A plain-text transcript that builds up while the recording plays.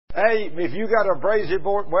Hey, if you got a praise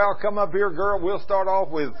report, well, come up here, girl. We'll start off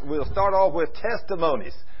with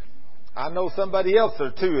testimonies. I know somebody else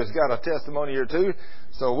or two has got a testimony or two,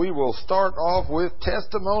 so we will start off with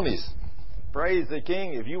testimonies. Praise the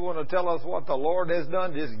King. If you want to tell us what the Lord has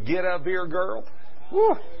done, just get up here, girl.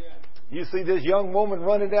 Woo. You see this young woman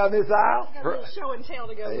running down this aisle? Got a little show and tell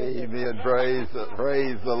to go with it. Amen. Praise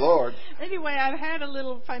the Lord. Anyway, I've had a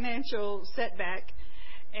little financial setback,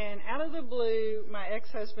 and out of the blue, my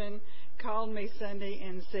ex-husband called me Sunday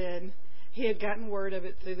and said he had gotten word of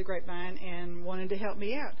it through the grapevine and wanted to help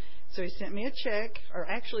me out. So he sent me a check, or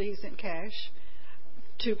actually he sent cash,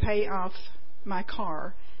 to pay off my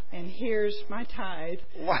car. And here's my tithe.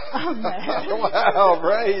 Wow. Wow.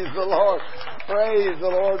 Praise the Lord. Praise the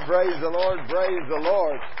Lord. Praise the Lord. Praise the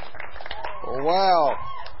Lord. Wow.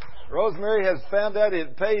 Rosemary has found out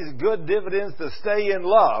it pays good dividends to stay in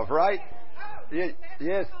love, right?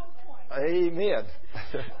 Yes. Amen.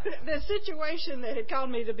 The situation that had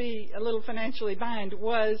caused me to be a little financially behind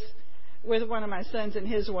was with one of my sons and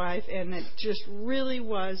his wife, and it just really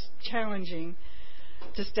was challenging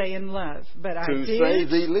to stay in love, but I did. To say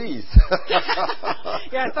the least.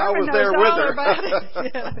 Yeah, I was there with her. About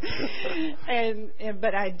it. Yeah.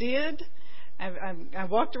 But I did. I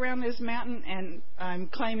walked around this mountain, and I'm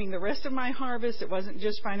claiming the rest of my harvest. It wasn't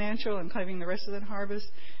just financial. I'm claiming the rest of that harvest.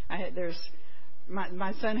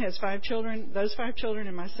 My son has 5 children. Those 5 children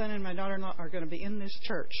and my son and my daughter-in-law are going to be in this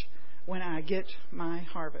church when I get my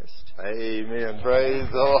harvest. Amen. Praise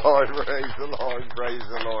the Lord. Praise the Lord. Praise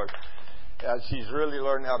the Lord. Yeah, she's really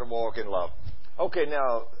learned how to walk in love. Okay,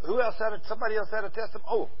 now, somebody else had a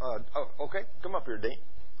testimony? Okay. Come up here, Dean.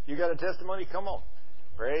 You got a testimony? Come on.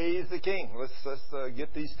 Praise the King. Let's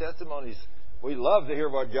get these testimonies. We love to hear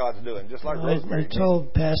what God's doing, just like Rosemary. I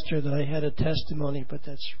told Pastor that I had a testimony, but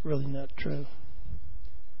that's really not true.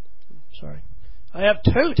 Sorry. I have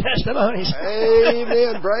 2 testimonies.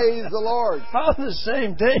 Amen. Praise the Lord. On the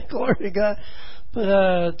same day. Glory to God.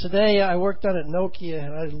 But today I worked on at Nokia,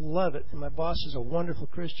 and I love it. And my boss is a wonderful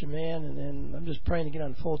Christian man, and I'm just praying to get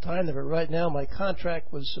on full time there. But right now my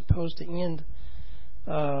contract was supposed to end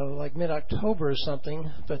like mid-October or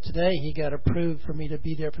something. But today he got approved for me to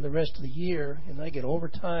be there for the rest of the year, and I get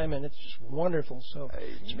overtime, and it's just wonderful. So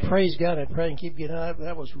praise God. I pray and keep getting on.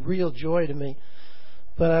 That was real joy to me.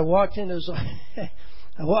 But I walked into his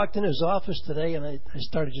office today, and I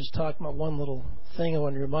started just talking about one little thing I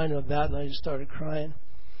wanted to remind him about, and I just started crying.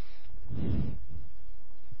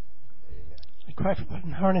 I cried for about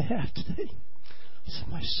an hour and a half today. I said,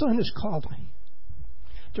 my son has called me.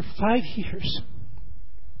 After 5 years,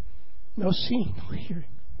 no seeing, no hearing.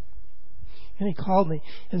 And he called me.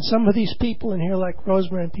 And some of these people in here, like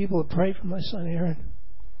Rosemary and people, have prayed for my son Aaron.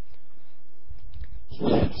 You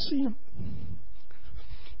can't see him.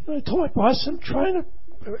 And I told my boss, I'm trying to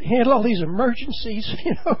handle all these emergencies,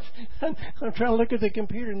 and I'm trying to look at the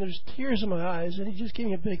computer, and there's tears in my eyes, and he just gave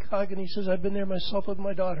me a big hug, and he says, I've been there myself with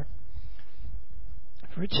my daughter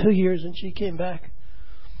for 2 years, and she came back.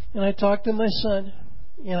 And I talked to my son,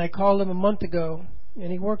 and I called him a month ago,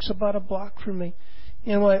 and he works about a block from me.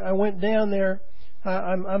 And when I went down there,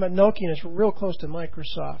 I'm at Nokia, and it's real close to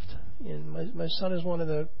Microsoft, and my son is one of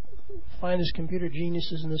the finest computer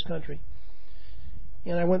geniuses in this country.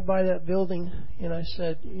 And I went by that building, and I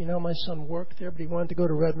said, my son worked there, but he wanted to go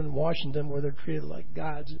to Redmond, Washington, where they're treated like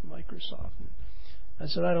gods at Microsoft. And I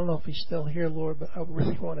said, I don't know if he's still here, Lord, but I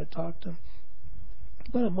really want to talk to him.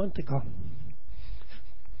 About a month ago.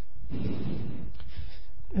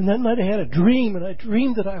 And that night I had a dream, and I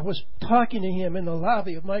dreamed that I was talking to him in the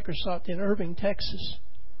lobby of Microsoft in Irving, Texas.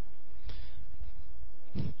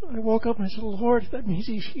 I woke up and I said, Lord, that means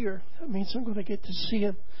he's here. That means I'm going to get to see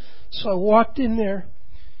him. So I walked in there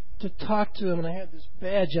to talk to him, and I had this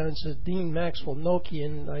badge on it that says Dean Maxwell Nokia,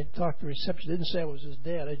 and I talked to the receptionist. I didn't say I was his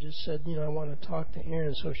dad. I just said, I want to talk to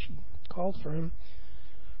Aaron. So she called for him,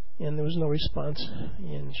 and there was no response.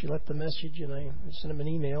 And she left the message, and I sent him an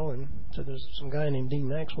email and said there's some guy named Dean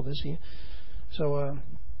Maxwell to see you. So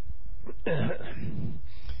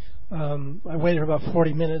I waited for about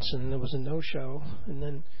 40 minutes, and there was a no-show. And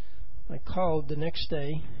then I called the next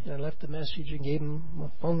day, and I left a message and gave him my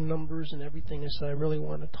phone numbers and everything. I said, I really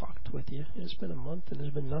want to talk with you. And it's been a month, and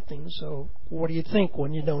there's been nothing. So what do you think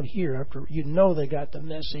when you don't hear? After they got the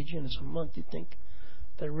message, and it's a month, you think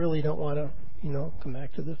they really don't want to, come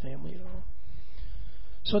back to the family at all.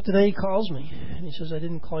 So today he calls me, and he says, I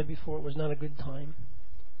didn't call you before. It was not a good time.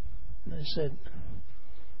 And I said,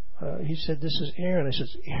 he said, this is Aaron. I said,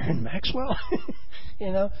 Aaron Maxwell?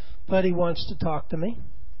 But he wants to talk to me.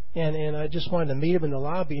 And I just wanted to meet him in the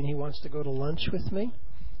lobby, and he wants to go to lunch with me.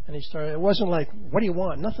 And he started, it wasn't like, what do you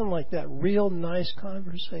want? Nothing like that. Real nice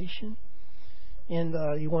conversation.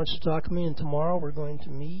 And he wants to talk to me, and tomorrow we're going to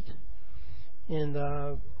meet. And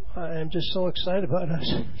I'm just so excited about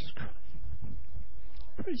it.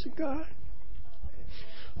 Praise God.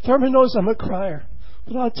 Thurman knows I'm a crier.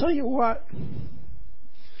 But I'll tell you what.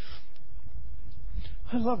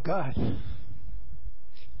 I love God.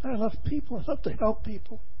 I love people. I love to help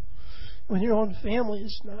people. When your own family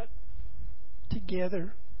is not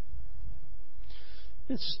together,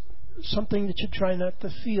 it's something that you try not to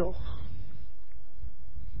feel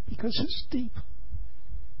because it's deep.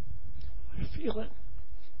 I feel it.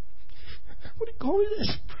 What do you call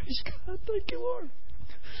this? Praise God. Thank you, Lord.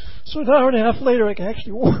 So an hour and a half later, I can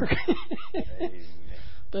actually work.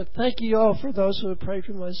 But thank you all for those who have prayed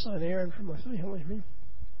for my son Aaron, for my family.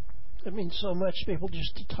 It means so much to be able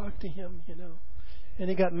just to talk to him, you know. And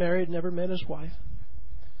he got married, never met his wife.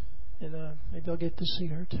 And maybe I'll get to see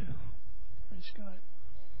her too. Praise God.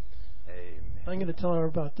 Amen. I'm going to tell her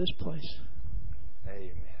about this place.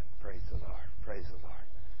 Amen. Praise the Lord. Praise the Lord.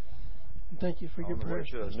 And thank you for your prayers.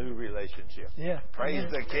 To a new relationship. Yeah. Praise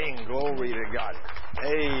the King. Glory to God.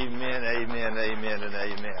 Amen, amen, amen, and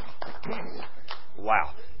amen.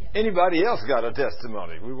 Wow. Anybody else got a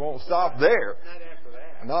testimony? We won't stop there.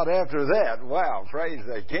 Not after that. Wow. Praise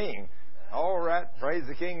the King. All right. Praise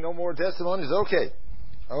the King. No more testimonies? Okay.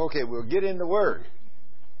 Okay, we'll get in the Word.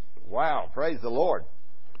 Wow. Praise the Lord.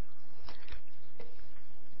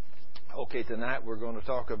 Okay, tonight we're going to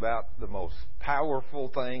talk about the most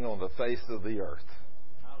powerful thing on the face of the earth.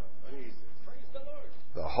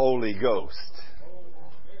 The Holy Ghost.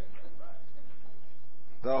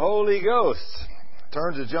 The Holy Ghost.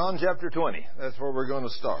 Turn to John chapter 20. That's where we're going to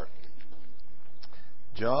start.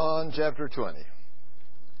 John chapter 20.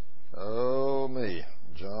 Oh me.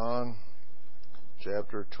 John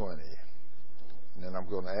chapter 20. And then I'm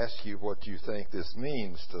going to ask you what you think this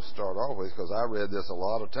means to start off with, because I read this a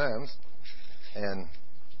lot of times, and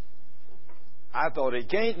I thought it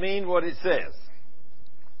can't mean what it says.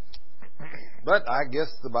 But I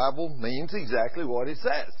guess the Bible means exactly what it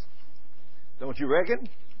says. Don't you reckon?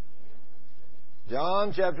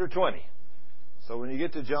 John chapter 20. So when you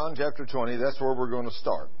get to John chapter 20, that's where we're going to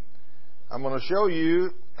start. I'm going to show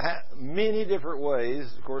you many different ways.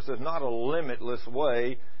 Of course, there's not a limitless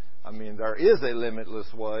way. I mean, there is a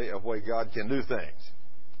limitless way of way God can do things.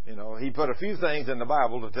 You know, He put a few things in the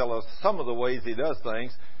Bible to tell us some of the ways He does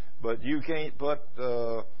things, but you can't put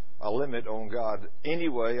a limit on God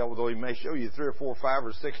anyway, although He may show you 3 or 4 or 5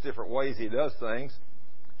 or 6 different ways He does things.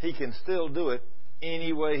 He can still do it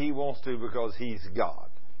any way He wants to because He's God.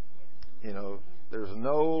 You know, there's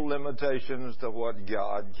no limitations to what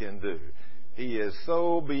God can do. He is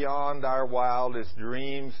so beyond our wildest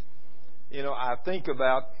dreams. You know, I think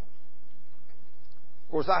about,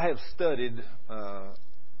 of course, I have studied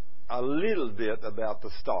a little bit about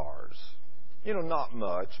the stars. You know, not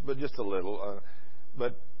much, but just a little.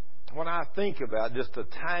 But when I think about just a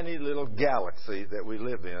tiny little galaxy that we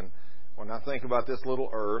live in, when I think about this little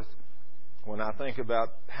Earth, when I think about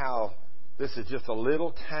how this is just a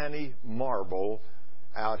little tiny marble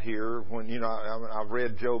out here, when, you know, I've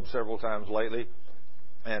read Job several times lately,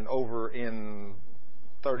 and over in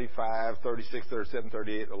 35, 36, 37,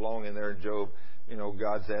 38, along in there in Job, you know,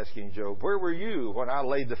 God's asking Job, where were you when I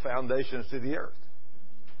laid the foundations to the earth?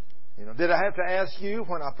 You know, did I have to ask you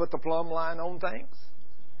when I put the plumb line on things?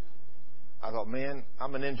 I thought, man,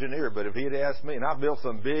 I'm an engineer, but if He had asked me, and I built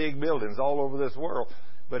some big buildings all over this world,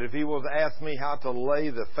 but if He was to ask me how to lay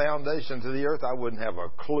the foundations of the earth, I wouldn't have a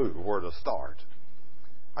clue where to start.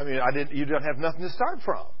 I mean, you don't have nothing to start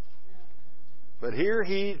from. But here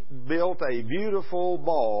He built a beautiful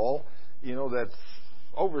ball, you know, that's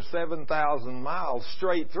over 7,000 miles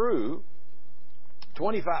straight through,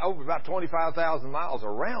 over about 25,000 miles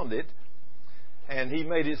around it, and He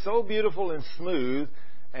made it so beautiful and smooth.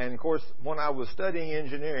 And of course, when I was studying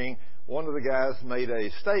engineering, one of the guys made a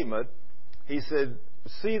statement. He said,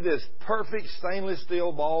 see this perfect stainless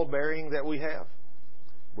steel ball bearing that we have?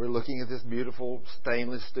 We're looking at this beautiful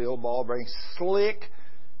stainless steel ball bearing, slick.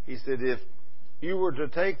 He said, if you were to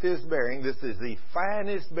take this bearing, this is the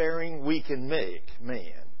finest bearing we can make,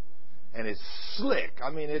 man. And it's slick. I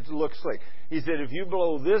mean, it looks slick. He said, if you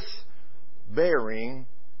blow this bearing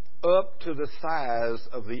up to the size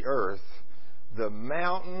of the earth, the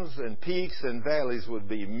mountains and peaks and valleys would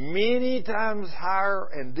be many times higher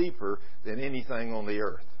and deeper than anything on the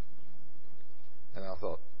earth. And I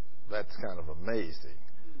thought, that's kind of amazing.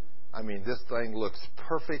 I mean, this thing looks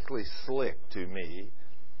perfectly slick to me.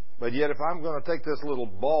 But yet, if I'm going to take this little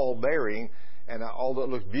ball bearing, and although it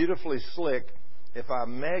looks beautifully slick, if I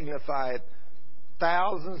magnify it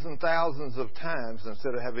thousands and thousands of times,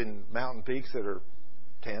 instead of having mountain peaks that are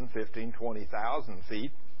 10, 15, 20,000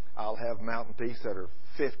 feet, I'll have mountain peaks that are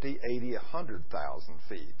 50, 80, 100,000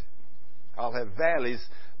 feet. I'll have valleys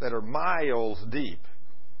that are miles deep.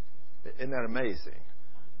 Isn't that amazing?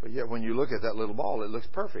 But yet when you look at that little ball, it looks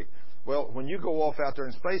perfect. Well, when you go off out there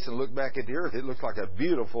in space and look back at the Earth, it looks like a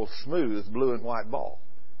beautiful, smooth blue and white ball.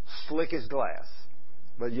 Slick as glass.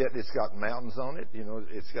 But yet it's got mountains on it. You know,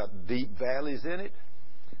 it's got deep valleys in it.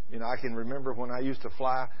 You know, I can remember when I used to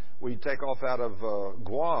fly, we'd take off out of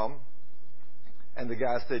Guam, and the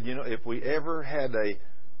guy said, you know, if we ever had a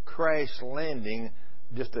crash landing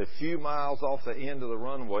just a few miles off the end of the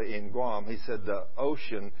runway in Guam, he said the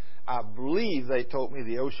ocean, I believe they told me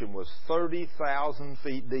the ocean was 30,000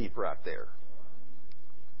 feet deep right there.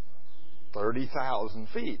 30,000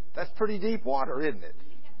 feet. That's pretty deep water, isn't it?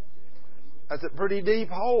 That's a pretty deep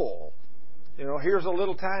hole. You know, here's a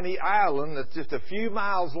little tiny island that's just a few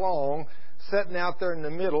miles long, sitting out there in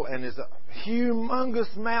the middle, and there's a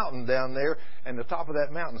humongous mountain down there, and the top of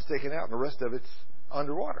that mountain sticking out, and the rest of it's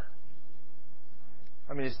underwater.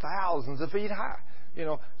 I mean, it's thousands of feet high. You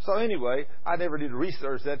know, so anyway, I never did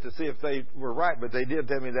research that to see if they were right, but they did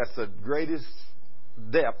tell me that's the greatest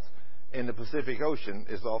depth in the Pacific Ocean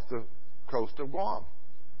is off the coast of Guam.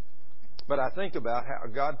 But I think about how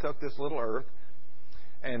God took this little earth,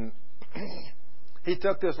 and He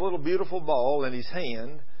took this little beautiful ball in His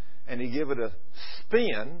hand, and He gave it a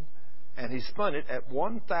spin, and He spun it at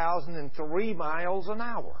 1,003 miles an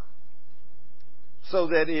hour. So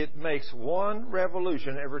that it makes one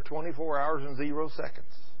revolution every 24 hours and 0 seconds.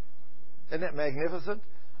 Isn't that magnificent?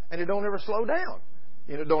 And it don't ever slow down.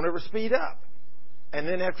 You know, it don't ever speed up. And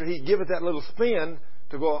then after He give it that little spin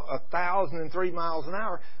to go 1,003 miles an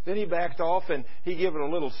hour, then He backed off and He gave it a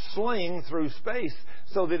little sling through space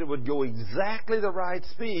so that it would go exactly the right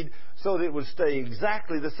speed, so that it would stay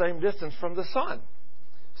exactly the same distance from the sun.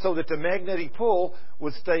 So that the magnetic pull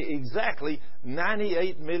would stay exactly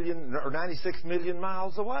 98 million or 96 million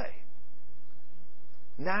miles away.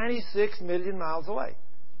 96 million miles away.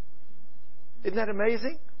 Isn't that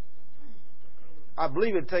amazing? I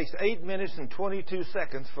believe it takes 8 minutes and 22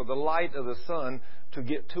 seconds for the light of the sun to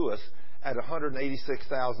get to us at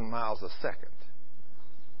 186,000 miles a second.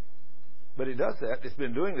 But it does that. It's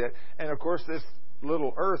been doing that. And of course, this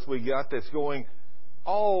little Earth we got that's going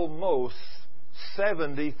almost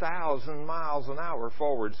 70,000 miles an hour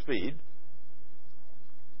forward speed.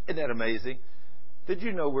 Isn't that amazing? Did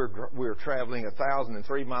you know we're traveling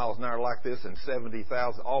 1,003 miles an hour like this and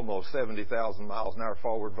almost 70,000 miles an hour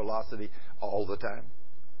forward velocity all the time?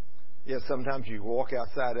 Yet sometimes you walk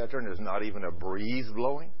outside out there and there's not even a breeze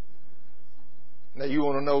blowing. Now you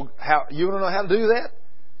want to know how to do that?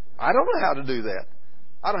 I don't know how to do that.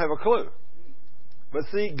 I don't have a clue. But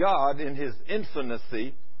see, God in His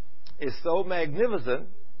infinity is so magnificent,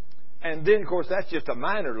 and then of course that's just a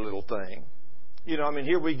minor little thing. You know, I mean,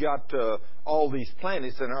 here we got all these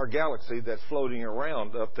planets in our galaxy that's floating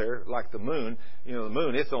around up there like the moon. You know, the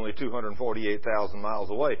moon, it's only 248,000 miles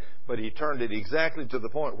away, but He turned it exactly to the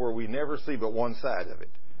point where we never see but one side of it.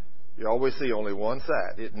 You always see only one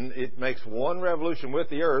side. It makes one revolution with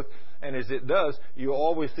the Earth, and as it does, you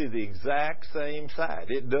always see the exact same side.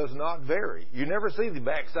 It does not vary. You never see the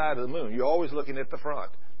back side of the moon. You're always looking at the front.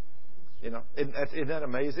 You know, isn't that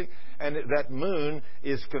amazing? And that moon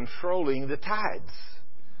is controlling the tides.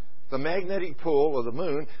 The magnetic pull of the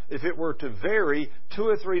moon, if it were to vary 2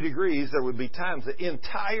 or 3 degrees, there would be times the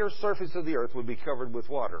entire surface of the Earth would be covered with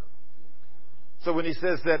water. So when He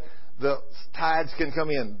says that the tides can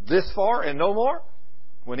come in this far and no more,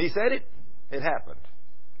 when He said it, it happened.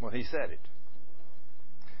 When He said it.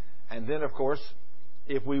 And then, of course,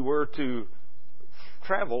 if we were to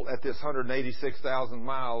travel at this 186,000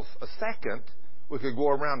 miles a second, we could go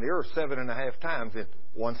around the Earth 7.5 times in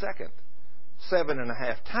 1 second. 7.5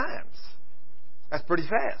 times. That's pretty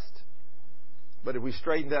fast. But if we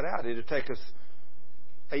straightened that out, it would take us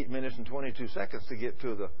 8 minutes and 22 seconds to get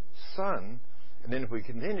to the sun. And then if we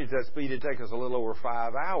continued that speed, it would take us a little over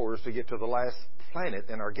 5 hours to get to the last planet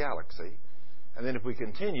in our galaxy. And then if we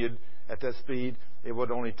continued at that speed, it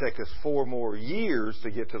would only take us 4 more years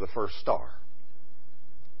to get to the first star.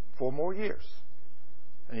 4 more years.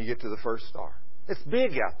 And you get to the first star. It's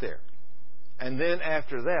big out there. And then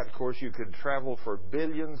after that, of course, you could travel for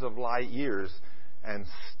billions of light years, and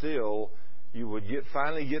still you would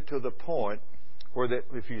finally get to the point where that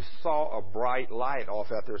if you saw a bright light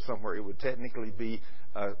off out there somewhere, it would technically be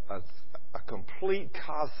a complete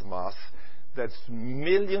cosmos that's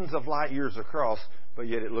millions of light years across, but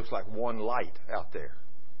yet it looks like one light out there.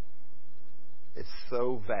 It's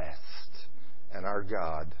so vast, and our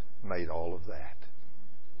God made all of that.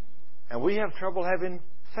 And we have trouble having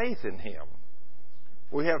faith in Him.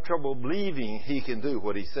 We have trouble believing He can do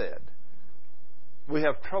what He said. We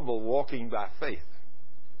have trouble walking by faith.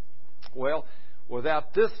 Well,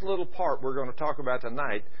 without this little part we're going to talk about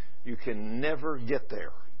tonight, you can never get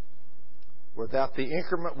there. Without the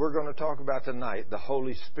increment we're going to talk about tonight, the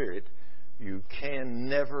Holy Spirit, you can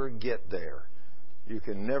never get there. You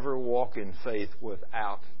can never walk in faith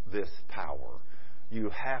without this power. You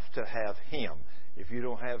have to have Him. If you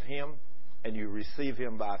don't have Him and you receive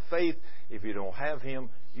Him by faith, if you don't have Him,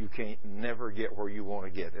 you can't never get where you want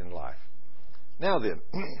to get in life. Now then,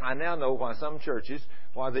 I now know why some churches,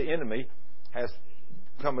 why the enemy has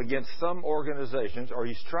come against some organizations, or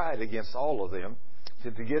he's tried against all of them,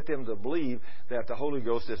 to get them to believe that the Holy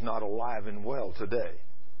Ghost is not alive and well today.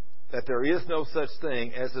 That there is no such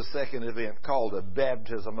thing as a second event called a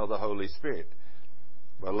baptism of the Holy Spirit.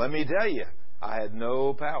 But let me tell you, I had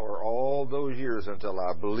no power all those years until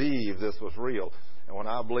I believed this was real. And when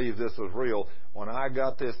I believed this was real, when I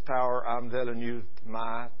got this power, I'm telling you,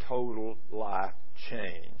 my total life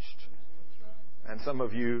changed. And some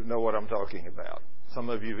of you know what I'm talking about. Some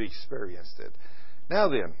of you have experienced it. Now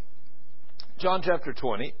then, John chapter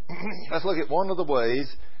 20, let's look at one of the ways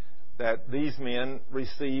that these men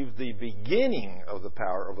received the beginning of the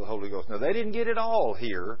power of the Holy Ghost. Now, they didn't get it all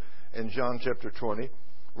here in John chapter 20,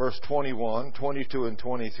 verse 21, 22, and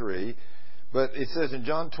 23. But it says in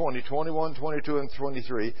John 20, 21, 22, and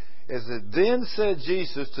 23, it says, "Then said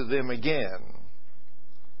Jesus to them again,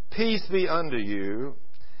 Peace be unto you.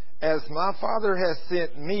 As my Father hath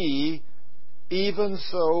sent me, even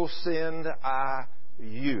so send I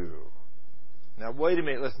you." Now, wait a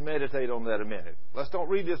minute. Let's meditate on that a minute. Let's don't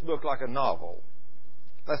read this book like a novel.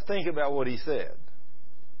 Let's think about what He said.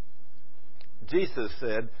 Jesus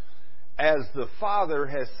said, "As the Father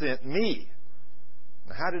has sent me."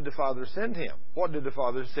 Now, how did the Father send Him? What did the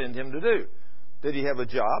Father send Him to do? Did He have a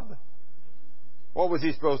job? What was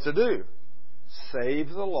He supposed to do? Save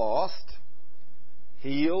the lost,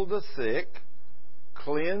 heal the sick,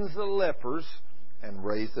 cleanse the lepers, and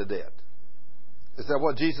raise the dead. Is that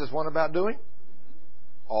what Jesus went about doing?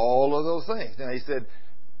 All of those things. Now He said,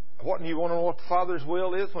 what, you want to know what the Father's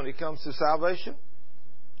will is when it comes to salvation?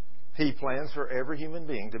 He plans for every human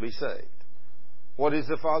being to be saved. What is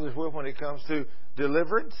the Father's will when it comes to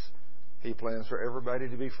deliverance? He plans for everybody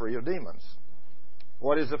to be free of demons.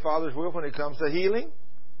 What is the Father's will when it comes to healing?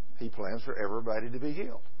 He plans for everybody to be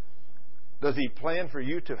healed. Does He plan for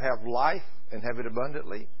you to have life and have it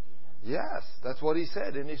abundantly? Yes, that's what He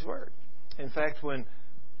said in His Word. In fact, when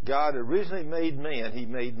God originally made man, He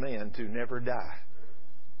made man to never die.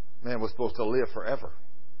 Man was supposed to live forever.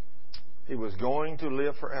 He was going to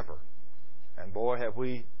live forever. And boy, have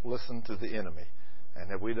we listened to the enemy. And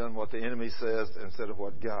have we done what the enemy says instead of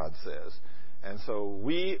what God says. And so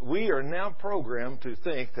we are now programmed to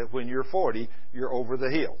think that when you're 40, you're over the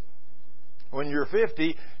hill. When you're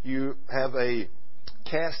 50, you have a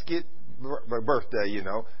casket birthday, you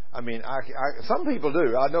know. I mean, some people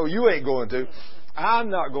do. I know you ain't going to. I'm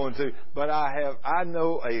not going to. But I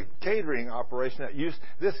know a catering operation that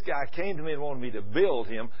this guy came to me and wanted me to build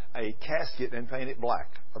him a casket and paint it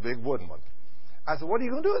black, a big wooden one. I said, "What are you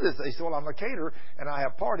going to do with this?" He said, "Well, I'm a caterer and I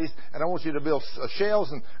have parties and I want you to build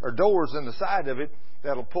shelves or doors in the side of it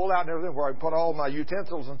that'll pull out and everything where I can put all my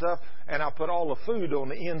utensils and stuff, and I'll put all the food on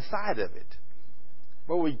the inside of it."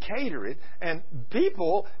 Well, we cater it, and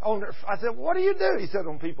people I said, "What do you do?" He said,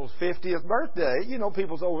 "On people's 50th birthday, you know,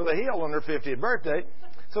 people's over the hill on their 50th birthday."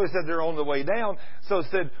 So he said, "They're on the way down." So he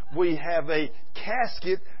said, "We have a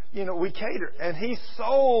casket, you know, we cater." And he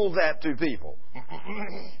sold that to people.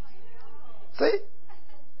 See?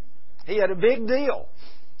 He had a big deal,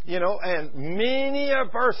 you know, and many a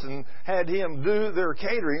person had him do their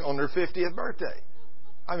catering on their 50th birthday.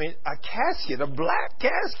 I mean, a casket, a black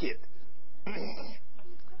casket.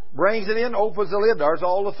 Brings it in, opens the lid, there's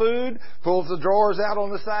all the food, pulls the drawers out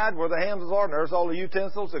on the side where the handles are, and there's all the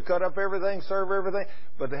utensils to cut up everything, serve everything.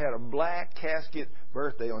 But they had a black casket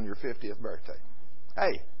birthday on your 50th birthday.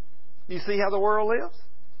 Hey, you see how the world lives?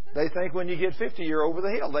 They think when you get 50, you're over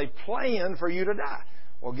the hill. They plan for you to die.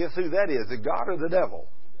 Well, guess who that is? The God or the devil?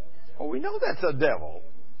 Well, we know that's a devil.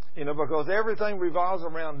 You know, because everything revolves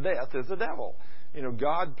around death is the devil. You know,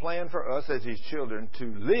 God planned for us as His children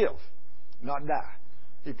to live, not die.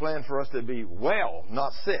 He planned for us to be well,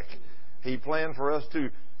 not sick. He planned for us to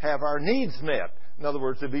have our needs met. In other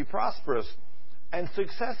words, to be prosperous and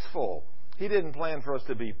successful. He didn't plan for us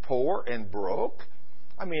to be poor and broke.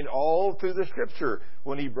 I mean, all through the Scripture,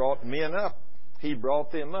 when He brought men up, He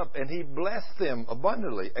brought them up and He blessed them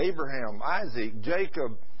abundantly. Abraham, Isaac,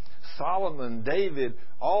 Jacob, Solomon, David,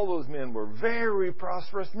 all those men were very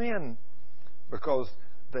prosperous men because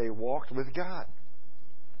they walked with God.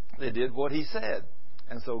 They did what He said.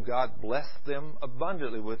 And so God blessed them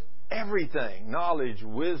abundantly with everything, knowledge,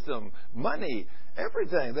 wisdom, money,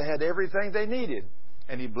 everything. They had everything they needed.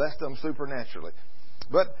 And He blessed them supernaturally.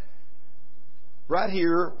 But right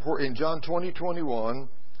here in John 20:21,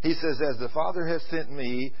 He says, as the Father has sent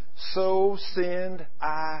me, so send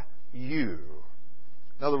I you.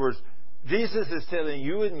 In other words, Jesus is telling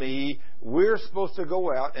you and me we're supposed to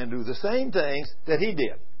go out and do the same things that He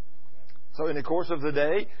did. So in the course of the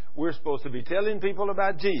day, we're supposed to be telling people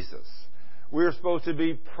about Jesus. We're supposed to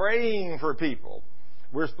be praying for people.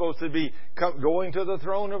 We're supposed to be going to the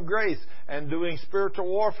throne of grace and doing spiritual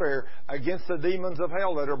warfare against the demons of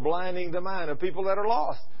hell that are blinding the mind of people that are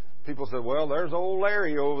lost. People say, well, there's old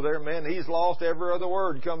Larry over there, man. He's lost. Every other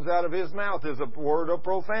word comes out of his mouth is a word of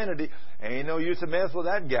profanity. Ain't no use to mess with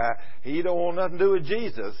that guy. He don't want nothing to do with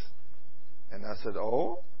Jesus. And I said,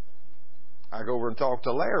 oh? I go over and talk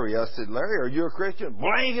to Larry. I said, Larry, are you a Christian?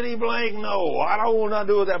 Blankety blank, no. I don't want nothing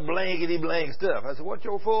to do with that blankety blank stuff. I said, what's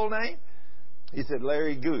your full name? He said,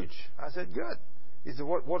 Larry Gooch. I said, good. He said,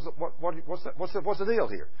 what's the deal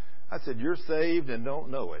here? I said, you're saved and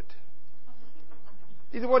don't know it.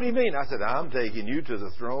 He said, what do you mean? I said, I'm taking you to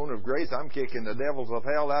the throne of grace. I'm kicking the devils of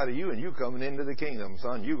hell out of you, and you coming into the kingdom,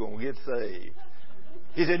 son. You're going to get saved.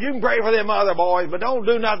 He said, you can pray for them other boys, but don't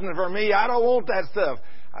do nothing for me. I don't want that stuff.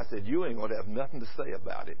 I said, you ain't going to have nothing to say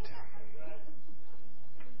about it.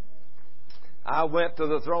 I went to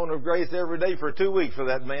the throne of grace every day for 2 weeks for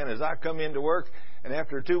that man as I come into work. And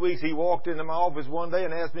after 2 weeks, he walked into my office one day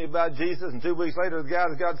and asked me about Jesus. And 2 weeks later, the guy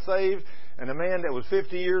got saved. And a man that was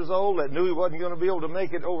 50 years old that knew he wasn't going to be able to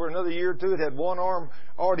make it over another year or two, had one arm,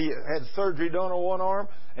 already had surgery done on one arm,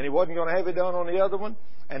 and he wasn't going to have it done on the other one,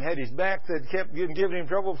 and had his back that kept giving him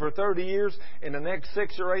trouble for 30 years. In the next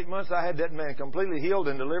 6 or 8 months, I had that man completely healed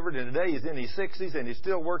and delivered. And today he's in his 60s and he's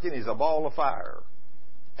still working. He's a ball of fire.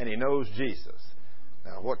 And he knows Jesus.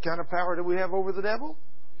 Now, what kind of power do we have over the devil?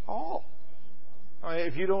 All. I mean,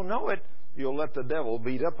 if you don't know it, you'll let the devil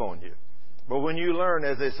beat up on you. But when you learn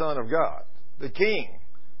as a son of God, the King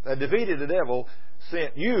that defeated the devil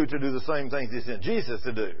sent you to do the same things He sent Jesus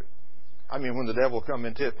to do. I mean, when the devil come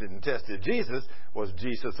and tested Jesus, was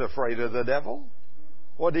Jesus afraid of the devil?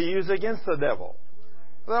 What did He use against the devil?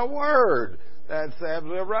 The Word. That's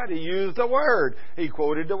absolutely right. He used the Word. He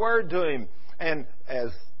quoted the Word to him. And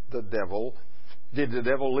as the devil, did the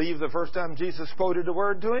devil leave the first time Jesus quoted the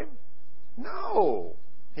Word to him? No.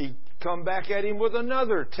 He come back at him with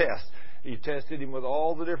another test. He tested him with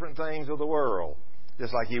all the different things of the world,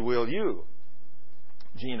 just like He will you.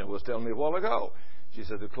 Gina was telling me a while ago. She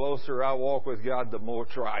said, the closer I walk with God, the more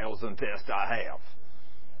trials and tests I have.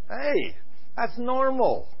 Hey, that's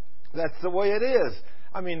normal. That's the way it is.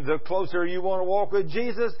 I mean, the closer you want to walk with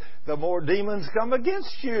Jesus, the more demons come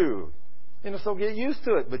against you. You know, so get used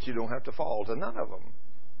to it, but you don't have to fall to none of them.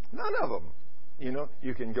 None of them. You know,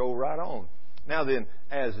 you can go right on. Now then,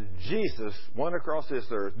 as Jesus went across this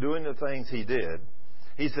earth doing the things He did,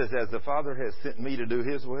 He says, as the Father has sent me to do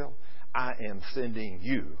His will, I am sending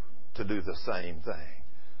you to do the same thing.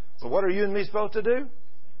 So what are you and me supposed to do?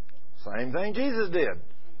 Same thing Jesus did.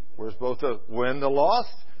 We're supposed to win the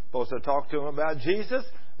lost, supposed to talk to them about Jesus,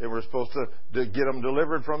 then we're supposed to get them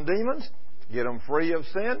delivered from demons, get them free of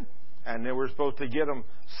sin, and then we're supposed to get them,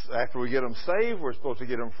 after we get them saved, we're supposed to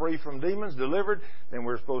get them free from demons, delivered, then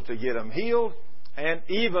we're supposed to get them healed, and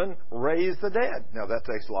even raise the dead. Now that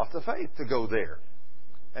takes lots of faith to go there.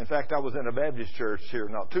 In fact, I was in a Baptist church here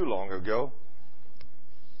not too long ago.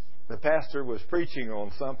 The pastor was preaching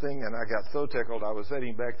on something, and I got so tickled. I was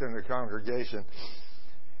sitting back there in the congregation.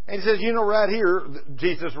 And he says, you know, right here,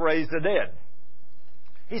 Jesus raised the dead.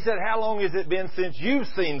 He said, how long has it been since you've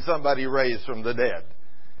seen somebody raised from the dead?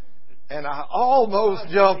 And I almost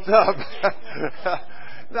jumped up.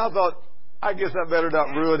 And I thought, I guess I better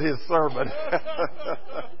not ruin his sermon.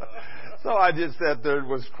 So I just sat there and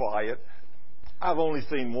was quiet. I've only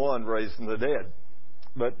seen one raised from the dead.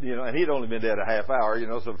 But, you know, and he'd only been dead a half hour, you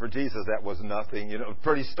know, so for Jesus that was nothing, you know,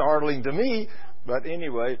 pretty startling to me. But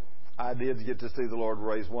anyway, I did get to see the Lord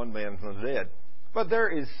raise one man from the dead. But there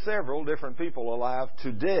is several different people alive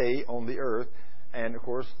today on the earth. And, of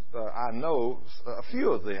course, I know a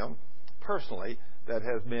few of them personally that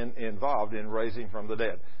has been involved in raising from the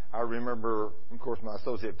dead. I remember, of course, my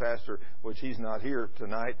associate pastor, which he's not here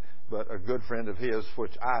tonight, but a good friend of his,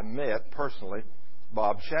 which I met personally,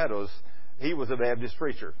 Bob Shadows. He was a Baptist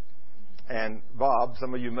preacher. And Bob,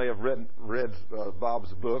 some of you may have read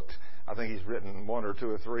Bob's books. I think he's written one or two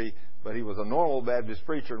or three. But he was a normal Baptist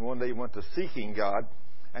preacher. And one day he went to Seeking God.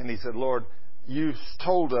 And he said, Lord, you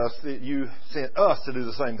told us that you sent us to do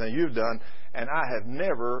the same thing you've done, and I have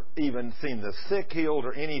never even seen the sick healed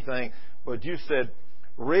or anything, but you said,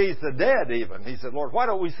 raise the dead even. He said, Lord, why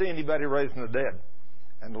don't we see anybody raising the dead?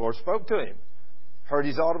 And the Lord spoke to him, heard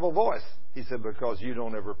his audible voice. He said, because you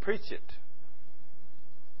don't ever preach it.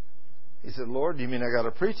 He said, Lord, do you mean I got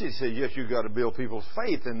to preach it? He said, yes, you got to build people's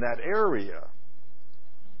faith in that area.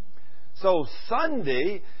 So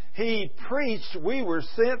Sunday, he preached, we were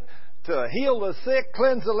sent to heal the sick,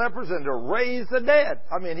 cleanse the lepers, and to raise the dead.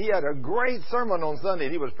 I mean, he had a great sermon on Sunday,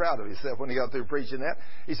 and he was proud of himself when he got through preaching that.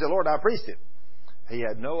 He said, Lord, I preached it. He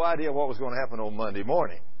had no idea what was going to happen on Monday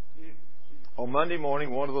morning. On Monday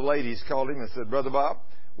morning, one of the ladies called him and said, Brother Bob,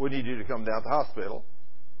 we need you to come down to the hospital.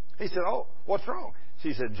 He said, oh, what's wrong?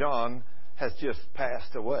 She said, John has just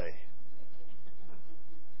passed away.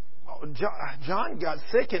 Oh, John got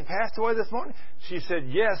sick and passed away this morning? She said,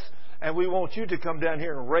 yes, and we want you to come down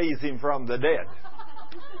here and raise him from the dead.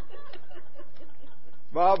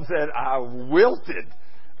 Bob said, I wilted.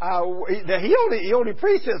 He only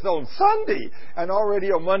preached this on Sunday, and already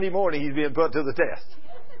on Monday morning he's being put to the test.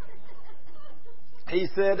 He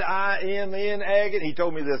said, I am in agony. He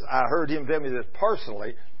told me this. I heard him tell me this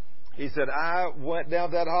personally. He said, I went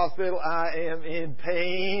down to that hospital. I am in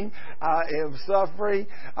pain. I am suffering.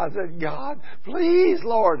 I said, God, please,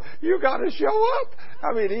 Lord, you got to show up.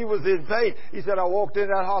 I mean, he was in pain. He said, I walked in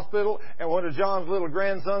that hospital, and one of John's little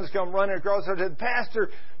grandsons come running across and said,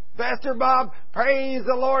 Pastor Bob, praise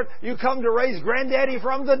the Lord. You come to raise Granddaddy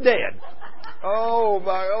from the dead.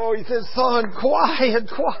 He said, son, quiet.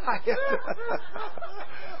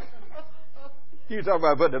 You talk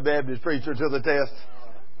about putting a Baptist preacher to the test.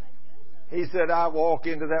 He said, I walk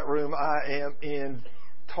into that room, I am in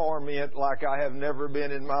torment like I have never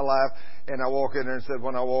been in my life. And I walk in there and said,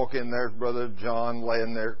 when I walk in there, Brother John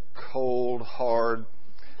laying there cold, hard.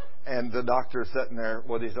 And the doctor sitting there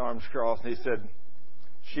with his arms crossed. And he said,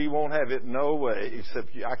 she won't have it no way except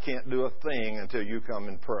I can't do a thing until you come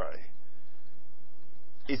and pray.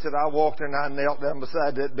 He said, I walked in and I knelt down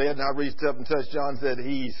beside that bed and I reached up and touched John and said,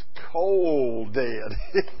 he's cold dead.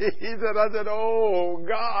 I said, oh,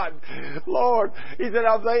 God, Lord. He said,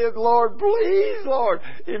 I'm saying, Lord, please, Lord,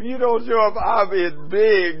 if you don't show up, I'm in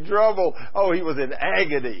big trouble. Oh, he was in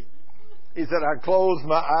agony. He said, I closed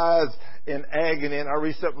my eyes in agony and I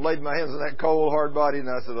reached up and laid my hands on that cold, hard body and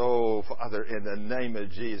I said, oh, Father, in the name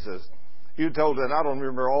of Jesus. You told him, I don't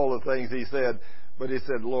remember all the things he said, but he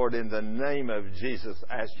said, Lord, in the name of Jesus,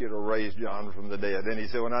 I ask you to raise John from the dead. And he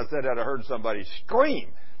said, when I said that, I heard somebody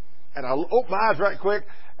scream. And I opened my eyes right quick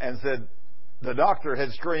and said, the doctor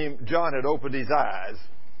had screamed, John had opened his eyes.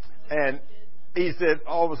 And he said,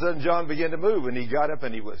 all of a sudden, John began to move. And he got up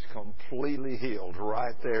and he was completely healed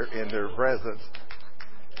right there in their presence.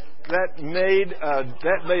 That made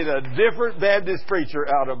a different Baptist preacher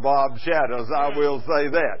out of Bob Shadows, I will say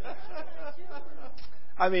that.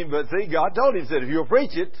 I mean, but see, God told him, said, if you'll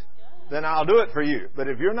preach it, then I'll do it for you. But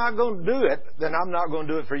if you're not going to do it, then I'm not going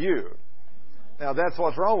to do it for you. Now, that's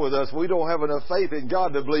what's wrong with us. We don't have enough faith in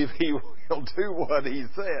God to believe He will do what He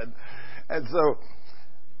said. And so,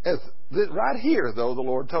 right here, though, the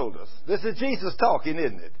Lord told us. This is Jesus talking,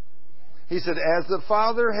 isn't it? He said, as the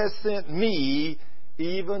Father has sent me,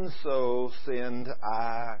 even so send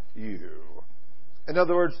I you. In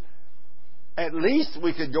other words, at least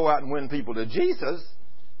we could go out and win people to Jesus.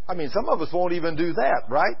 I mean, some of us won't even do that,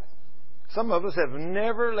 right? Some of us have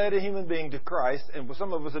never led a human being to Christ, and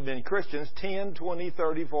some of us have been Christians 10, 20,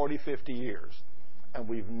 30, 40, 50 years. And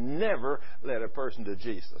we've never led a person to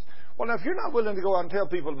Jesus. Well, now, if you're not willing to go out and tell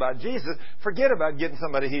people about Jesus, forget about getting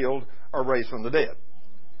somebody healed or raised from the dead.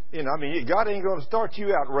 You know, I mean, God ain't going to start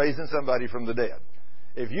you out raising somebody from the dead.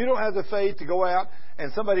 If you don't have the faith to go out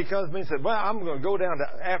and somebody comes to me and says, well, I'm going to go down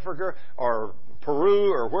to Africa or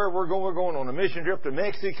Peru or where we're going on a mission trip to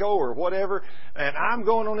Mexico or whatever, and I'm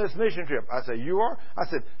going on this mission trip. I say, you are? I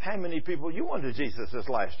said, how many people you won to Jesus this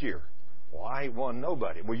last year? Well, I ain't won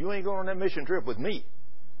nobody. Well, you ain't going on that mission trip with me.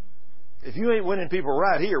 If you ain't winning people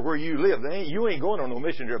right here where you live, you ain't going on no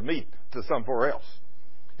mission trip with me to somewhere else.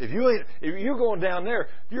 If you're going down there,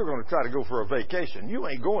 you're going to try to go for a vacation. You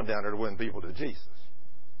ain't going down there to win people to Jesus.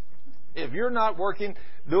 If you're not working,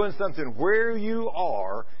 doing something where you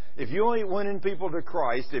are, if you ain't winning people to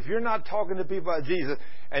Christ, if you're not talking to people about Jesus,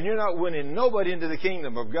 and you're not winning nobody into the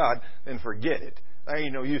kingdom of God, then forget it. There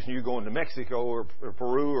ain't no use in you going to Mexico or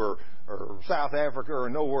Peru or South Africa or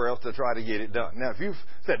nowhere else to try to get it done. Now, if you've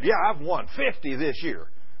said, yeah, I've won 50 this year.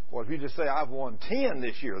 Well, if you just say, I've won 10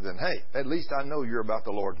 this year, then hey, at least I know you're about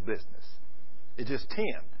the Lord's business. It's just 10.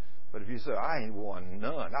 But if you say, I ain't won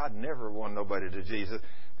none, I'd never won nobody to Jesus,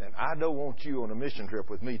 then I don't want you on a mission trip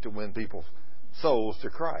with me to win people's souls to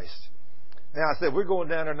Christ. Now, I said, we're going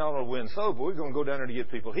down there not only to win souls, but we're going to go down there to get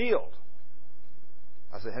people healed.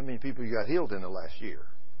 I said, how many people you got healed in the last year?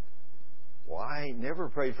 Well, I ain't never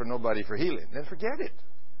prayed for nobody for healing. Then forget it.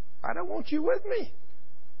 I don't want you with me.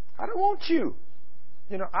 I don't want you.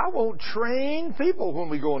 You know, I won't train people when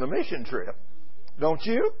we go on a mission trip. Don't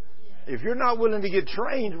you? If you're not willing to get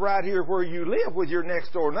trained right here where you live with your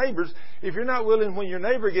next door neighbors, if you're not willing when your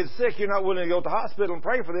neighbor gets sick, you're not willing to go to the hospital and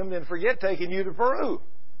pray for them, then forget taking you to Peru.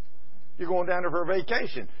 You're going down there for a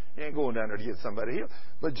vacation. You ain't going down there to get somebody healed.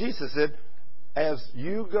 But Jesus said, as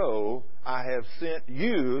you go, I have sent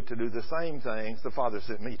you to do the same things the Father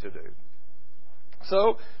sent me to do.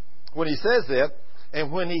 So, when he says that,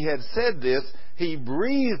 and when he had said this, he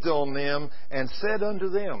breathed on them and said unto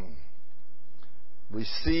them,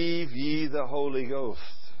 receive ye the Holy Ghost.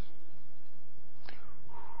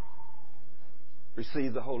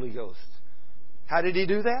 Receive the Holy Ghost. How did he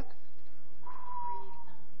do that?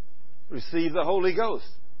 Receive the Holy Ghost.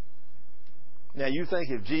 Now you think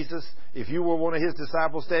if Jesus, if you were one of his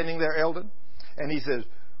disciples standing there, Eldon, and he says,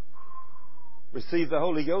 receive the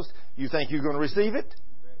Holy Ghost, you think you're going to receive it?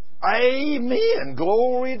 Amen.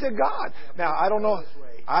 Glory to God. Now I don't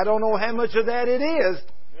know how much of that it is.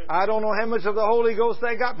 I don't know how much of the Holy Ghost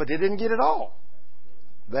they got, but they didn't get it all.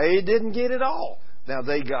 They didn't get it all. Now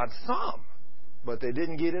they got some, but they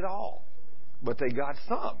didn't get it all. But they got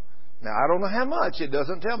some. Now I don't know how much. It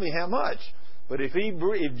doesn't tell me how much. But if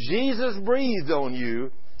Jesus breathed on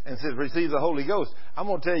you and says, receive the Holy Ghost, I'm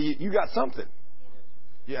going to tell you, you got something.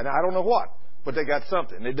 Yeah, and I don't know what, but they got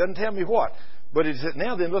something. It doesn't tell me what. But it said,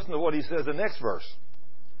 now then listen to what he says in the next verse.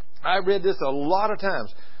 I read this a lot of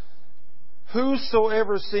times.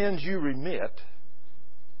 Whosoever sins you remit.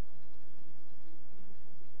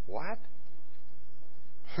 What?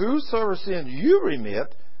 Whosoever sins you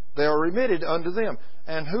remit, they are remitted unto them.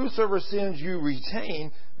 And whosoever sins you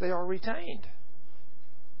retain, they are retained.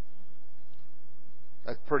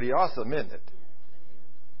 That's pretty awesome, isn't it?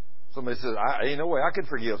 Somebody says, ain't no way I could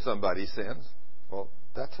forgive somebody's sins. Well,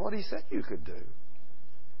 that's what he said you could do.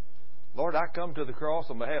 Lord, I come to the cross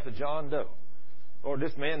on behalf of John Doe. Lord,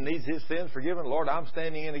 this man needs his sins forgiven. Lord, I'm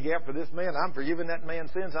standing in the gap for this man. I'm forgiving that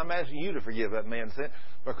man's sins. I'm asking you to forgive that man's sin.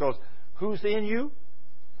 Because who's in you?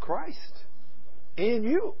 Christ. In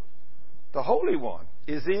you. The Holy One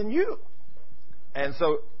is in you. And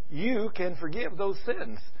so you can forgive those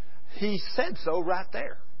sins. He said so right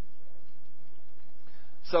there.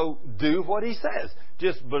 So do what he says.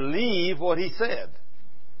 Just believe what he said.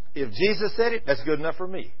 If Jesus said it, that's good enough for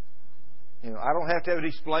me. You know, I don't have to have it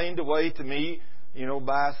explained away to me, you know,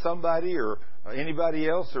 by somebody or anybody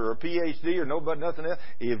else or a PhD or nobody, nothing else.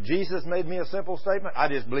 If Jesus made me a simple statement, I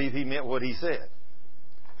just believe he meant what he said.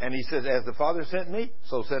 And he says, as the Father sent me,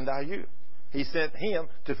 so send I you. He sent him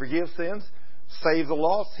to forgive sins, save the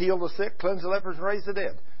lost, heal the sick, cleanse the lepers, and raise the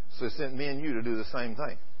dead. So he sent me and you to do the same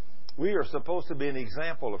thing. We are supposed to be an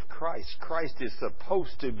example of Christ. Christ is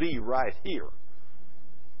supposed to be right here.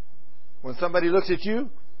 When somebody looks at you,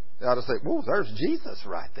 they ought to say, whoa, there's Jesus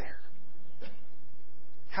right there.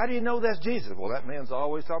 How do you know that's Jesus? Well, that man's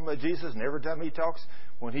always talking about Jesus, and every time he talks,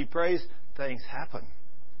 when he prays, things happen.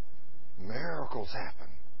 Miracles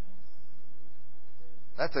happen.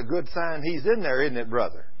 That's a good sign he's in there, isn't it,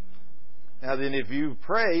 brother? Now then, if you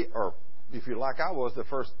pray, or if you're like I was the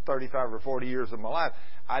first 35 or 40 years of my life,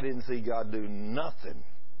 I didn't see God do nothing.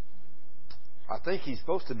 I think he's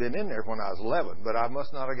supposed to have been in there when I was 11, but I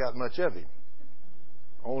must not have got much of him.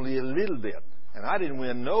 Only a little bit. And I didn't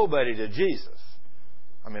win nobody to Jesus.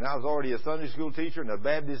 I mean, I was already a Sunday school teacher and a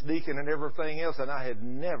Baptist deacon and everything else, and I had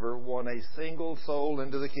never won a single soul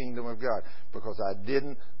into the kingdom of God because I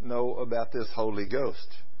didn't know about this Holy Ghost.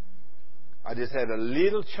 I just had a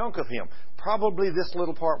little chunk of him. Probably this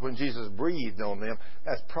little part when Jesus breathed on them,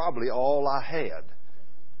 that's probably all I had.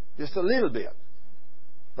 Just a little bit.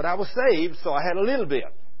 But I was saved, so I had a little bit.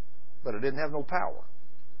 But I didn't have no power.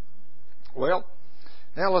 Well,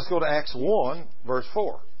 now let's go to Acts 1, verse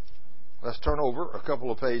 4. Let's turn over a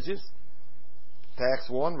couple of pages to Acts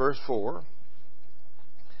 1, verse 4.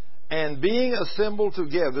 And being assembled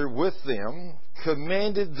together with them,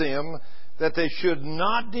 commanded them that they should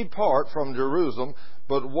not depart from Jerusalem,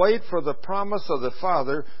 but wait for the promise of the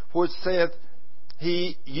Father, which saith,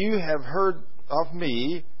 you have heard of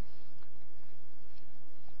me.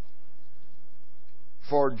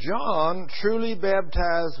 For John truly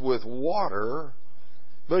baptized with water,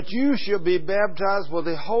 but you shall be baptized with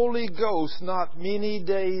the Holy Ghost not many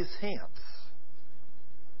days hence.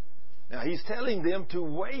 Now he's telling them to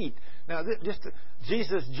wait. Now,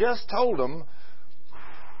 Jesus just told them,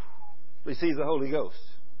 receive the Holy Ghost.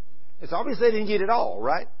 It's obvious they didn't get it all,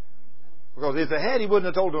 right? Because if they had, He wouldn't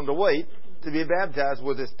have told them to wait to be baptized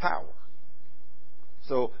with His power.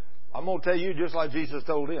 So, I'm going to tell you, just like Jesus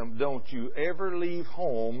told them, don't you ever leave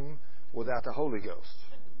home without the Holy Ghost.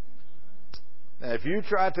 Now, if you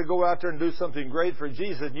try to go out there and do something great for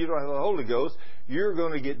Jesus and you don't have the Holy Ghost, you're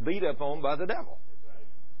going to get beat up on by the devil.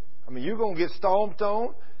 I mean, you're going to get stomped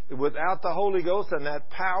on. Without the Holy Ghost and that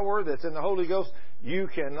power that's in the Holy Ghost, you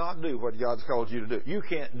cannot do what God's called you to do. You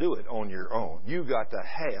can't do it on your own. You've got to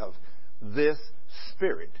have this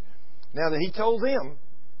Spirit. Now, that He told them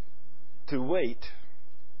to wait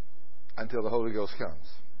until the Holy Ghost comes.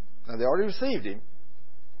 Now, they already received Him,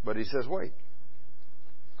 but He says wait.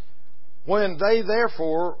 When they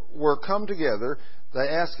therefore were come together, they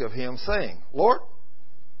asked of Him, saying, Lord,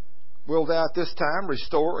 wilt thou at this time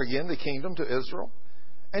restore again the kingdom to Israel?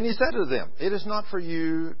 And He said to them, it is not for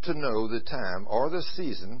you to know the time or the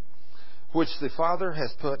season which the Father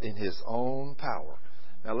has put in His own power.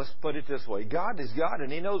 Now let's put it this way. God is God and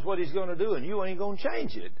He knows what He's going to do and you ain't going to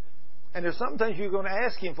change it. And there's some things you're going to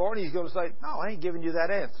ask Him for and He's going to say, no, I ain't giving you that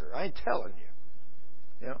answer. I ain't telling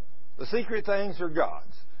you. You know, the secret things are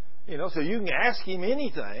God's. You know, so you can ask Him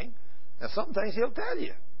anything. And some things He'll tell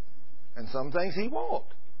you. And some things He won't.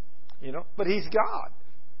 You know, but He's God.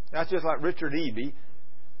 That's just like Richard Eby.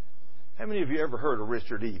 How many of you ever heard of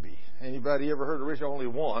Richard Eby? Anybody ever heard of Richard? Only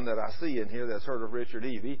one that I see in here that's heard of Richard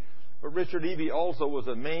Eby. But Richard Eby also was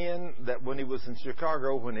a man that when he was in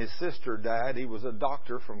Chicago, when his sister died, he was a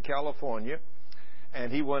doctor from California.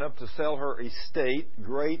 And he went up to sell her estate,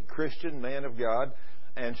 great Christian man of God.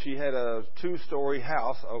 And she had a 2-story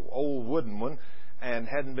house, an old wooden one, and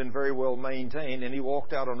hadn't been very well maintained. And he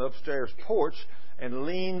walked out on the upstairs porch and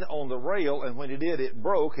leaned on the rail, and when he did, it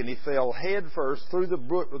broke, and he fell head first through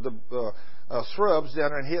the shrubs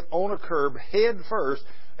down there and hit on a curb head first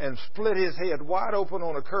and split his head wide open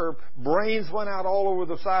on a curb. Brains went out all over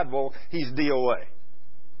the sidewalk. He's DOA.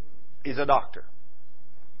 He's a doctor.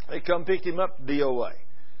 They come pick him up, DOA.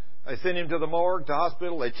 They send him to the morgue, to the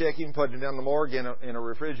hospital. They check him, put him down the morgue in a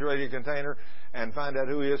refrigerated container, and find out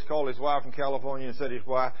who he is. Called his wife from California and said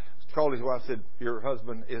called his wife, said, your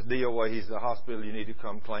husband is DOA. He's in the hospital. You need to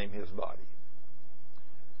come claim his body.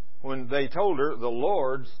 When they told her, the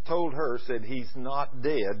Lord told her, said, he's not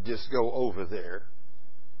dead. Just go over there.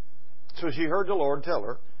 So she heard the Lord tell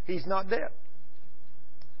her, he's not dead.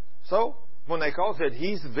 So when they called, said,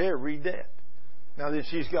 he's very dead. Now then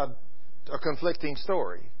she's got a conflicting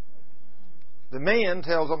story. The man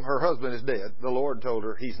tells them her husband is dead. The Lord told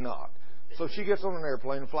her he's not. So she gets on an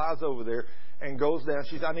airplane, flies over there, and goes down.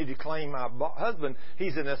 She says, I need to claim my husband.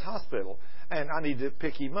 He's in this hospital, and I need to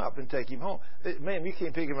pick him up and take him home. Ma'am, you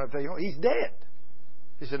can't pick him up and take him home. He's dead.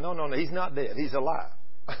 He said, no, he's not dead. He's alive.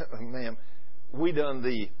 Ma'am, we done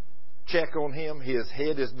the check on him. His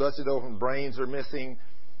head is busted open. Brains are missing.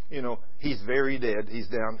 You know, he's very dead. He's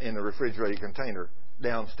down in a refrigerated container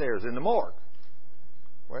downstairs in the morgue.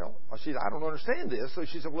 Well, she said, I don't understand this. So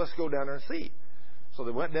she said, well, let's go down there and see. So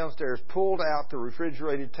they went downstairs, pulled out the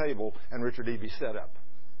refrigerated table, and Richard Eby sat up.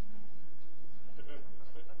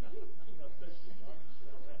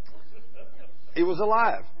 He was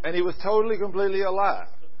alive, and he was totally, completely alive.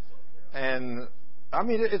 And, I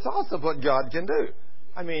mean, it's awesome what God can do.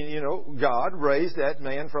 I mean, you know, God raised that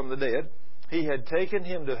man from the dead. He had taken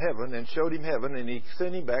him to heaven and showed him heaven, and He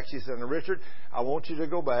sent him back. She said, now, Richard, I want you to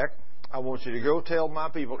go back. I want you to go tell my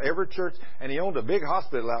people, every church, and he owned a big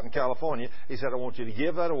hospital out in California. He said, I want you to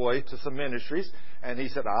give that away to some ministries. And he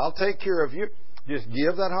said, I'll take care of you. Just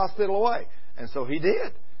give that hospital away. And so he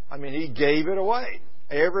did. I mean, he gave it away.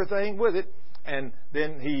 Everything with it. And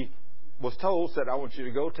then he was told, said, I want you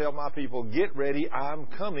to go tell my people, get ready. I'm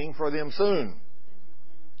coming for them soon.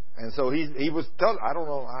 And so he was told, I don't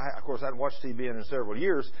know, of course I haven't watched TBN in several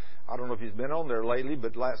years. I don't know if he's been on there lately,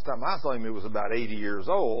 but last time I saw him, he was about 80 years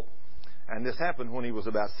old. And this happened when he was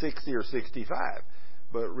about 60 or 65.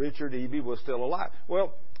 But Richard Eby was still alive.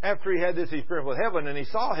 Well, after he had this experience with heaven, and he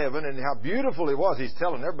saw heaven and how beautiful it was, he's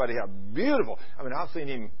telling everybody how beautiful. I mean, I've seen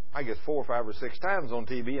him, I guess, 4 or 5 or 6 times on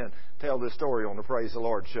TV and tell this story on the Praise the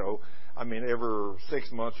Lord show. I mean, every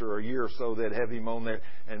 6 months or a year or so, they'd have him on there.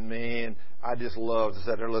 And, man, I just loved to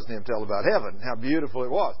sit there listening to him tell about heaven, how beautiful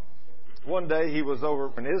it was. One day he was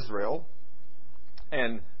over in Israel,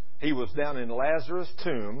 and he was down in Lazarus'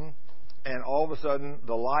 tomb, and all of a sudden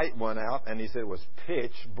the light went out, and he said it was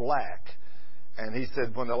pitch black. And he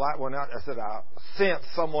said, when the light went out, I said, I sensed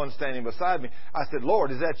someone standing beside me. I said,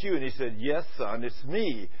 Lord, is that you? And he said, yes, son, it's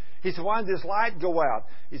me. He said, why did this light go out?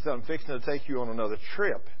 He said, I'm fixing to take you on another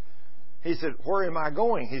trip. He said, where am I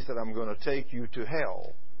going? He said, I'm going to take you to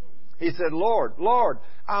hell. He said, Lord, Lord,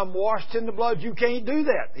 I'm washed in the blood. You can't do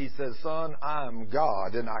that. He said, son, I'm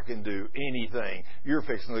God and I can do anything. You're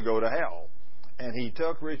fixing to go to hell. And he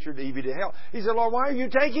took Richard Eby to hell. He said, Lord, why are you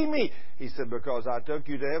taking me? He said, because I took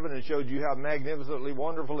you to heaven and showed you how magnificently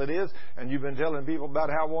wonderful it is, and you've been telling people about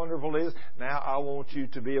how wonderful it is. Now I want you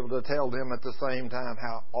to be able to tell them at the same time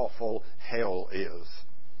how awful hell is.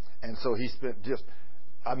 And so he spent just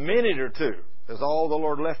a minute or two. That's all the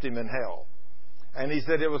Lord left him in hell. And he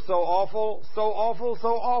said it was so awful, so awful, so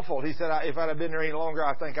awful. He said, if I'd have been there any longer,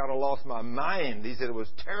 I think I'd have lost my mind. He said it was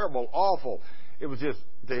terrible, awful. It was just,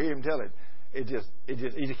 to hear him tell it, he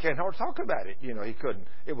can't hardly talk about it. You know, he couldn't.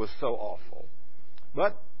 It was so awful.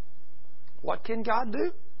 But what can God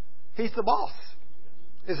do? He's the boss.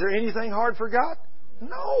 Is there anything hard for God?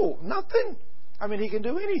 No, nothing. I mean, He can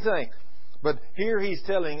do anything. But here He's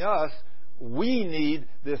telling us we need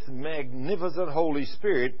this magnificent Holy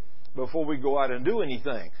Spirit before we go out and do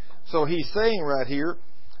anything. So He's saying right here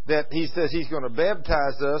that He says He's going to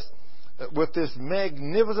baptize us with this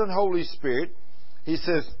magnificent Holy Spirit. He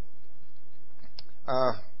says,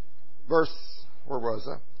 where was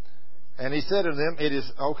I? And He said to them, it is,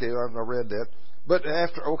 okay, I read that. But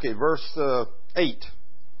after, verse 8.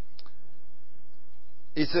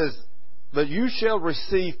 He says, but you shall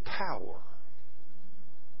receive power.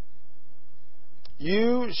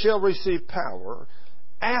 You shall receive power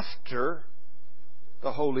after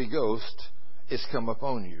the Holy Ghost is come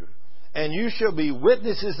upon you. And you shall be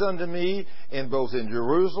witnesses unto me in both in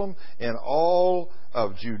Jerusalem and all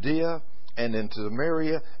of Judea and into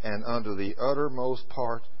Samaria and unto the uttermost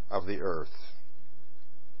part of the earth.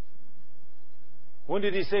 When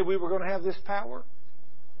did He say we were going to have this power?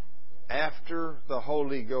 After the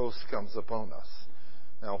Holy Ghost comes upon us.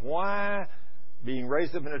 Now, why, being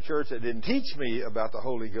raised up in a church that didn't teach me about the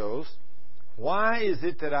Holy Ghost, why is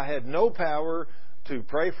it that I had no power to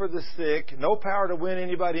pray for the sick, no power to win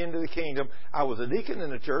anybody into the kingdom? I was a deacon in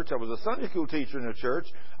the church. I was a Sunday school teacher in the church.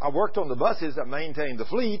 I worked on the buses. I maintained the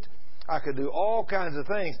fleet. I could do all kinds of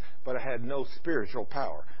things, but I had no spiritual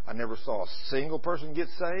power. I never saw a single person get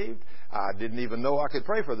saved. I didn't even know I could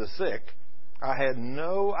pray for the sick. I had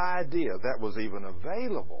no idea that was even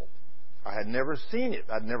available. I had never seen it.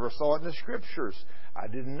 I'd never saw it in the Scriptures. I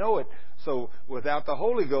didn't know it. So without the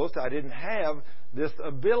Holy Ghost, I didn't have this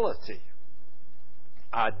ability.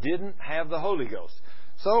 I didn't have the Holy Ghost.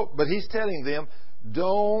 So, but He's telling them,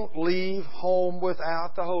 don't leave home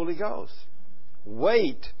without the Holy Ghost.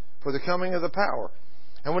 Wait for the coming of the power.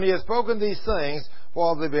 And when He had spoken these things,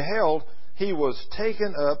 while they beheld, He was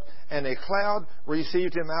taken up, and a cloud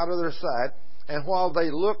received Him out of their sight. And while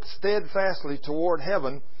they looked steadfastly toward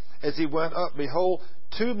heaven, as He went up, behold,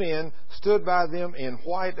 2 men stood by them in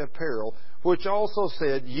white apparel, which also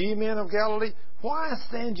said, Ye men of Galilee, why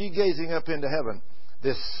stand ye gazing up into heaven?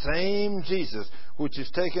 This same Jesus, which is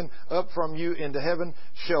taken up from you into heaven,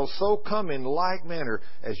 shall so come in like manner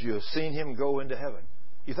as you have seen Him go into heaven.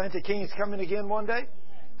 You think the King's coming again one day?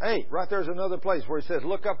 Hey, right there's another place where He says,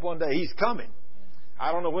 look up one day. He's coming.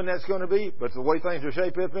 I don't know when that's going to be, but the way things are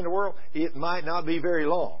shaped up in the world, it might not be very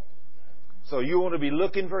long. So you want to be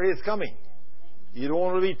looking for His coming. You don't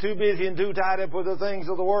want to be too busy and too tied up with the things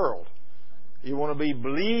of the world. You want to be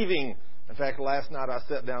believing. In fact, last night I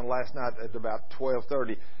sat down at about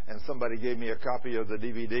 12:30, and somebody gave me a copy of the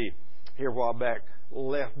DVD here a while back,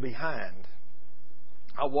 Left Behind.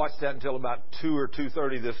 I watched that until about 2 or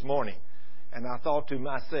 2:30 this morning, and I thought to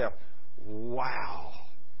myself, wow,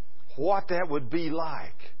 what that would be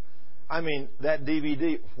like. I mean, that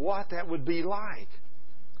DVD, what that would be like.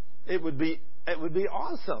 It would be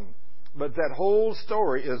awesome. But that whole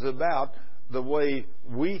story is about the way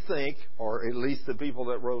we think, or at least the people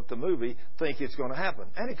that wrote the movie, think it's going to happen.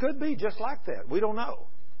 And it could be just like that. We don't know.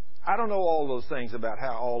 I don't know all those things about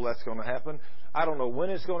how all that's going to happen. I don't know when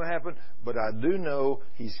it's going to happen, but I do know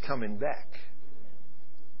He's coming back.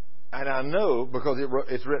 And I know, because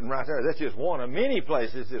it's written right there, that's just one of many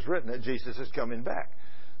places it's written that Jesus is coming back.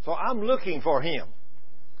 So I'm looking for Him.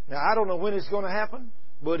 Now, I don't know when it's going to happen,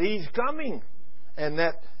 but He's coming. And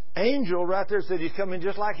that angel right there said He's coming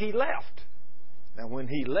just like He left. Now, when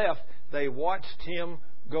He left, they watched Him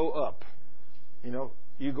go up. You know,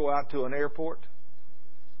 you go out to an airport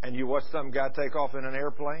and you watch some guy take off in an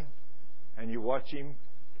airplane and you watch him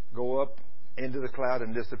go up into the cloud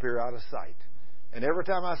and disappear out of sight. And every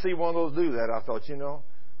time I see one of those do that, I thought, you know,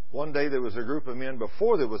 one day there was a group of men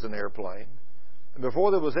before there was an airplane, and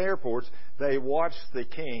before there was airports, they watched the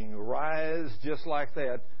King rise just like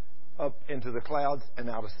that up into the clouds and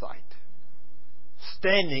out of sight,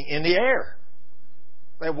 standing in the air.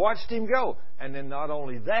 They watched Him go. And then not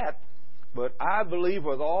only that, But I believe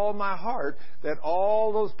with all my heart that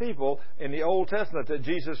all those people in the Old Testament that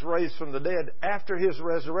Jesus raised from the dead after His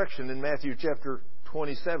resurrection in Matthew chapter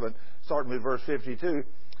 27, starting with verse 52,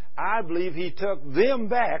 I believe He took them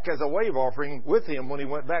back as a wave offering with Him when He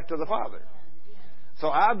went back to the Father. So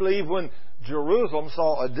I believe when Jerusalem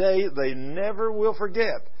saw a day they never will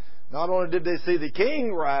forget, not only did they see the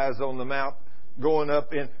King rise on the mount going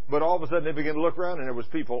up in, but all of a sudden they began to look around and there was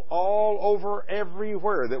people all over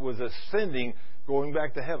everywhere that was ascending, going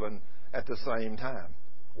back to heaven at the same time.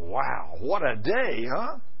 Wow, what a day,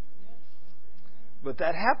 huh? But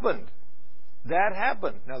that happened. That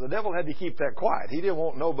happened. Now the devil had to keep that quiet. He didn't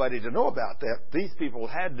want nobody to know about that. These people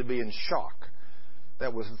had to be in shock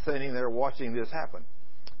that was sitting there watching this happen.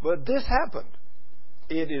 But this happened.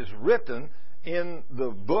 It is written in the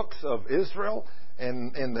books of Israel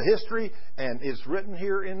and in the history, and it's written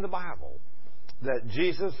here in the Bible that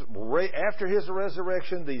Jesus, after His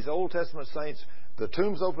resurrection, these Old Testament saints, the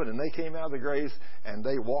tombs opened and they came out of the graves and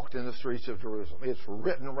they walked in the streets of Jerusalem. It's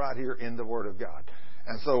written right here in the Word of God.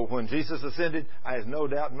 And so when Jesus ascended, I have no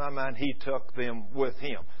doubt in my mind He took them with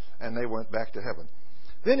Him and they went back to heaven.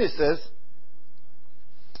 Then it says,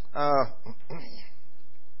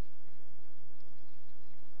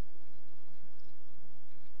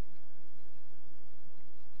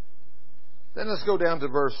 then let's go down to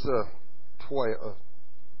verse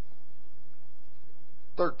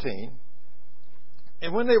 13.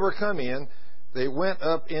 And when they were come in, they went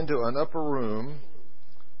up into an upper room,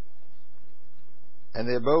 and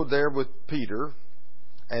they abode there with Peter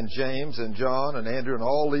and James and John and Andrew and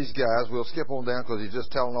all these guys. We'll skip on down because he's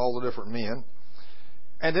just telling all the different men.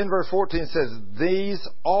 And then verse 14 says, these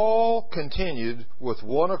all continued with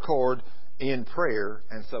one accord in prayer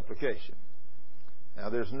and supplication. Now,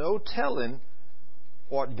 there's no telling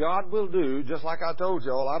what God will do. Just like I told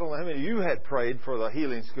y'all, I don't know how many of you had prayed for the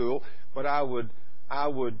healing school, but I would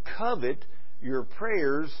covet your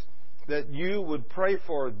prayers that you would pray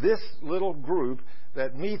for this little group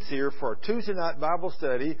that meets here for Tuesday night Bible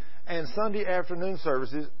study and Sunday afternoon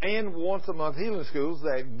services and once a month healing schools,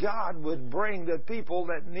 that God would bring the people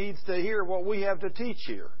that needs to hear what we have to teach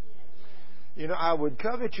here. You know, I would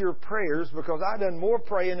covet your prayers because I've done more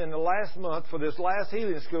praying in the last month for this last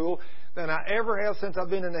healing school than I ever have since I've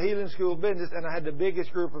been in the healing school business, and I had the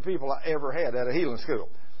biggest group of people I ever had at a healing school.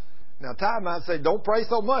 Now, Ty might say, don't pray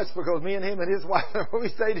so much, because me and him and his wife, we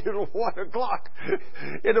stayed here till 1 o'clock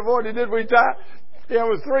in the morning, didn't we, Ty? Yeah, it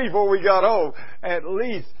was 3 before we got home, at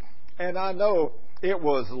least. And I know it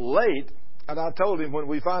was late, and I told him when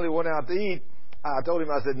we finally went out to eat, I told him,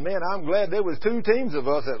 I said, man, I'm glad there was 2 teams of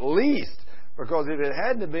us at least, because if it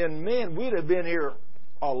hadn't been men, we'd have been here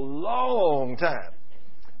a long time.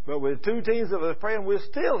 But with 2 teams of us praying, we're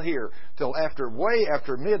still here till way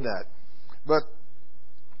after midnight. But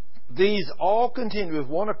these all continue with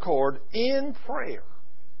one accord in prayer.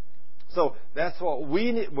 So that's what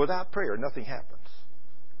we need. Without prayer, nothing happens.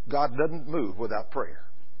 God doesn't move without prayer.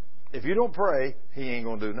 If you don't pray, He ain't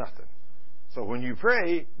going to do nothing. So when you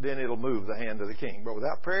pray, then it'll move the hand of the King. But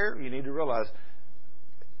without prayer, you need to realize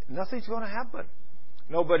nothing's going to happen.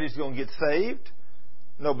 Nobody's going to get saved.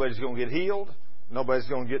 Nobody's going to get healed. Nobody's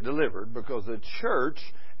going to get delivered, because the church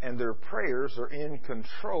and their prayers are in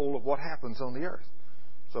control of what happens on the earth.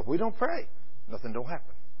 So if we don't pray, nothing don't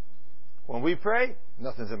happen. When we pray,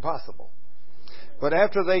 nothing's impossible. But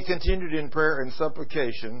after they continued in prayer and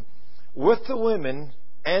supplication with the women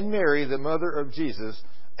and Mary, the mother of Jesus,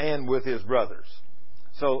 and with His brothers.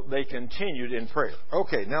 So they continued in prayer.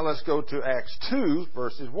 Okay, now let's go to Acts 2,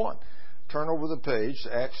 verses 1. Turn over the page,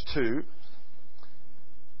 Acts 2.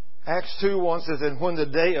 Acts 2:1 says, and when the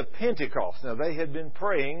day of Pentecost, now they had been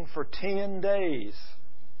praying for 10 days.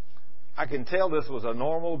 I can tell this was a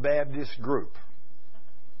normal Baptist group.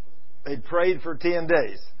 They'd prayed for 10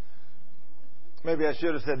 days. Maybe I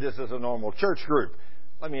should have said this as a normal church group.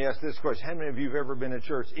 Let me ask this question. How many of you have ever been in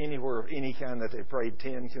church anywhere of any kind that they prayed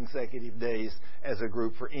 10 consecutive days as a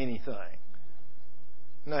group for anything?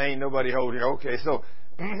 No, ain't nobody holding. Okay, so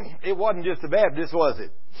it wasn't just the Baptists, was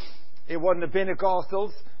it? It wasn't the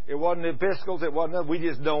Pentecostals. It wasn't the Episcopals. It wasn't. We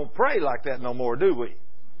just don't pray like that no more, do we?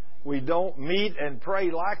 We don't meet and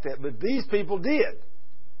pray like that. But these people did.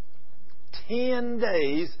 10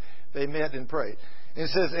 days they met and prayed. It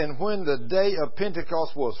says, and when the day of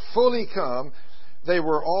Pentecost was fully come, they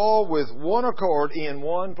were all with one accord in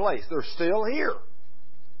one place. They're still here.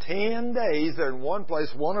 10 days they're in one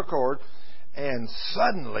place, one accord. And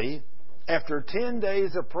suddenly, after 10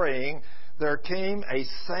 days of praying, there came a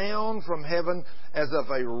sound from heaven as of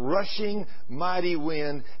a rushing mighty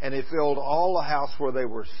wind, and it filled all the house where they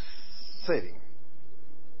were sitting.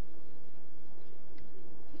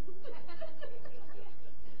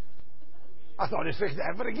 I thought it's fixing to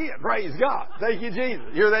happen again. Praise God. Thank you, Jesus.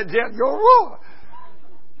 Hear that jet go, whoa.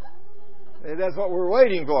 And that's what we're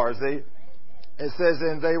waiting for, see? It says,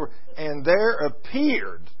 and there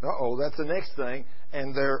appeared, that's the next thing,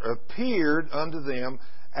 and there appeared unto them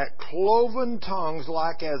at cloven tongues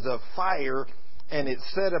like as a fire, and it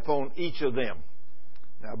set upon each of them.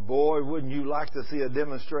 Now, boy, wouldn't you like to see a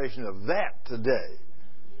demonstration of that today?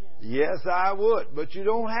 Yes, I would, but you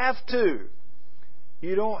don't have to.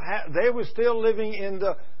 You don't have. They were still living in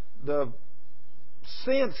the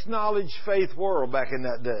sense, knowledge, faith world back in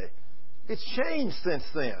that day. It's changed since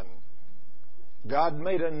then. God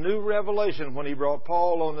made a new revelation when He brought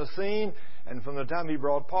Paul on the scene, and from the time He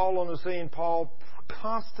brought Paul on the scene, Paul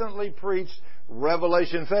constantly preached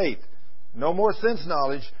revelation faith. No more sense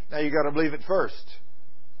knowledge. Now you got to believe it first.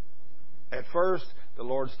 At first, the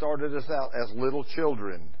Lord started us out as little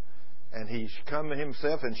children, and He come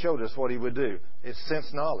Himself and showed us what He would do. It's sense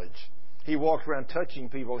knowledge. He walked around touching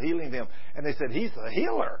people, healing them, and they said, He's the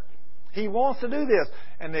healer. He wants to do this.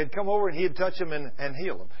 And they'd come over and He'd touch them and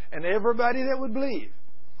heal them. And everybody that would believe,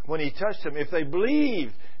 when He touched them, if they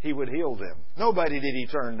believed, He would heal them. Nobody did He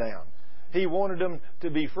turn down. He wanted them to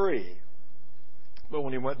be free. But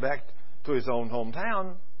when He went back to His own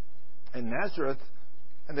hometown in Nazareth,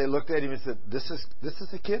 and they looked at Him and said, This is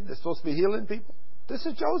a kid that's supposed to be healing people? This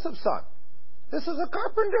is Joseph's son. This is a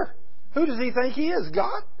carpenter. Who does he think he is?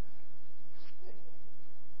 God?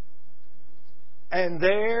 And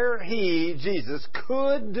there He, Jesus,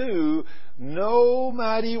 could do no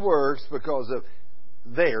mighty works because of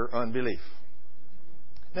their unbelief.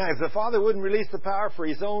 Now, if the Father wouldn't release the power for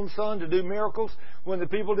His own Son to do miracles when the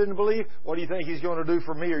people didn't believe, what do you think He's going to do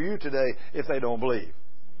for me or you today if they don't believe?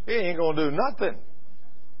 He ain't going to do nothing.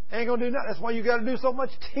 He ain't going to do nothing. That's why you got to do so much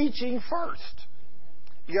teaching first.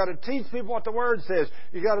 You got to teach people what the Word says.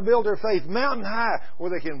 You got to build their faith mountain high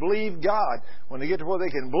where they can believe God. When they get to where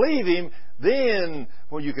they can believe Him, then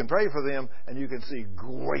when you can pray for them and you can see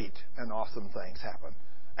great and awesome things happen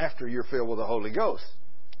after you're filled with the Holy Ghost.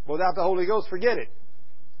 Without the Holy Ghost, forget it.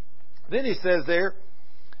 Then He says there,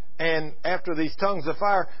 and after these tongues of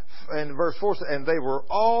fire, in verse 4, and they were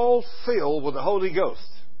all filled with the Holy Ghost.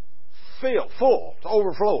 Filled, full, to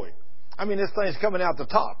overflowing. I mean, this thing's coming out the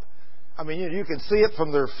top. I mean, you can see it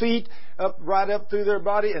from their feet right up through their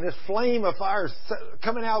body, and this flame of fire is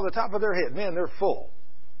coming out of the top of their head. Man, they're full.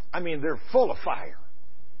 I mean, they're full of fire.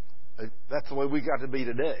 That's the way we got to be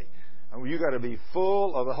today. I mean, you got to be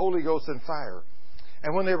full of the Holy Ghost and fire.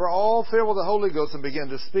 And when they were all filled with the Holy Ghost and began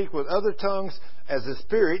to speak with other tongues as the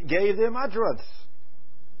Spirit gave them utterance.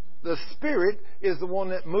 The Spirit is the one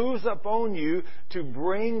that moves upon you to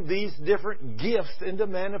bring these different gifts into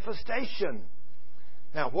manifestation.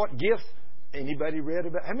 Now, what gifts? Anybody read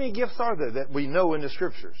about? How many gifts are there that we know in the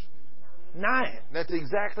Scriptures? 9. That's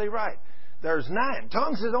exactly right. There's 9.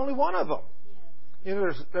 Tongues is only one of them. You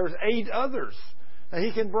know, there's 8 others. Now,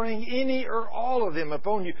 He can bring any or all of them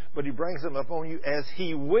upon you, but He brings them upon you as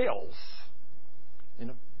He wills. You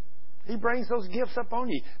know, He brings those gifts upon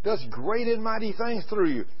you, does great and mighty things through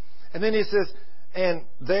you. And then He says, and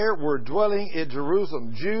there were dwelling in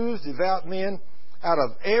Jerusalem Jews, devout men, out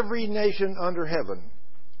of every nation under heaven.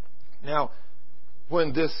 Now,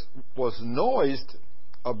 when this was noised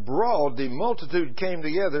abroad, the multitude came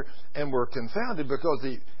together and were confounded because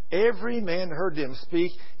every man heard them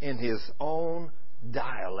speak in his own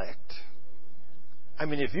dialect. I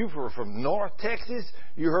mean, if you were from North Texas,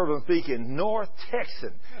 you heard them speak in North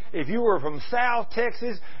Texan. If you were from South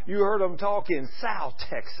Texas, you heard them talk in South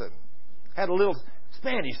Texan. Had a little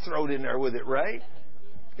Spanish thrown in there with it, right?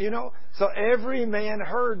 You know, so every man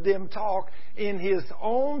heard them talk in his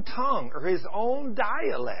own tongue or his own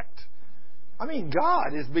dialect. I mean,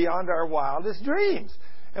 God is beyond our wildest dreams.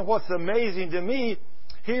 And what's amazing to me,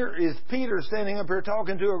 here is Peter standing up here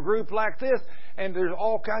talking to a group like this, and there's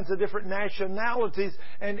all kinds of different nationalities,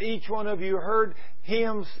 and each one of you heard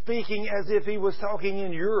him speaking as if he was talking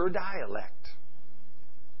in your dialect.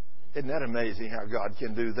 Isn't that amazing how God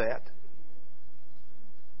can do that?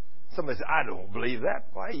 Somebody says, I don't believe that.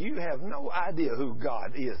 Why, you have no idea who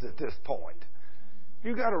God is at this point.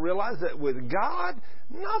 You've got to realize that with God,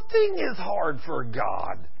 nothing is hard for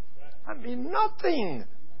God. I mean, nothing.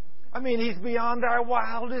 I mean, He's beyond our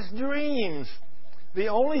wildest dreams. The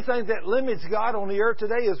only thing that limits God on the earth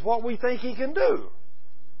today is what we think He can do.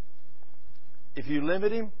 If you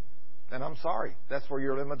limit Him, then I'm sorry. That's where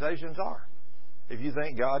your limitations are. If you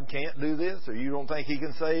think God can't do this, or you don't think He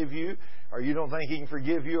can save you, or you don't think He can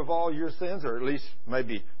forgive you of all your sins, or at least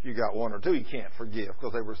maybe you got 1 or 2 He can't forgive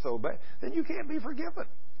because they were so bad, then you can't be forgiven.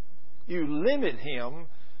 You limit Him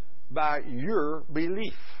by your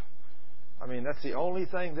belief. I mean, that's the only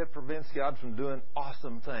thing that prevents God from doing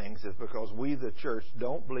awesome things, is because we, the church,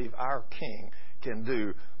 don't believe our King can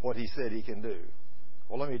do what He said He can do.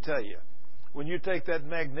 Well, let me tell you, when you take that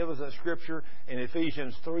magnificent scripture in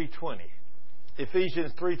Ephesians 3:20,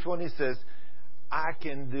 Ephesians 3:20 says, I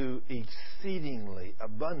can do exceedingly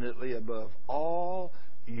abundantly above all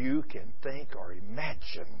you can think or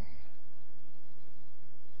imagine.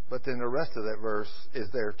 But then the rest of that verse is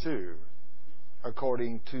there too.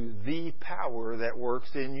 According to the power that works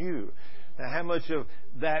in you. Now, how much of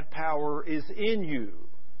that power is in you?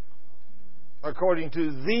 According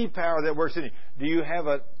to the power that works in you. Do you have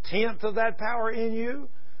a tenth of that power in you?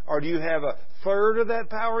 Or do you have a third of that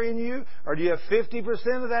power in you? Or do you have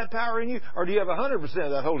 50% of that power in you? Or do you have 100%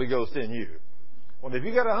 of that Holy Ghost in you? Well, if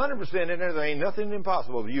you got 100% in there ain't nothing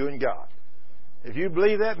impossible with you and God. If you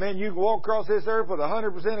believe that, man, you can walk across this earth with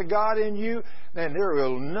 100% of God in you, then there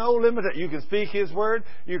will no limit. You can speak His word.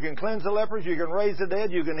 You can cleanse the lepers. You can raise the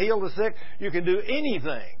dead. You can heal the sick. You can do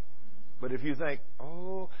anything. But if you think,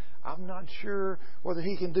 oh, I'm not sure whether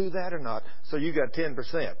He can do that or not, so you got 10%.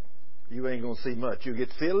 You ain't going to see much. You get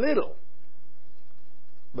to see a little.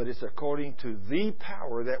 But it's according to the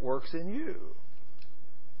power that works in you.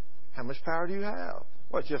 How much power do you have?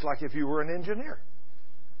 Well, it's just like if you were an engineer.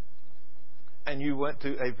 And you went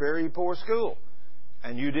to a very poor school,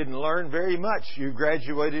 and you didn't learn very much. You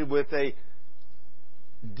graduated with a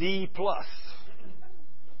D+.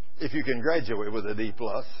 If you can graduate with a D+.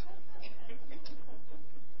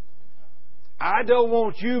 I don't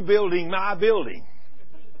want you building my building,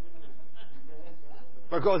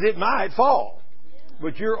 because it might fall.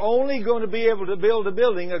 But you're only going to be able to build a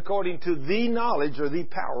building according to the knowledge or the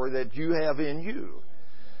power that you have in you.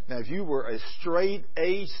 Now, if you were a straight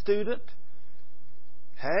A student,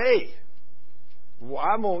 hey,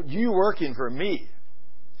 I want you working for me.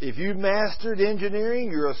 If you mastered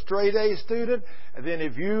engineering, you're a straight A student. And then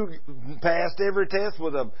if you passed every test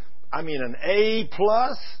with an A+,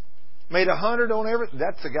 made 100 on everything,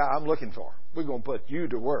 that's the guy I'm looking for. We're going to put you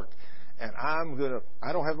to work. And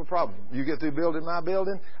I don't have a problem. You get through building my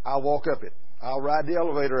building, I'll walk up it. I'll ride the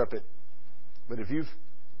elevator up it. But if you've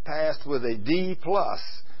passed with a D+,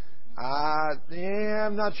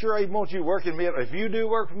 I'm not sure I want you working me. If you do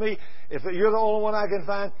work for me, if you're the only one I can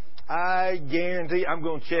find, I guarantee I'm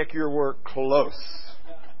going to check your work close.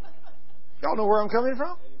 Y'all know where I'm coming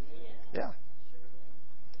from? Yeah.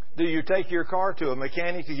 Do you take your car to a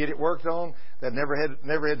mechanic to get it worked on that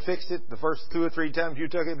never had fixed it? The first 2 or 3 times you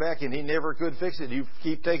took it back and he never could fix it, you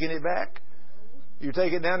keep taking it back? You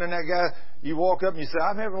take it down and that guy, you walk up and you say,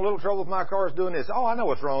 I'm having a little trouble with my car, it's doing this. Oh, I know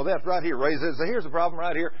what's wrong with that. Right here, raise it. So here's the problem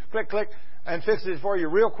right here. Click, click, and fix it for you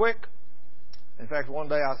real quick. In fact, one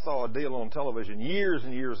day I saw a deal on television years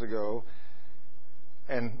and years ago,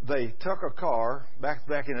 and they took a car, back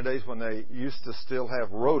in the days when they used to still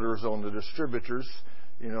have rotors on the distributors,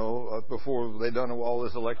 before they done all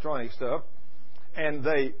this electronic stuff, and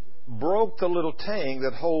they broke the little tang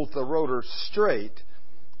that holds the rotor straight,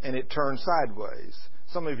 and it turned sideways.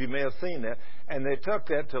 Some of you may have seen that. And they took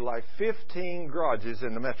that to like 15 garages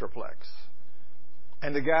in the Metroplex.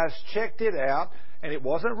 And the guys checked it out, and it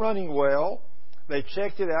wasn't running well. They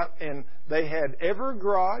checked it out, and they had every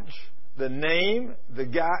garage, the name, the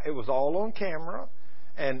guy, it was all on camera,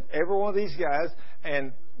 and every one of these guys,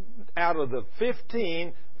 and out of the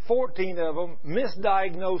 15, 14 of them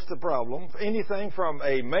misdiagnosed the problem. Anything from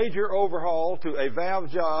a major overhaul to a valve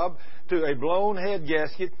job to a blown head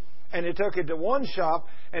gasket. And they took it to one shop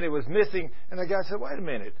and it was missing. And the guy said, wait a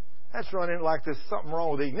minute, that's running like there's something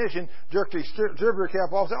wrong with the ignition. Jerked the distributor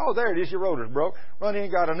cap off. Said, oh, there it is, your rotor's broke. Run in,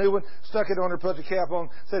 got a new one, stuck it on there, put the cap on.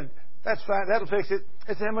 Said, that's fine, that'll fix it.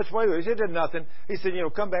 I said, how much weight was it? He did nothing. He said,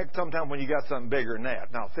 come back sometime when you got something bigger than that,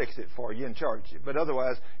 and I'll fix it for you and charge you. But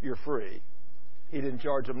otherwise, you're free. He didn't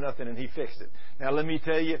charge them nothing, and he fixed it. Now, let me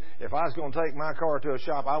tell you, if I was going to take my car to a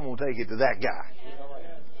shop, I'm going to take it to that guy.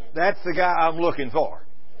 That's the guy I'm looking for.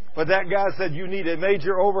 But that guy said, you need a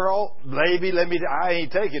major overhaul? Baby, I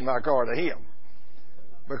ain't taking my car to him.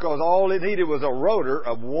 Because all it needed was a rotor,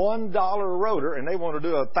 a $1 rotor, and they want to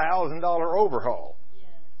do a $1,000 overhaul.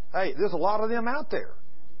 Hey, there's a lot of them out there.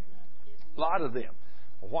 A lot of them.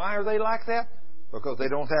 Why are they like that? Because they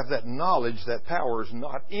don't have that knowledge, that power is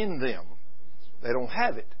not in them. They don't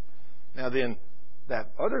have it. Now then,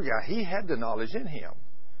 that other guy, he had the knowledge in him.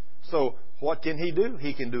 So what can he do?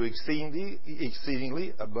 He can do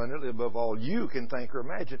exceedingly abundantly above all you can think or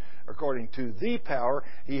imagine. According to the power,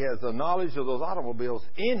 he has the knowledge of those automobiles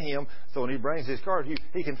in him. So when he brings his car to you,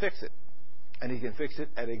 he can fix it. And he can fix it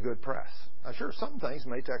at a good price. Now sure, some things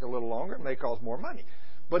may take a little longer, it may cost more money.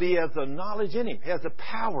 But he has the knowledge in him. He has the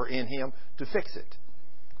power in him to fix it.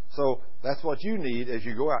 So that's what you need as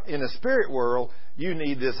you go out. In the spirit world, you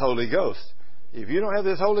need this Holy Ghost. If you don't have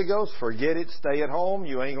this Holy Ghost, forget it. Stay at home.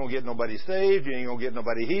 You ain't going to get nobody saved. You ain't going to get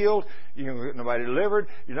nobody healed. You ain't going to get nobody delivered.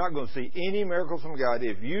 You're not going to see any miracles from God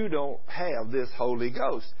if you don't have this Holy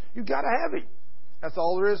Ghost. You've got to have Him. That's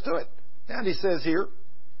all there is to it. And He says here,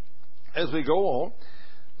 as we go on,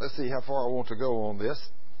 let's see how far I want to go on this.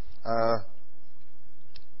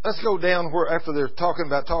 Let's go down where after they're talking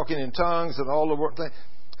about talking in tongues and all the things.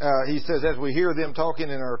 He says, as we hear them talking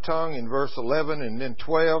in our tongue in verse 11 and then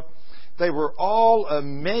 12, they were all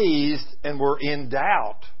amazed and were in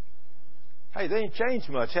doubt. Hey, they ain't changed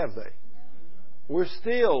much, have they? We're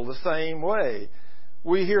still the same way.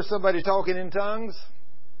 We hear somebody talking in tongues.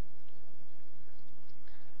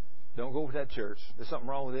 Don't go to that church. There's something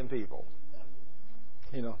wrong with them people.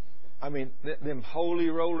 You know, I mean, them holy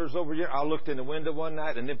rollers over here. I looked in the window one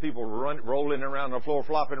night and them people rolling around the floor,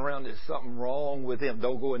 flopping around. There's something wrong with them.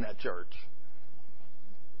 Don't go in that church.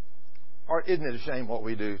 Or isn't it a shame what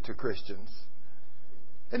we do to Christians?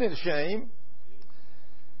 Isn't it a shame?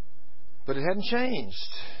 But it hadn't changed.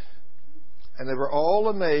 And they were all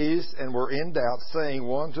amazed and were in doubt, saying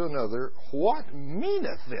one to another, "What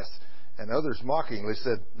meaneth this?" And others mockingly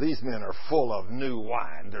said, "These men are full of new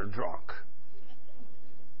wine. They're drunk."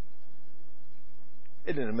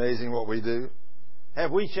 Isn't it amazing what we do?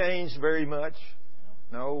 Have we changed very much?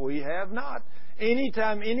 No, we have not.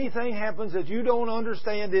 Anytime anything happens that you don't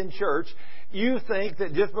understand in church, you think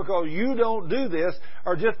that just because you don't do this,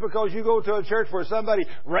 or just because you go to a church where somebody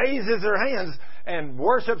raises their hands and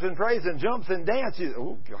worships and prays and jumps and dances,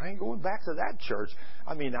 oh, I ain't going back to that church.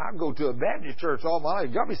 I mean, I go to a Baptist church all my life.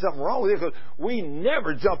 There's got to be something wrong with it, because we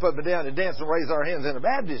never jump up and down and dance and raise our hands in a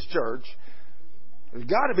Baptist church. There's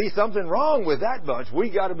got to be something wrong with that bunch. We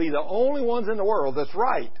got to be the only ones in the world that's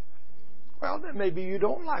right. Well, then maybe you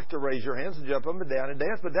don't like to raise your hands and jump up and down and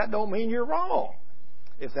dance, but that don't mean you're wrong.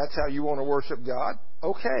 If that's how you want to worship God,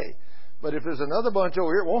 okay. But if there's another bunch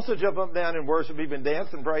over here that wants to jump up and down and worship, even dance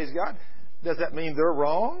and praise God, does that mean they're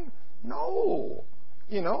wrong? No.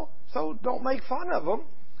 You know, so don't make fun of them.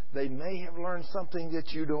 They may have learned something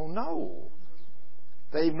that you don't know.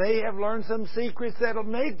 They may have learned some secrets that'll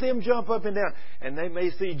make them jump up and down. And they may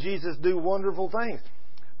see Jesus do wonderful things.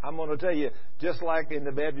 I'm going to tell you, just like in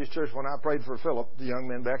the Baptist church when I prayed for Philip, the young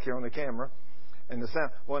man back here on the camera, and the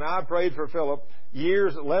sound, when I prayed for Philip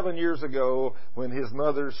 11 years ago, when his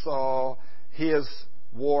mother saw his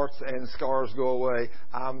warts and scars go away,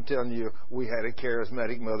 I'm telling you, we had a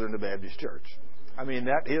charismatic mother in the Baptist church. I mean,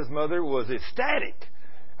 his mother was ecstatic.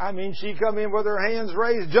 I mean, she come in with her hands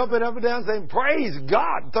raised, jumping up and down, saying, "Praise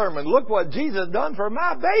God, Thurman! Look what Jesus done for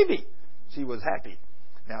my baby." She was happy.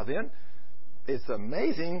 Now then, it's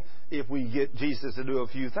amazing if we get Jesus to do a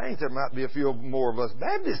few things. There might be a few more of us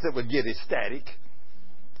Baptists that would get ecstatic.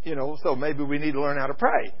 You know, so maybe we need to learn how to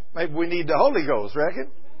pray. Maybe we need the Holy Ghost, reckon?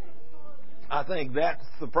 I think that's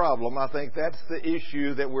the problem. I think that's the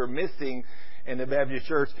issue that we're missing in the Baptist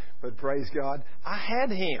church. But praise God, I had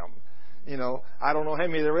Him. You know, I don't know how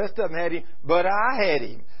many of the rest of them had Him, but I had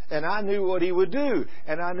Him. And I knew what He would do.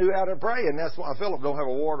 And I knew how to pray. And that's why Philip don't have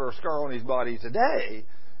a wart or a scar on his body today,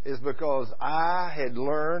 is because I had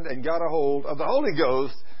learned and got a hold of the Holy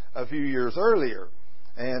Ghost a few years earlier.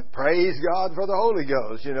 And praise God for the Holy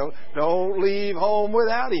Ghost. You know, don't leave home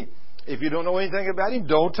without Him. If you don't know anything about Him,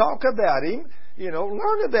 don't talk about Him. You know,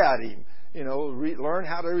 learn about Him. You know, learn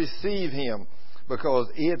how to receive Him, because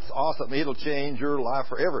it's awesome. It'll change your life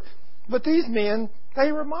forever. But these men,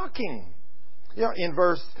 they were mocking. You know, in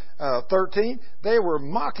verse 13, they were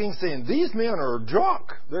mocking, saying, "These men are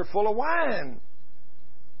drunk. They're full of wine."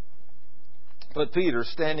 But Peter,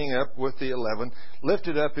 standing up with the 11,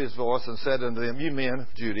 lifted up his voice and said unto them, "You men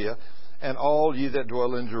of Judea, and all ye that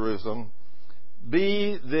dwell in Jerusalem,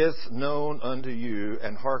 be this known unto you,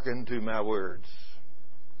 and hearken to my words.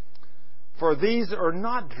 For these are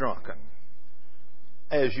not drunken,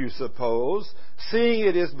 as you suppose, seeing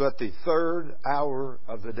it is but the third hour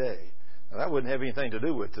of the day." Now, that wouldn't have anything to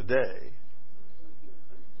do with today.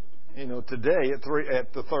 You know, today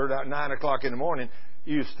at the third hour, 9 o'clock in the morning,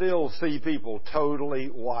 you still see people totally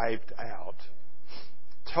wiped out.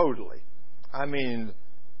 Totally. I mean,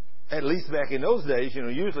 at least back in those days, you know,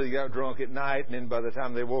 usually they got drunk at night, and then by the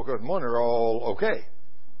time they woke up in the morning, they're all okay.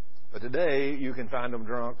 But today, you can find them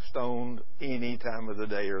drunk, stoned, any time of the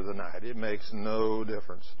day or the night. It makes no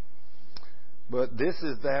difference. But this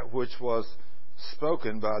is that which was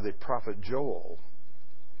spoken by the prophet Joel.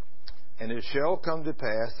 "And it shall come to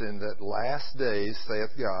pass in that last days,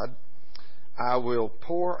 saith God, I will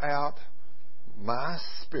pour out my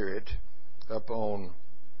Spirit upon"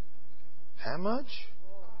 how much?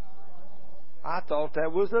 I thought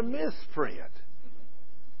that was a misprint.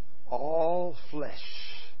 All flesh.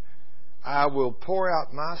 I will pour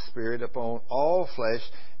out my Spirit upon all flesh,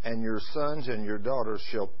 and your sons and your daughters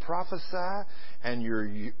shall prophesy, and your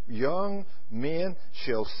young men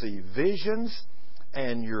shall see visions,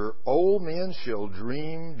 and your old men shall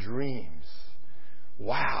dream dreams.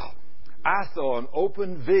 Wow. I saw an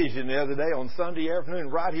open vision the other day on Sunday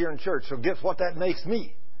afternoon right here in church. So guess what that makes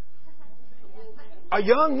me? A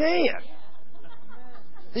young man.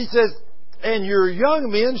 He says, and your young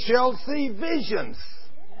men shall see visions.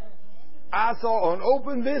 I saw an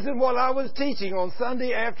open vision while I was teaching on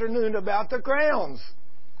Sunday afternoon about the crowns.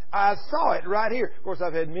 I saw it right here. Of course,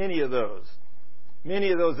 I've had many of those.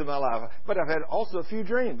 Many of those in my life. But I've had also a few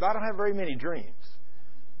dreams. But I don't have very many dreams.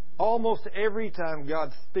 Almost every time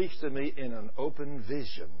God speaks to me in an open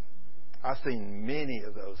vision, I've seen many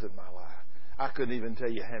of those in my life. I couldn't even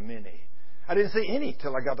tell you how many. I didn't see any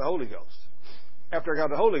till I got the Holy Ghost. After I got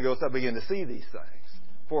the Holy Ghost, I began to see these things.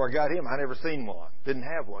 Before I got Him, I never seen one. Didn't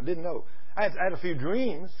have one. Didn't know. I had a few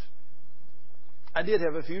dreams. I did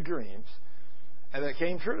have a few dreams, and that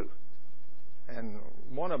came true. And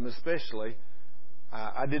one of them especially,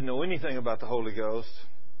 I didn't know anything about the Holy Ghost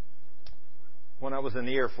when I was in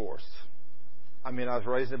the Air Force. I mean, I was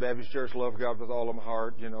raised in a Baptist church, loved God with all of my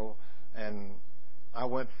heart, and I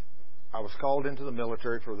was called into the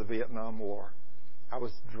military for the Vietnam War. I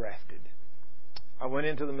was drafted. I went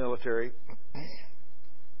into the military.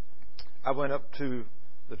 I went up to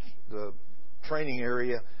the training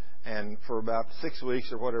area and for about 6 weeks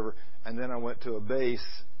or whatever, and then I went to a base,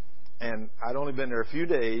 and I'd only been there a few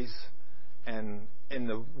days, and in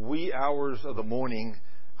the wee hours of the morning,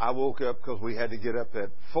 I woke up because we had to get up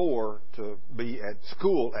at 4 to be at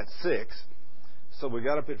school at 6. So we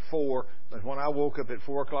got up at 4, but when I woke up at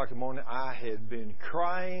 4 o'clock in the morning, I had been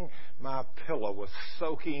crying. My pillow was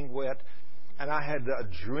soaking wet, and I had a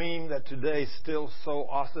dream that today is still so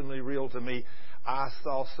awesomely real to me. I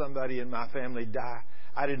saw somebody in my family die.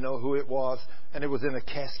 I didn't know who it was, and it was in a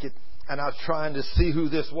casket. And I was trying to see who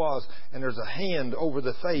this was. And there's a hand over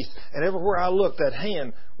the face. And everywhere I looked, that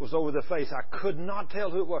hand was over the face. I could not tell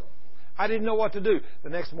who it was. I didn't know what to do. The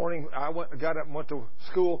next morning, I got up and went to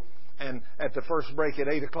school. And at the first break at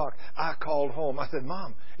 8 o'clock, I called home. I said,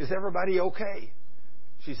 Mom, is everybody okay?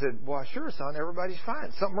 She said, well, sure, son, everybody's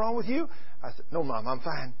fine. Something wrong with you? I said, no, Mom, I'm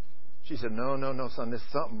fine. She said, no, son, there's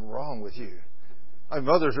something wrong with you.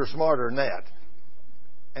 Mothers are smarter than that.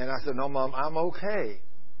 And I said, no, Mom, I'm okay.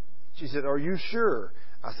 She said, are you sure?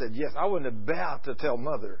 I said, yes. I wasn't about to tell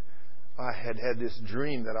Mother I had this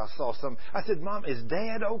dream that I saw something. I said, Mom, is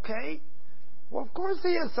Dad okay? Well, of course he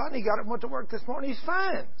is, son. He got up and went to work this morning. He's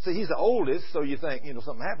fine. See, he's the oldest, so you think,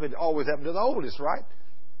 something happened. It always happened to the oldest, right?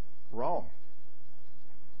 Wrong.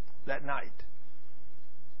 That night,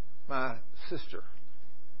 my sister,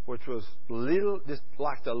 which was just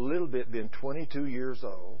like a little bit, being 22 years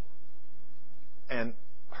old, and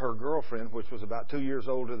her girlfriend, which was about 2 years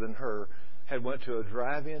older than her, had went to a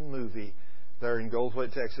drive-in movie there in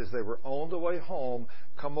Goldthwaite, Texas. They were on the way home,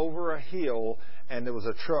 come over a hill, and there was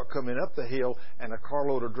a truck coming up the hill, and a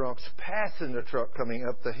carload of drunks passing the truck coming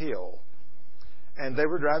up the hill. And they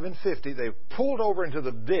were driving 50. They pulled over into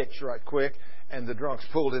the ditch right quick, and the drunks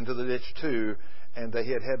pulled into the ditch too, and they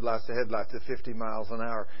hit headlights to headlights at 50 miles an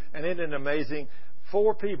hour. And isn't it amazing?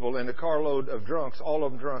 4 people in a carload of drunks, all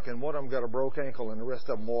of them drunk, and one of them got a broke ankle, and the rest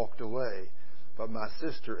of them walked away. But my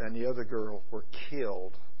sister and the other girl were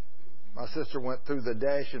killed. My sister went through the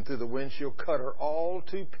dash and through the windshield, cut her all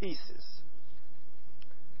to pieces.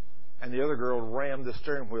 And the other girl rammed the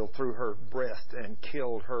steering wheel through her breast and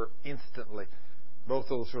killed her instantly. Both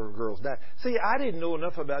those girls died. See, I didn't know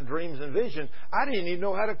enough about dreams and visions. I didn't even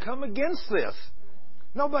know how to come against this.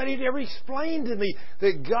 Nobody had ever explained to me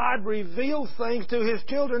that God reveals things to His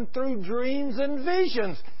children through dreams and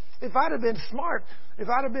visions. If I'd have been smart, if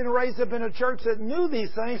I'd have been raised up in a church that knew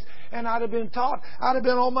these things, and I'd have been taught, I'd have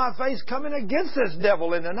been on my face coming against this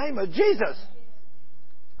devil in the name of Jesus.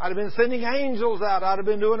 I'd have been sending angels out. I'd have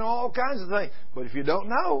been doing all kinds of things. But if you don't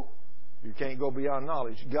know, you can't go beyond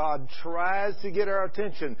knowledge. God tries to get our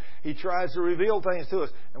attention. He tries to reveal things to us.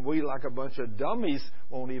 And we, like a bunch of dummies,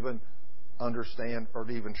 won't even understand or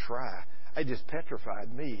even try. It just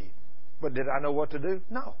petrified me. But did I know what to do?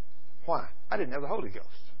 No. Why? I didn't have the Holy Ghost.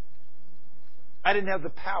 I didn't have the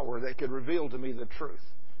power that could reveal to me the truth.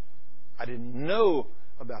 I didn't know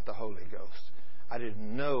about the Holy Ghost. I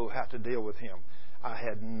didn't know how to deal with Him. I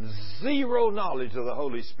had zero knowledge of the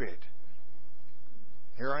Holy Spirit.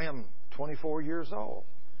 Here I am, 24 years old.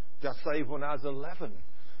 Got saved when I was 11.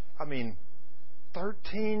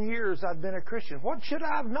 13 years I'd been a Christian. What should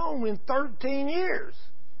I have known in 13 years?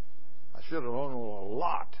 I I should have known a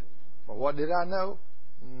lot. But what did I know?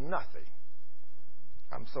 Nothing.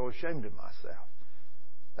 I'm so ashamed of myself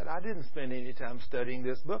that I didn't spend any time studying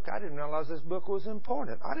this book. I didn't realize this book was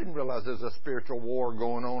important. I didn't realize there's a spiritual war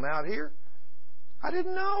going on out here. I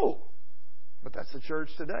didn't know. But that's the church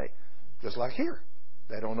today. Just like here.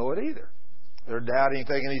 They don't know it either. They're doubting,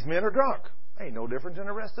 thinking these men are drunk. Ain't no difference in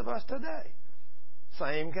the rest of us today.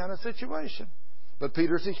 Same kind of situation. But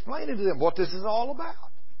Peter's explaining to them what this is all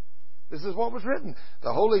about. This is what was written.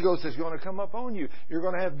 The Holy Ghost is going to come upon you. You're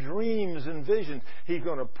going to have dreams and visions. He's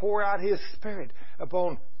going to pour out His Spirit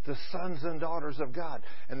upon the sons and daughters of God.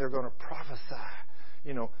 And they're going to prophesy.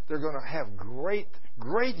 You know, they're going to have great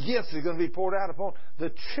gifts that are going to be poured out upon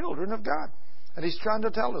the children of God. And He's trying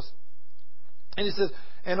to tell us. And He says,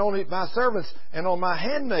 and on my servants and on my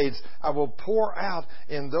handmaids I will pour out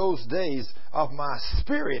in those days of my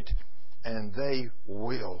Spirit, and they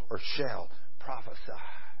will or shall prophesy.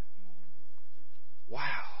 Wow.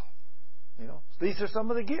 You know, these are some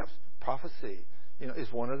of the gifts. Prophecy, you know, is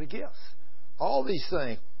one of the gifts. All these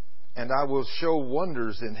things. And I will show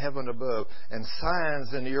wonders in heaven above and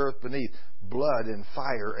signs in the earth beneath, blood and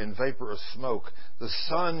fire and vapor of smoke. The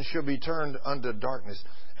sun shall be turned unto darkness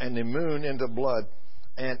and the moon into blood,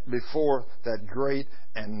 and before that great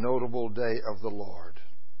and notable day of the Lord.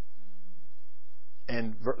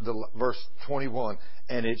 And verse 21,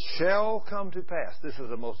 and it shall come to pass. This is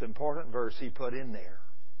the most important verse he put in there.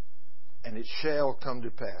 And it shall come to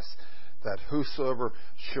pass that whosoever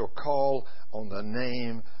shall call on the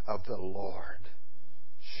name of the Lord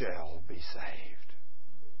shall be saved.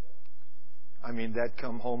 I mean, that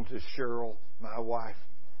come home to Cheryl, my wife,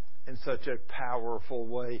 in such a powerful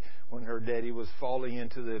way when her daddy was falling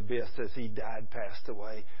into the abyss as he died, passed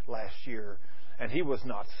away last year. And he was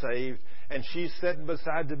not saved. And she's sitting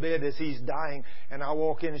beside the bed as he's dying. And I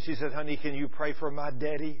walk in and she said, honey, can you pray for my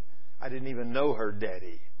daddy? I didn't even know her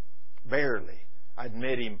daddy. Barely. I'd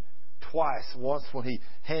met him twice. Once when he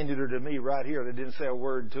handed her to me right here. They didn't say a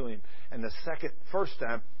word to him. And the first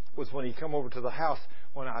time was when he come over to the house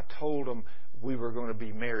when I told him we were going to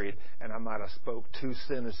be married. And I might have spoke 2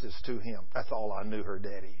 sentences to him. That's all I knew her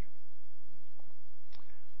daddy.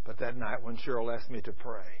 But that night when Cheryl asked me to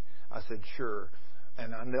pray, I said, sure.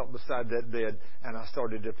 And I knelt beside that bed and I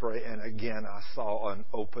started to pray. And again, I saw an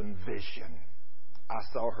open vision. I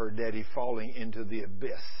saw her daddy falling into the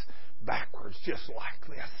abyss backwards, just like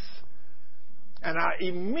this. And I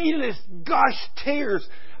immediately gushed tears.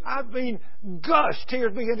 I mean,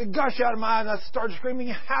 tears began to gush out of my eyes. And I started screaming,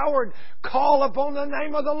 Howard, call upon the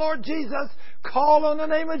name of the Lord Jesus. Call on the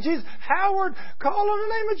name of Jesus. Howard, call on the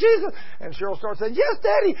name of Jesus. And Cheryl starts saying, yes,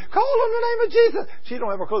 Daddy, call on the name of Jesus. She don't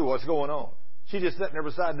have a clue what's going on. She's just sitting there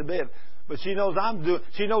beside the bed. But she knows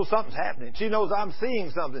she knows something's happening. She knows I'm seeing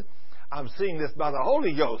something. I'm seeing this by the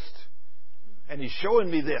Holy Ghost. And He's showing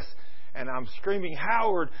me this. And I'm screaming,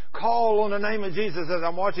 Howard, call on the name of Jesus as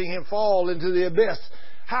I'm watching him fall into the abyss.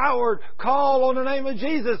 Howard, call on the name of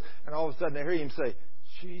Jesus. And all of a sudden I hear him say,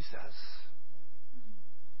 Jesus.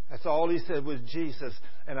 That's all he said was Jesus.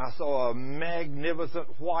 And I saw a magnificent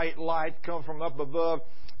white light come from up above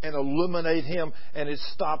and illuminate him. And it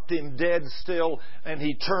stopped him dead still. And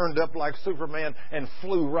he turned up like Superman and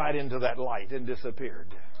flew right into that light and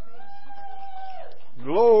disappeared.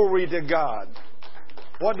 Glory to God.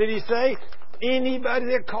 What did he say? Anybody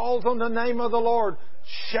that calls on the name of the Lord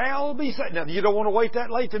shall be saved. Now, you don't want to wait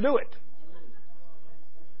that late to do it.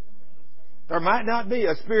 There might not be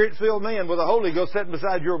a Spirit-filled man with the Holy Ghost sitting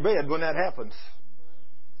beside your bed when that happens.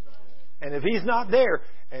 And if he's not there,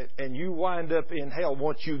 and you wind up in hell,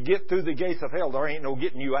 once you get through the gates of hell, there ain't no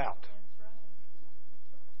getting you out.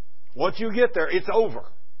 Once you get there, it's over.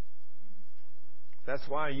 That's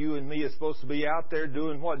why you and me are supposed to be out there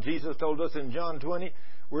doing what Jesus told us in John 20.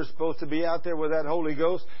 We're supposed to be out there with that Holy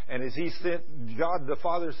Ghost. And as God the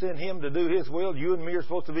Father sent Him to do His will, you and me are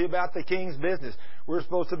supposed to be about the King's business. We're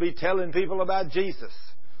supposed to be telling people about Jesus.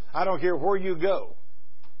 I don't care where you go.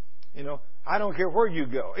 You know, I don't care where you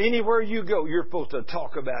go. Anywhere you go, you're supposed to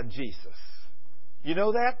talk about Jesus. You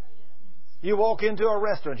know that? You walk into a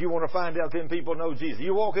restaurant, you want to find out if them people know Jesus.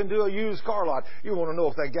 You walk into a used car lot, you want to know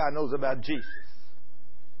if that guy knows about Jesus.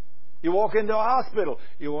 You walk into a hospital,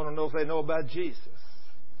 you want to know if they know about Jesus.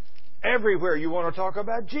 Everywhere you want to talk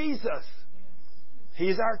about Jesus.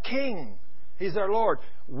 He's our King. He's our Lord.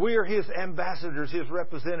 We're His ambassadors, His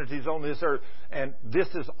representatives on this earth. And this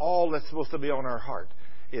is all that's supposed to be on our heart,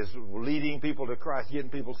 is leading people to Christ, getting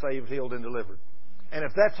people saved, healed, and delivered. And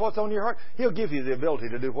if that's what's on your heart, He'll give you the ability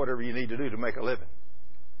to do whatever you need to do to make a living.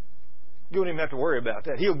 You don't even have to worry about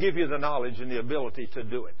that. He'll give you the knowledge and the ability to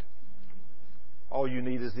do it. All you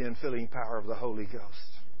need is the infilling power of the Holy Ghost.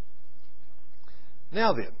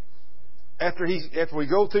 Now then, after we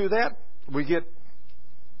go through that, we get,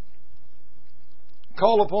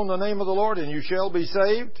 call upon the name of the Lord and you shall be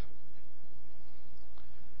saved.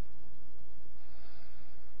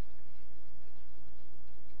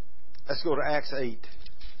 Let's go to Acts 8.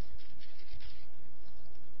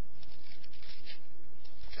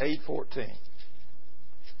 8:14.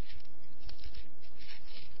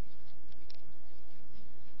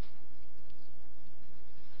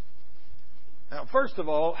 Now, first of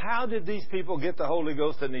all, how did these people get the Holy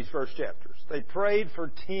Ghost in these first chapters? They prayed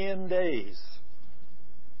for 10 days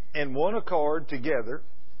in one accord together,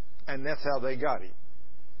 and that's how they got Him.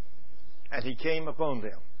 And He came upon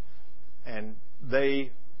them. And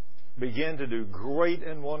they began to do great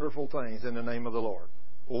and wonderful things in the name of the Lord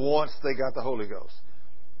once they got the Holy Ghost.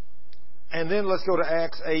 And then let's go to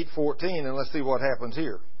Acts 8:14 and let's see what happens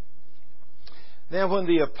here. Now when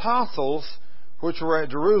the apostles which were at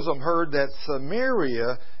Jerusalem heard that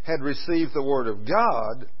Samaria had received the word of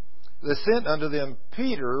God, they sent unto them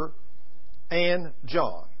Peter and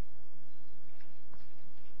John,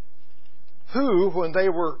 who, when they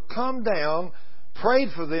were come down, prayed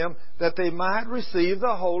for them that they might receive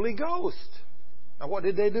the Holy Ghost. Now what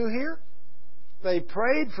did they do here? They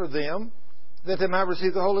prayed for them that they might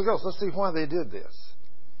receive the Holy Ghost. Let's see why they did this.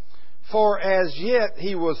 For as yet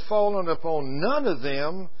He was fallen upon none of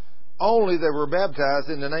them, only they were baptized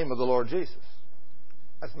in the name of the Lord Jesus.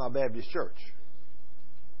 That's my Baptist church.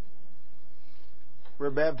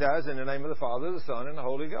 We're baptized in the name of the Father, the Son, and the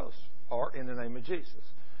Holy Ghost, or in the name of Jesus.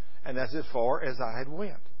 And that's as far as I had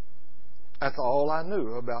went. That's all I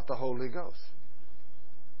knew about the Holy Ghost.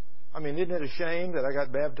 I mean, isn't it a shame that I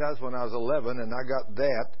got baptized when I was 11 and I got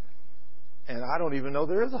that, and I don't even know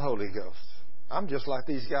there is a Holy Ghost? I'm just like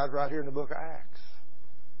these guys right here in the book of Acts.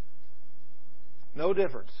 No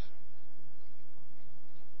difference.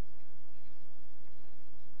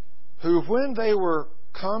 Who, when they were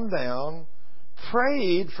come down,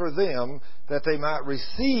 prayed for them that they might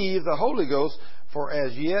receive the Holy Ghost, for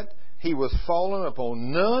as yet He was fallen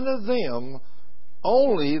upon none of them,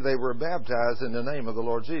 only they were baptized in the name of the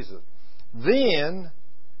Lord Jesus. Then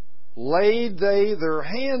laid they their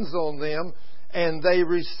hands on them, and they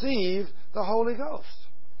received the Holy Ghost.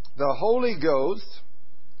 The Holy Ghost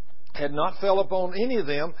had not fell upon any of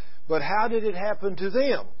them, but how did it happen to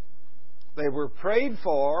them? They were prayed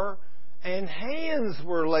for, and hands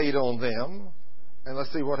were laid on them. And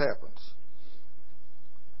let's see what happens.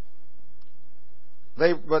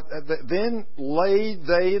 Then laid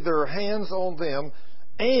they their hands on them,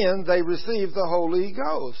 and they received the Holy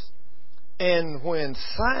Ghost. And when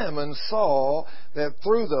Simon saw that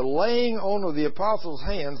through the laying on of the apostles'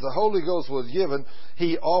 hands the Holy Ghost was given,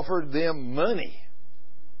 he offered them money,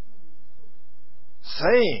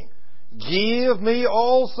 saying, Give me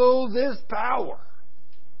also this power.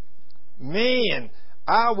 Man,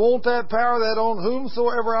 I want that power that on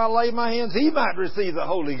whomsoever I lay my hands, he might receive the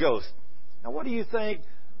Holy Ghost. Now what do you think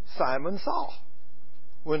Simon saw?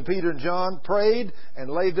 When Peter and John prayed and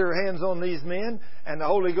laid their hands on these men and the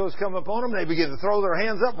Holy Ghost come upon them, they began to throw their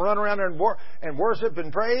hands up and run around there and worship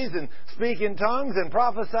and praise and speak in tongues and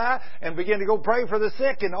prophesy and begin to go pray for the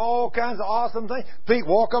sick and all kinds of awesome things. Pete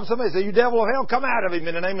walk up to somebody and say, You devil of hell, come out of him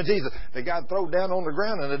in the name of Jesus. The guy thrown down on the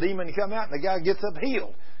ground and the demon come out and the guy gets up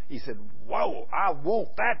healed. He said, Whoa, I want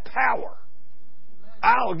that power.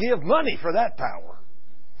 I'll give money for that power.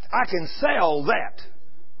 I can sell that.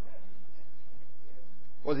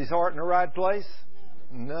 Was his heart in the right place?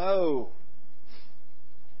 No.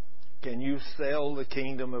 Can you sell the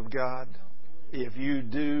kingdom of God? If you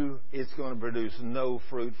do, it's going to produce no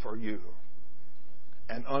fruit for you.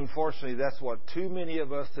 And unfortunately, that's what too many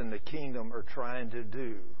of us in the kingdom are trying to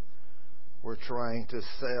do. We're trying to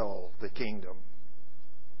sell the kingdom.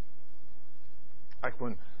 Like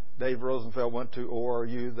when Dave Rosenfeld went to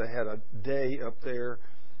ORU, they had a day up there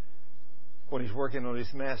when he's working on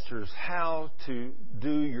his master's, how to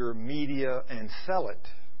do your media and sell it.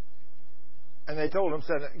 And they told him,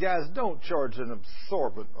 said, guys, don't charge an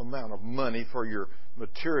absorbent amount of money for your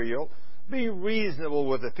material. Be reasonable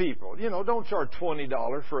with the people. You know, don't charge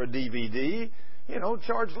 $20 for a DVD. You know,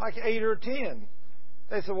 charge like $8 or $10.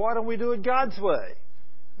 They said, why don't we do it God's way?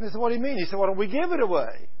 And they said, what do you mean? He said, why don't we give it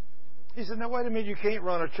away? He said, now wait a minute, you can't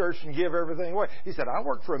run a church and give everything away. He said, I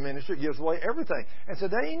work for a ministry that gives away everything. And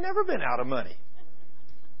said, they ain't never been out of money.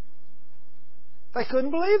 They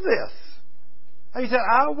couldn't believe this. And he said,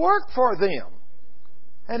 I work for them.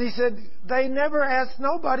 And he said, they never ask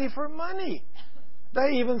nobody for money.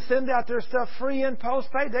 They even send out their stuff free and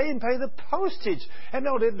postpaid. They even pay the postage. And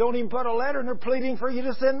no, they don't even put a letter and they're pleading for you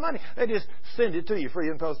to send money. They just send it to you free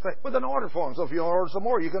and postpaid with an order form. So if you order some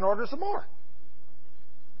more, you can order some more.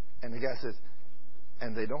 And the guy says,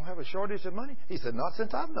 and they don't have a shortage of money? He said, not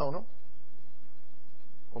since I've known them.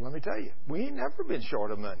 Well, let me tell you, we ain't never been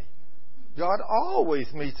short of money. God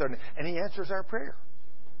always meets our needs, and He answers our prayer.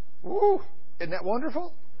 Woo! Isn't that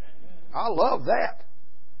wonderful? I love that.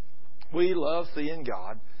 We love seeing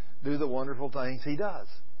God do the wonderful things He does.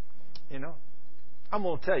 You know, I'm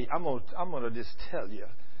going to tell you. I'm going to just tell you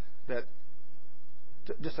that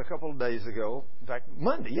just a couple of days ago, in fact,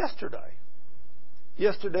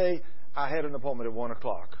 yesterday I had an appointment at 1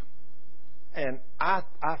 o'clock, and I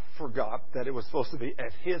forgot that it was supposed to be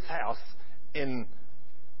at his house in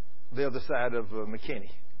the other side of McKinney.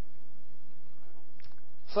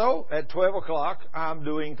 So at 12 o'clock, I'm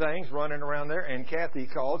doing things, running around there, and Kathy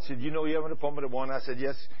called, said, you know you have an appointment at 1? I said,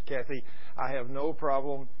 yes, Kathy, I have no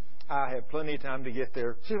problem. I have plenty of time to get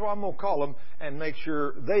there. She said, well, I'm going to call them and make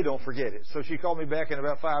sure they don't forget it. So she called me back in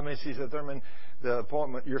about 5 minutes. She said, Thurman, the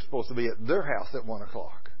appointment, you're supposed to be at their house at 1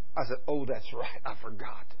 o'clock. I said, oh, that's right. I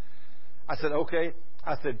forgot. I said, okay.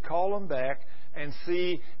 I said, call them back and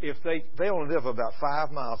see if they only live about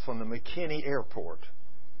 5 miles from the McKinney Airport.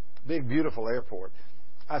 Big, beautiful airport.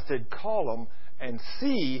 I said, call them and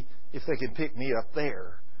see if they can pick me up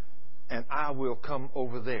there, and I will come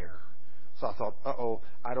over there. So I thought,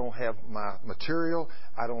 I don't have my material.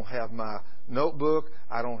 I don't have my notebook.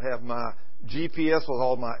 I don't have my GPS with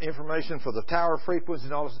all my information for the tower frequency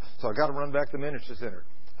and all this. So I got to run back to the Ministry Center.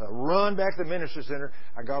 I run back to the Ministry Center.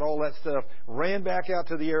 I got all that stuff. Ran back out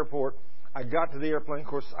to the airport. I got to the airplane. Of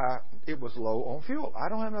course, it was low on fuel. I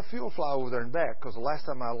don't have enough fuel to fly over there and back because the last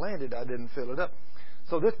time I landed, I didn't fill it up.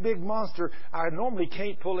 So this big monster, I normally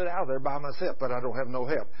can't pull it out of there by myself, but I don't have no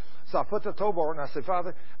help. So I put the tow bar and I said,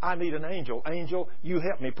 Father, I need an angel. Angel, you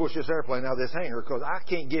help me push this airplane out of this hangar because I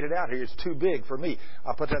can't get it out here. It's too big for me.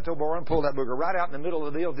 I put that tow bar on, pulled that booger right out in the middle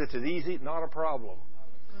of the deal. It's as easy, not a problem.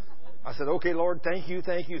 I said, okay, Lord, thank you,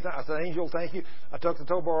 thank you. I said, angel, thank you. I took the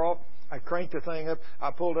tow bar off. I cranked the thing up.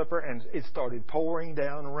 I pulled up there, and it started pouring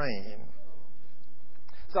down rain.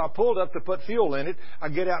 So I pulled up to put fuel in it. I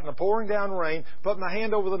get out in the pouring down rain, put my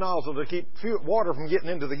hand over the nozzle to keep water from getting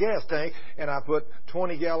into the gas tank, and I put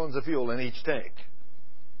 20 gallons of fuel in each tank.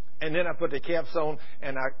 And then I put the caps on,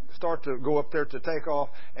 and I start to go up there to take off.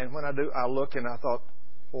 And when I do, I look, and I thought,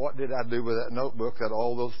 what did I do with that notebook that had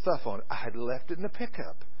all those stuff on it? I had left it in the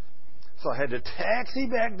pickup. So I had to taxi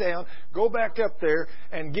back down, go back up there,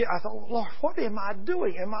 and I thought, Lord, what am I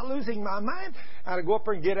doing? Am I losing my mind? I had to go up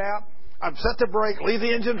there and get out. I'd set the brake, leave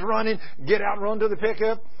the engines running, get out and run to the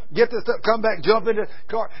pickup, get the stuff, come back, jump in the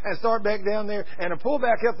car, and start back down there. And I pull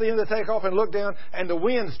back up the end of the takeoff and look down, and the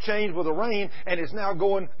wind's changed with the rain, and it's now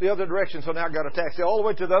going the other direction. So now I've got to taxi all the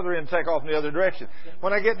way to the other end and take off in the other direction.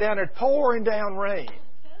 When I get down there, pouring down rain.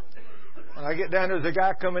 When I get down there, there's a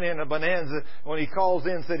guy coming in a Bonanza. When he calls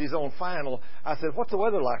in, said he's on final. I said, what's the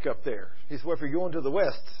weather like up there? He said, well, if you're going to the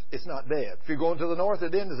west, it's not dead. If you're going to the north,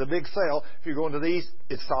 it is a big sail. If you're going to the east,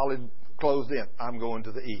 it's solid, closed in. I'm going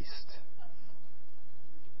to the east.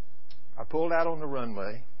 I pulled out on the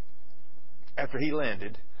runway after he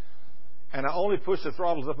landed, and I only pushed the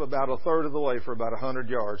throttles up about a third of the way for about 100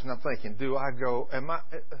 yards. And I'm thinking, do I go?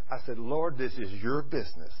 I said, Lord, this is your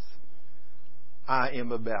business. I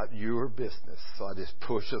am about your business. So I just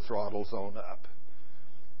push the throttles on up.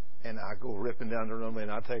 And I go ripping down the runway,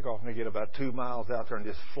 and I take off, and I get about 2 miles out there and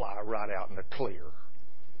just fly right out in the clear.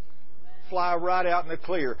 Fly right out in the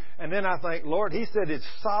clear. And then I think, Lord, He said it's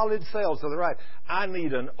solid sails to the right. I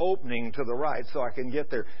need an opening to the right so I can get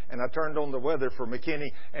there. And I turned on the weather for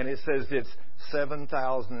McKinney, and it says it's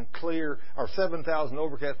 7,000 clear, or 7,000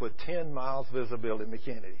 overcast with 10 miles visibility in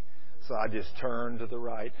McKinney. So I just turned to the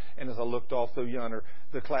right, and as I looked off through yonder,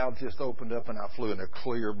 the clouds just opened up, and I flew in a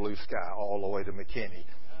clear blue sky all the way to McKinney.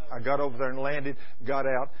 I got over there and landed, got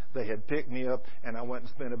out. They had picked me up, and I went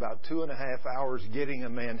and spent about 2.5 hours getting a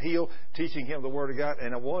man healed, teaching him the Word of God,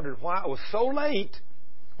 and I wondered why I was so late.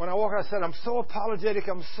 When I walked, I said, I'm so apologetic.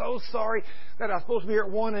 I'm so sorry that I was supposed to be here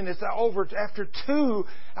at 1, and it's over after 2.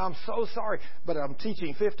 I'm so sorry. But I'm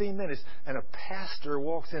teaching 15 minutes, and a pastor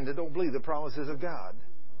walks in that don't believe the promises of God.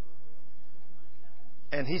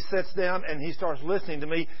 And he sits down and he starts listening to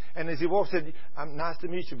me. And as he walks, said, "I'm nice to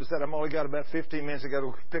meet you," but said, "I've only got about 15 minutes. I got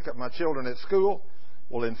to pick up my children at school."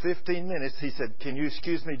 Well, in 15 minutes, he said, "Can you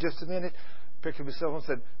excuse me just a minute?" Picked up his cell phone and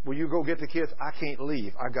said, "Will you go get the kids? I can't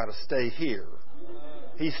leave. I got to stay here."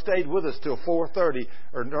 He stayed with us till 4:30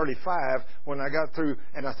 or nearly 5 when I got through.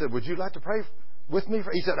 And I said, "Would you like to pray with me?"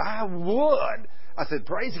 He said, "I would." I said,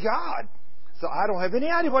 "Praise God." So I don't have any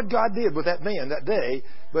idea what God did with that man that day,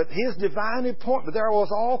 but His divine appointment, there I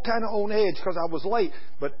was all kind of on edge because I was late.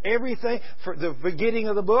 But everything, for the beginning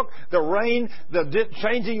of the book, the rain, the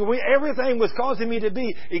changing of wind, everything was causing me to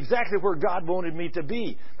be exactly where God wanted me to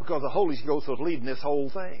be because the Holy Ghost was leading this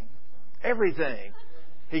whole thing. Everything.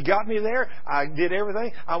 He got me there. I did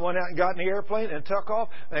everything. I went out and got in the airplane and took off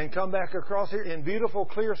and come back across here in beautiful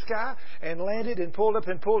clear sky and landed and pulled up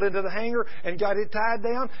and pulled into the hangar and got it tied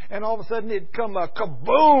down. And all of a sudden it'd come a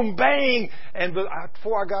kaboom, bang. And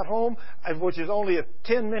before I got home, which is only a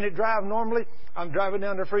 10-minute drive normally, I'm driving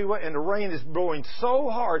down the freeway and the rain is blowing so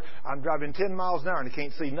hard, I'm driving 10 miles an hour and I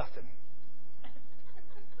can't see nothing.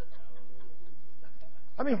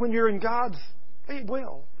 I mean, when you're in God's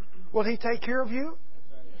will He take care of you?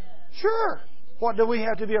 Sure. What do we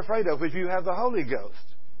have to be afraid of if you have the Holy Ghost?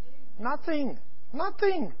 Nothing.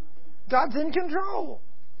 Nothing. God's in control.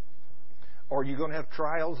 Are you going to have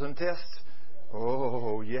trials and tests?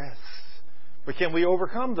 Oh, yes. But can we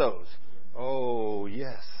overcome those? Oh,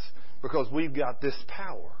 yes. Because we've got this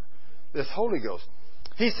power, this Holy Ghost.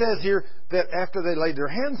 He says here that after they laid their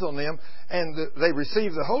hands on them and they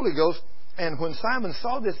received the Holy Ghost, and when Simon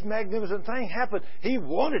saw this magnificent thing happen, he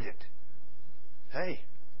wanted it. Hey.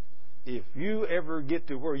 If you ever get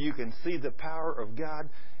to where you can see the power of God,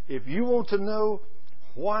 if you want to know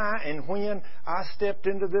why and when I stepped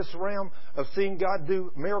into this realm of seeing God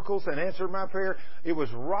do miracles and answer my prayer, it was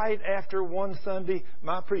right after one Sunday,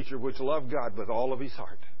 my preacher, which loved God with all of his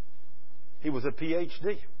heart. He was a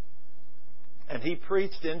PhD. And he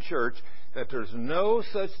preached in church that there's no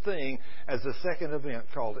such thing as the second event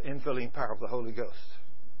called the infilling power of the Holy Ghost.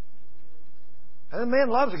 And the man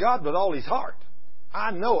loves God with all his heart.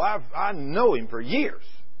 I know him for years.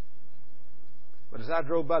 But as I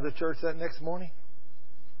drove by the church that next morning,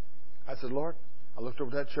 I said, Lord, I looked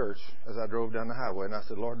over that church as I drove down the highway, and I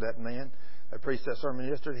said, Lord, that man that preached that sermon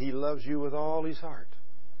yesterday, he loves you with all his heart.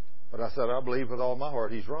 But I said, I believe with all my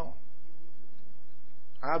heart he's wrong.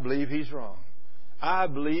 I believe he's wrong. I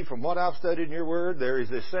believe from what I've studied in your word, there is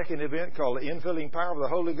a second event called the infilling power of the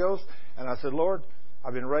Holy Ghost. And I said, Lord,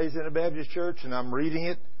 I've been raised in a Baptist church, and I'm reading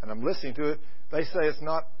it, and I'm listening to it. They say it's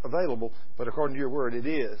not available, but according to your word, it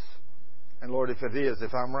is. And Lord, if it is,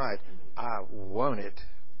 if I'm right, I want it.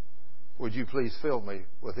 Would you please fill me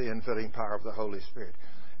with the infilling power of the Holy Spirit?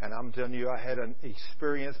 And I'm telling you, I had an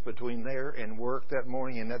experience between there and work that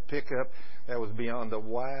morning in that pickup that was beyond the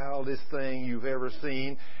wildest thing you've ever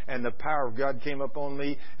seen. And the power of God came upon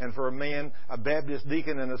me. And for a man, a Baptist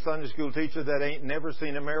deacon and a Sunday school teacher that ain't never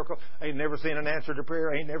seen a miracle, ain't never seen an answer to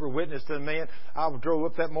prayer, ain't never witnessed to a man, I drove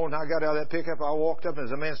up that morning, I got out of that pickup, I walked up, and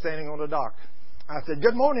there's a man standing on the dock. I said,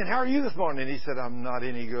 good morning, how are you this morning? And he said, I'm not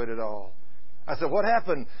any good at all. I said, what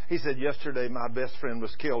happened? He said, yesterday my best friend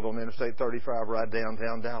was killed on Interstate 35 right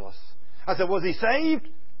downtown Dallas. I said, was he saved?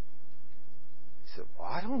 He said, well,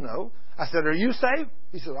 I don't know. I said, are you saved?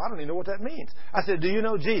 He said, well, I don't even know what that means. I said, do you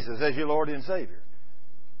know Jesus as your Lord and Savior?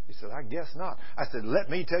 He said, I guess not. I said, let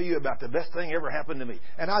me tell you about the best thing ever happened to me.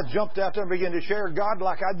 And I jumped out there and began to share God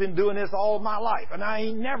like I'd been doing this all my life. And I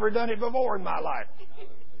ain't never done it before in my life.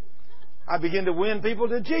 I began to win people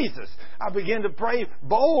to Jesus. I began to pray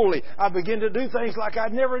boldly. I began to do things like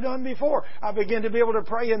I'd never done before. I began to be able to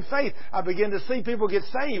pray in faith. I began to see people get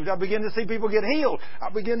saved. I began to see people get healed.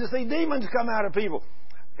 I began to see demons come out of people.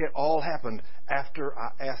 It all happened after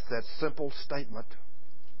I asked that simple statement,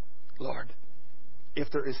 Lord, if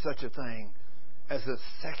there is such a thing as a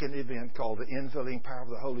second event called the infilling power of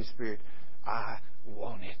the Holy Spirit, I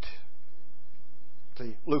want it.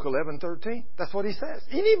 See, Luke 11:13, that's what he says.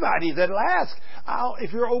 Anybody that'll ask,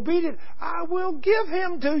 if you're obedient, I will give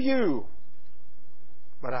him to you.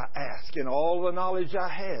 But I asked in all the knowledge I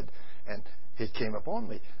had, and it came upon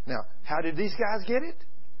me. Now, how did these guys get it?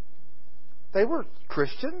 They were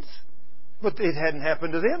Christians, but it hadn't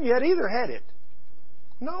happened to them yet either, had it?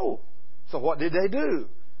 No. So what did they do?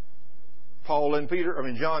 John and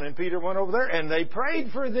Peter went over there, and they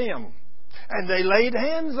prayed for them. And they laid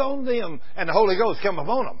hands on them, and the Holy Ghost came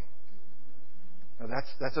upon them. Now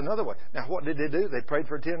that's another way. Now what did they do? They prayed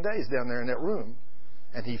for 10 days down there in that room,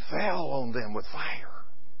 and He fell on them with fire.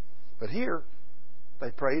 But here,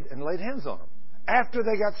 they prayed and laid hands on them after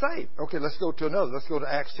they got saved. Okay, let's go to another. Let's go to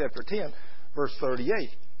Acts chapter 10, verse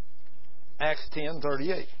 38. Acts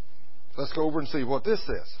 10:38. Let's go over and see what this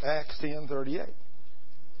says. Acts 10:38.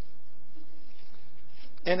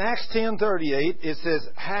 In Acts 10:38, it says,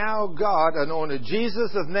 how God anointed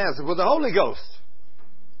Jesus of Nazareth with the Holy Ghost.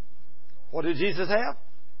 What did Jesus have?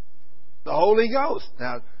 The Holy Ghost.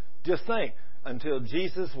 Now, just think, until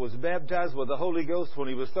Jesus was baptized with the Holy Ghost when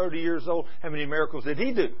He was 30 years old, how many miracles did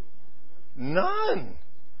He do? None.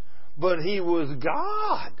 but He was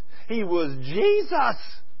God. He was Jesus.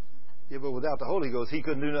 Yeah, but without the Holy Ghost, He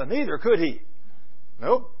couldn't do nothing either, could He?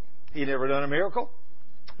 Nope. He never done a miracle.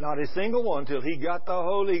 Not a single one till He got the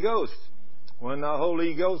Holy Ghost. When the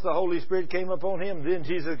Holy Ghost, the Holy Spirit came upon Him, then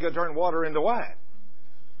Jesus could turn water into wine.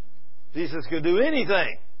 Jesus could do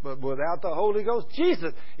anything, but without the Holy Ghost,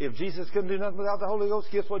 if Jesus couldn't do nothing without the Holy Ghost,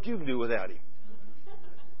 guess what you can do without Him?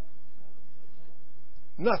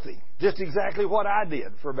 Nothing. Just exactly what I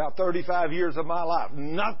did for about 35 years of my life.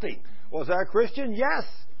 Nothing. Was I a Christian? Yes.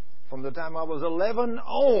 From the time I was 11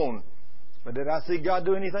 on. But did I see God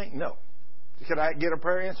do anything? No. Could I get a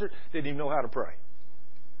prayer answered? Didn't even know how to pray.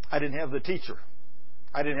 I didn't have the teacher.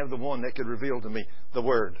 I didn't have the one that could reveal to me the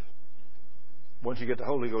Word. Once you get the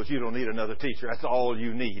Holy Ghost, you don't need another teacher. That's all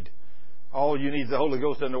you need. All you need is the Holy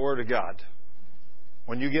Ghost and the Word of God.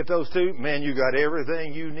 When you get those two, man, you got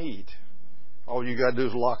everything you need. All you got to do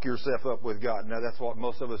is lock yourself up with God. Now, that's what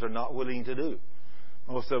most of us are not willing to do.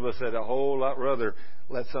 Most of us would a whole lot rather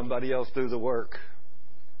let somebody else do the work.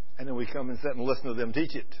 And then we come and sit and listen to them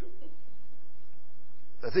teach it.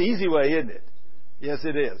 That's the easy way, isn't it? Yes,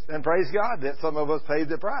 it is. And praise God that some of us paid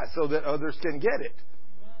the price so that others can get it.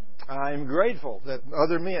 I'm grateful that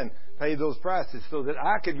other men paid those prices so that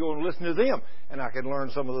I could go and listen to them and I could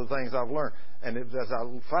learn some of the things I've learned. And as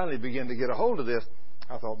I finally began to get a hold of this,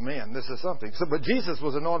 I thought, man, this is something. But Jesus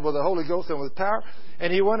was anointed with the Holy Ghost and with power,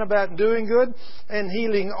 and He went about doing good and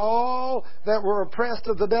healing all that were oppressed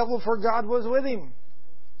of the devil, for God was with Him.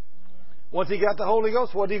 Once He got the Holy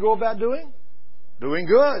Ghost, what did He go about doing? Doing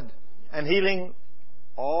good and healing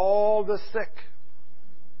all the sick.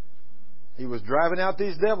 He was driving out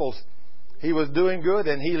these devils. He was doing good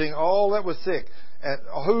and healing all that was sick, and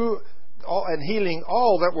healing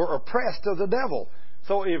all that were oppressed of the devil.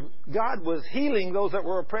 So if God was healing those that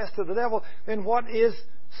were oppressed of the devil, then what is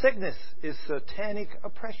sickness? Is satanic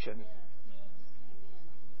oppression.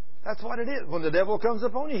 That's what it is. When the devil comes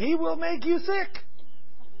upon you, he will make you sick.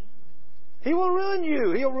 He will ruin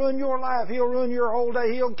you. He'll ruin your life. He'll ruin your whole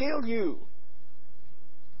day. He'll kill you.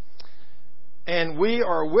 And we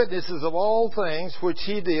are witnesses of all things which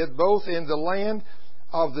He did, both in the land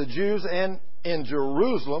of the Jews and in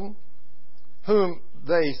Jerusalem, whom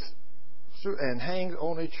they slew and hanged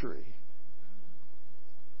on a tree.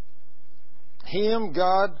 Him,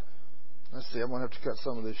 God, let's see, I'm going to have to cut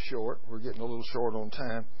some of this short. We're getting a little short on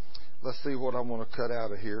time. Let's see what I want to cut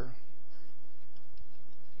out of here.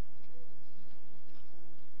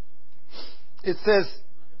 It says,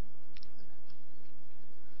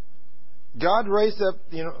 God raised up,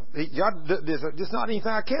 God, there's not anything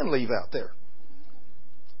I can leave out there.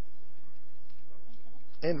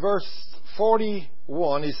 In verse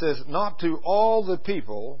 41, He says, not to all the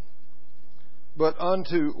people, but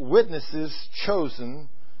unto witnesses chosen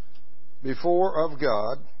before of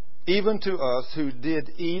God, even to us who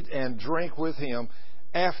did eat and drink with Him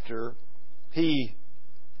after He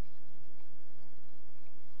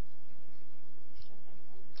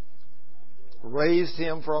raised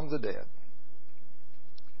Him from the dead.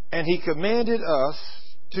 And He commanded us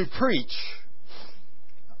to preach.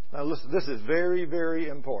 Now listen, this is very, very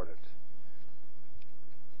important.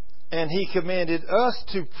 And He commanded us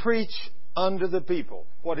to preach unto the people.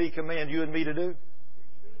 What did He command you and me to do?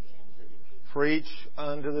 Preach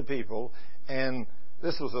unto the people. And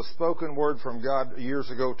this was a spoken word from God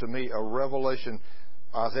years ago to me, a revelation.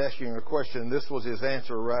 I was asking a question. This was His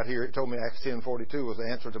answer right here. He told me Acts 10:42 was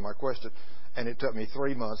the answer to my question. And it took me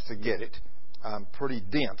 3 months to get it. I'm pretty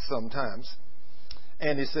dense sometimes.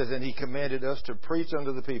 And He says, and He commanded us to preach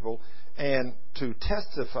unto the people and to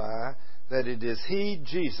testify that it is He,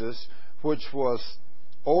 Jesus, which was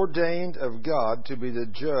ordained of God to be the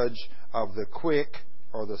judge of the quick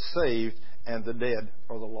or the saved and the dead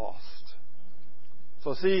or the lost.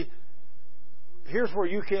 So see, here's where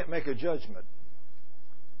you can't make a judgment.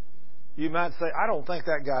 You might say, I don't think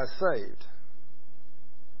that guy's saved.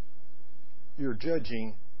 You're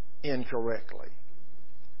judging incorrectly.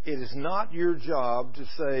 It is not your job to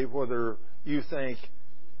say whether you think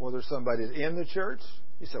whether somebody's in the church.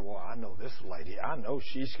 You say, well, I know this lady. I know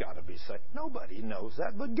she's got to be saved. Nobody knows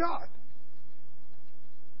that but God.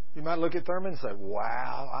 You might look at Thurman and say,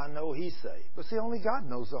 wow, I know he's saved. But see, only God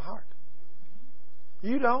knows the heart.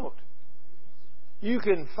 You don't. You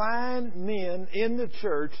can find men in the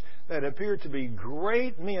church that appear to be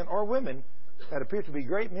great men or women that appear to be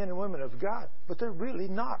great men and women of God, but they're really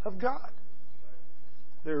not of God.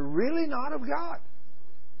 They're really not of God.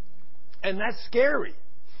 And that's scary.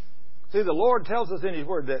 See, the Lord tells us in His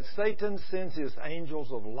Word that Satan sends his angels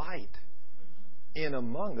of light in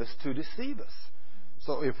among us to deceive us.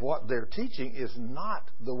 So if what they're teaching is not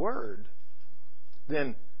the Word,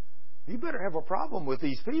 then you better have a problem with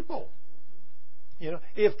these people. You know,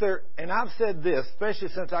 if they're, and I've said this, especially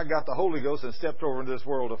since I got the Holy Ghost and stepped over into this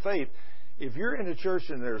world of faith, if you're in a church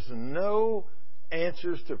and there's no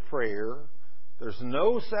answers to prayer, there's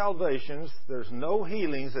no salvations, there's no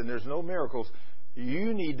healings, and there's no miracles,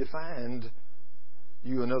 you need to find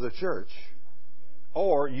you another church.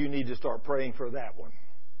 Or you need to start praying for that one.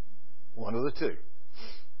 One of the two.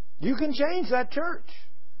 You can change that church.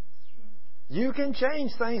 You can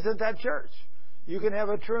change things at that church. You can have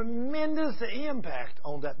a tremendous impact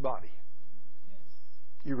on that body.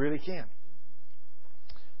 You really can.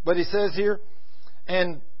 But he says here,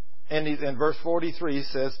 and in verse 43 he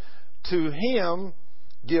says, to him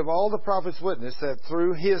give all the prophets witness that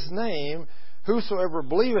through his name whosoever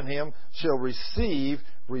believe in him shall receive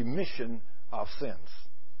remission of sins.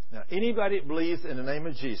 Now, anybody that believes in the name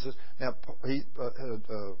of Jesus, now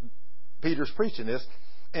Peter's preaching this,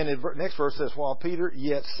 and the next verse says, while Peter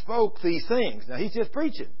yet spoke these things. Now, he's just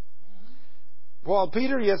preaching. While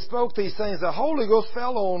Peter yet spoke these things, the Holy Ghost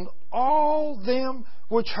fell on all them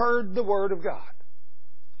which heard the word of God.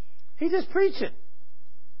 He's just preaching.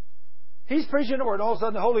 He's preaching the word, and all of a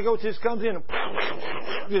sudden the Holy Ghost just comes in and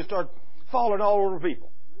just starts falling all over people.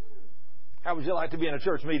 How would you like to be in a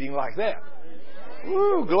church meeting like that?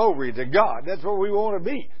 Woo, glory to God. That's where we want to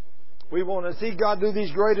be. We want to see God do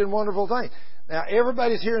these great and wonderful things. Now,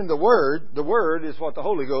 everybody's hearing the Word. The Word is what the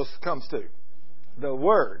Holy Ghost comes to. The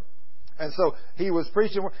Word. And so he was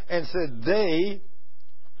preaching and said, they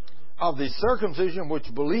of the circumcision which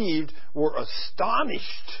believed were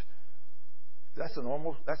astonished. That's a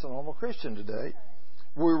normal Christian today.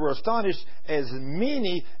 We were astonished, as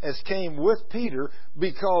many as came with Peter,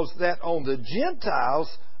 because that on the Gentiles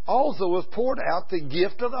also was poured out the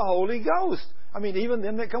gift of the Holy Ghost. I mean, even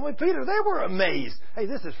them that come with Peter, they were amazed. Hey,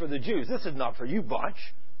 this is for the Jews. This is not for you bunch.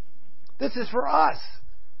 This is for us.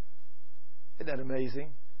 Isn't that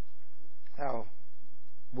amazing? How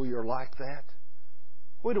we are like that.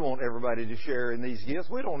 We don't want everybody to share in these gifts.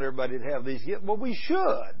 We don't want everybody to have these gifts. But we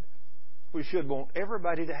should. We should want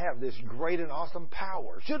everybody to have this great and awesome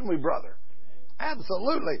power. Shouldn't we, brother?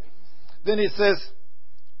 Absolutely. Then it says,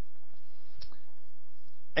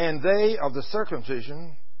 and they of the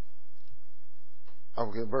circumcision,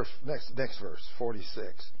 next verse,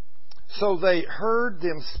 46. So they heard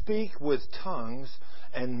them speak with tongues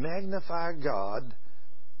and magnify God.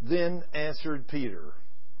 Then answered Peter,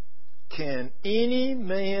 can any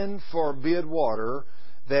man forbid water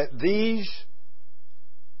that these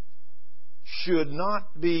should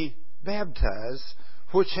not be baptized,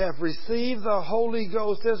 which have received the Holy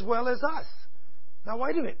Ghost as well as us? Now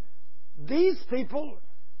wait a minute. These people,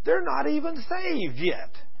 they're not even saved yet.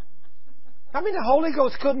 I mean, the Holy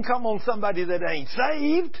Ghost couldn't come on somebody that ain't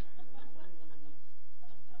saved.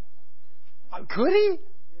 Could he?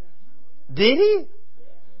 Did he?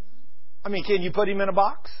 I mean, can you put him in a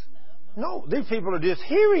box? No, these people are just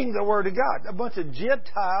hearing the Word of God. A bunch of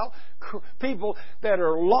Gentile people that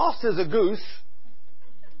are lost as a goose.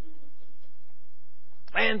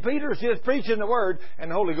 And Peter's just preaching the Word,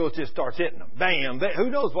 and the Holy Ghost just starts hitting them. Bam! Who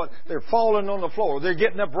knows what? They're falling on the floor. They're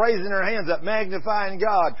getting up, raising their hands up, magnifying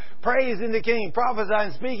God, praising the King,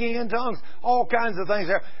 prophesying, speaking in tongues, all kinds of things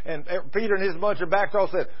there. And Peter and his bunch of backed off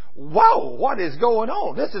said, whoa, what is going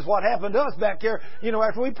on? This is what happened to us back here. You know,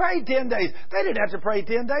 after we prayed 10 days. They didn't have to pray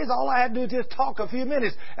 10 days. All I had to do is just talk a few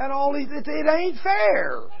minutes. And it ain't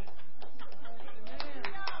fair.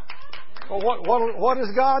 Well, what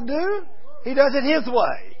does God do? He does it His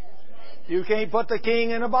way. You can't put the king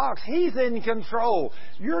in a box. He's in control.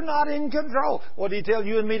 You're not in control. What did He tell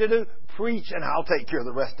you and me to do? Preach, and I'll take care of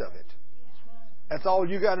the rest of it. That's all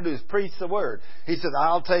you got to do is preach the Word. He said,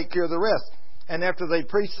 I'll take care of the rest. And after they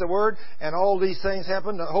preached the Word and all these things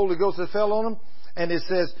happened, the Holy Ghost fell on them. And it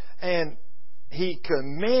says, and He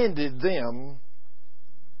commanded them.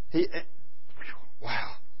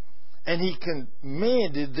 Wow. And He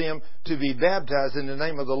commanded them to be baptized in the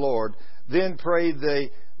name of the Lord. Then prayed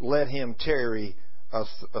they, let him tarry a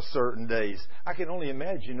certain days. I can only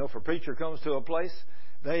imagine, if a preacher comes to a place,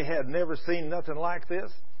 they had never seen nothing like this.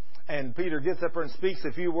 And Peter gets up there and speaks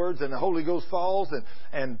a few words, and the Holy Ghost falls,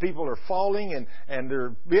 and people are falling, and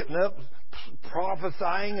they're getting up,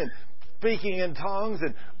 prophesying, and speaking in tongues,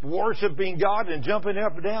 and worshiping God, and jumping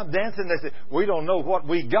up and down, dancing. They say, we don't know what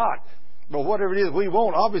we got. But whatever it is we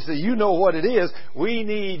want, obviously you know what it is. We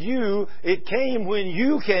need you. It came when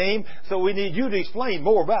you came, so we need you to explain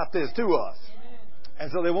more about this to us. And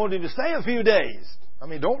so they wanted him to stay a few days. I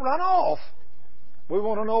mean, don't run off. We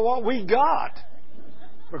want to know what we got.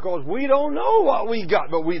 Because we don't know what we got,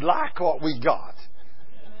 but we like what we got.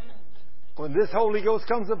 When this Holy Ghost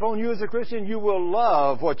comes upon you as a Christian, you will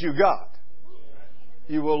love what you got.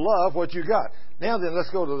 You will love what you got. Now then, let's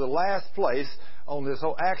go to the last place on this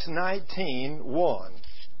whole Acts 19:1.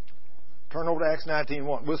 Turn over to Acts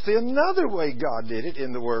 19:1. We'll see another way God did it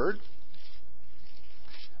in the Word.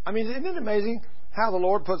 I mean, isn't it amazing how the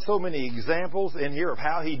Lord put so many examples in here of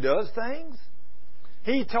how He does things?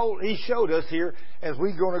 He showed us here, as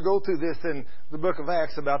we're going to go through this in the book of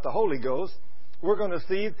Acts about the Holy Ghost, we're going to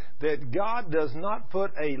see that God does not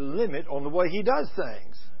put a limit on the way He does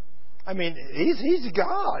things. I mean, He's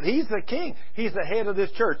God. He's the King. He's the head of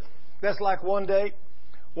this church. That's like one day,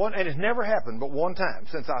 and it's never happened but one time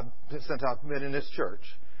since I've been in this church.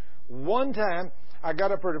 One time, I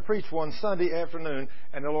got up here to preach one Sunday afternoon,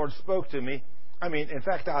 and the Lord spoke to me. I mean, in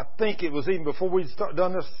fact, I think it was even before we'd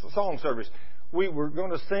done this song service. We were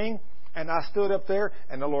going to sing, and I stood up there,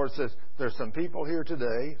 and the Lord says, there's some people here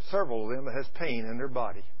today, several of them, that has pain in their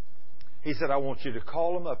body. He said, I want you to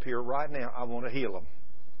call them up here right now. I want to heal them.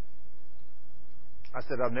 I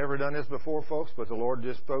said, I've never done this before, folks, but the Lord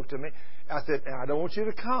just spoke to me. I said, I don't want you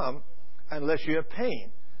to come unless you have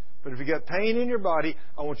pain. But if you got pain in your body,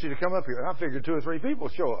 I want you to come up here. And I figured 2 or 3 people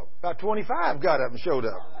show up. About 25 got up and showed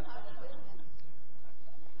up.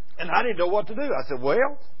 And I didn't know what to do. I said,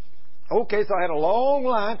 well, okay, so I had a long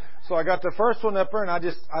line. So I got the first one up there, and I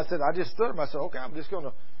just stood up. I said, okay, I'm just going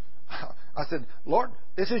to. I said, Lord,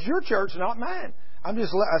 this is your church, not mine. I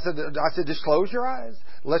said, just close your eyes.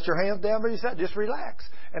 Let your hands down by your side. Just relax.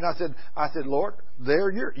 And I said, Lord,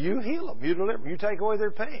 you heal them. You deliver them. You take away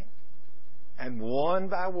their pain. And one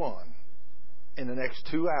by one, in the next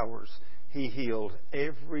 2 hours, He healed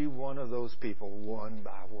every one of those people one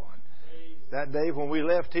by one. That day when we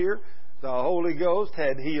left here, the Holy Ghost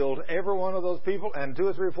had healed every one of those people. And 2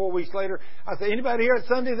 or 3 or 4 weeks later, I said, anybody here at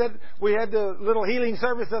Sunday that we had the little healing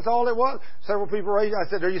service, that's all it was? Several people raised. I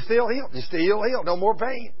said, are you still healed? You're still healed. No more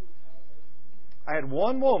pain. I had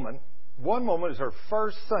one woman, it was her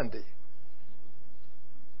first Sunday.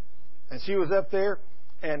 And she was up there,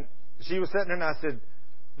 and she was sitting there, and I said,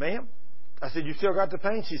 ma'am, I said, you still got the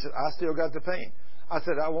pain? She said, I still got the pain. I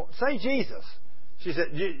said, I won't say Jesus. She said,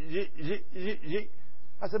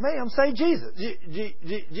 I said, ma'am, say Jesus.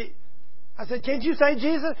 I said, can't you say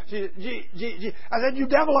Jesus? I said, you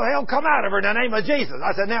devil of hell, come out of her in the name of Jesus.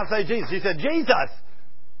 I said, now say Jesus. She said, Jesus.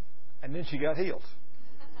 And then she got healed.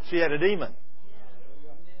 She had a demon.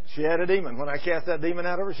 She had a demon. When I cast that demon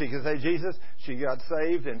out of her, she could say Jesus. She got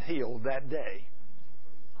saved and healed that day.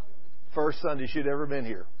 First Sunday she'd ever been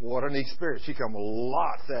here. What an experience. She come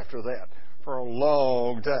lots after that for a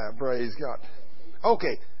long time. Praise God.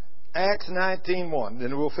 Okay. Acts 19:1.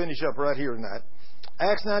 Then we'll finish up right here tonight.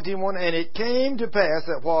 Acts 19:1. And it came to pass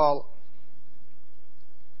that while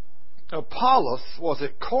Apollos was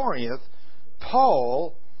at Corinth,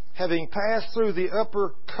 Paul, having passed through the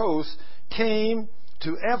upper coast, came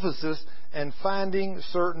to Ephesus, and finding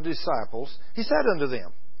certain disciples, he said unto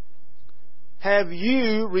them, have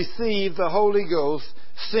you received the Holy Ghost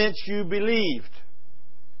since you believed?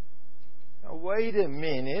 Now wait a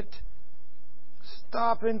minute.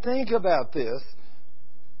 Stop and think about this.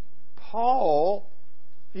 Paul,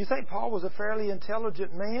 you think Paul was a fairly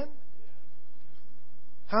intelligent man?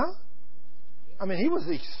 Huh? I mean, he was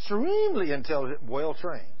extremely intelligent, well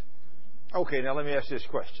trained. Okay, now let me ask you this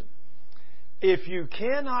question. If you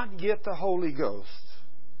cannot get the Holy Ghost,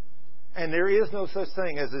 and there is no such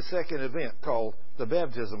thing as a second event called the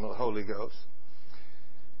baptism of the Holy Ghost,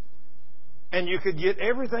 and you could get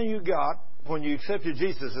everything you got when you accepted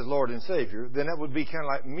Jesus as Lord and Savior, then that would be kind of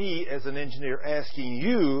like me as an engineer asking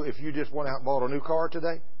you if you just went out and bought a new car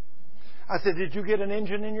today. I said, did you get an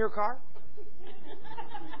engine in your car?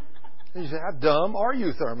 And you say, how dumb are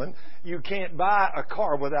you, Thurman? You can't buy a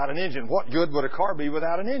car without an engine. What good would a car be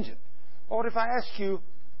without an engine? Well, what if I ask you,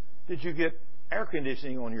 did you get air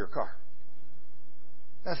conditioning on your car?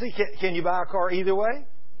 Now see, can you buy a car either way?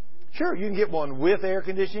 Sure, you can get one with air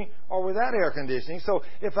conditioning or without air conditioning. So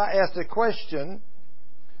if I asked a question,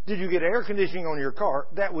 did you get air conditioning on your car?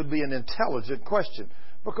 That would be an intelligent question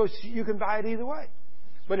because you can buy it either way.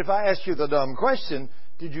 But if I asked you the dumb question,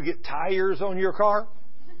 did you get tires on your car?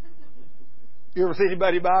 You ever see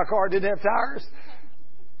anybody buy a car that didn't have tires?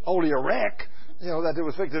 Only a wreck, that it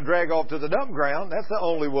was fixed to drag off to the dump ground. That's the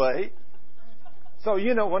only way. So,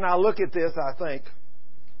 when I look at this, I think,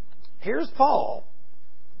 here's Paul.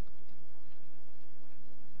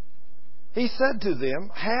 He said to them,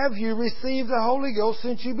 have you received the Holy Ghost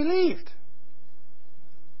since you believed?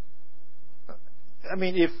 I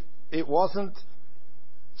mean, if it wasn't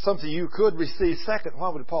something you could receive second, why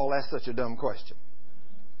would Paul ask such a dumb question?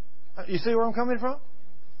 You see where I'm coming from?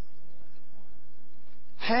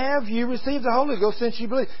 have you received the Holy Ghost since you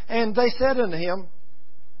believe? And they said unto him,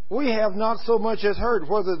 we have not so much as heard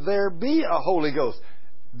whether there be a Holy Ghost.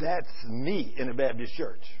 That's me in a Baptist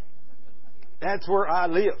church. That's where I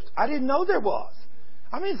lived. I didn't know there was.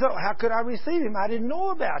 I mean, so how could I receive Him? I didn't know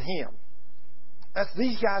about Him. That's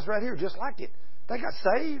these guys right here, just like it. They got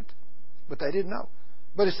saved, but they didn't know.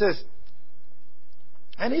 But it says,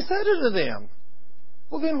 and He said unto them,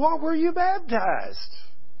 well then what were you baptized?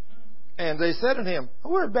 And they said unto Him,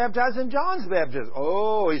 we're baptized in John's baptism.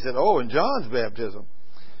 Oh, He said, in John's baptism.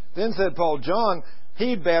 Then said Paul, John,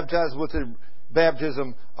 he baptized with the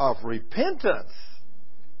baptism of repentance.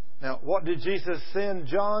 Now, what did Jesus send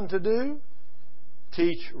John to do?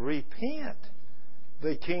 Teach, repent.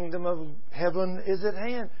 The kingdom of heaven is at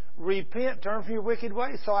hand. Repent, turn from your wicked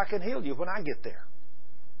ways so I can heal you when I get there.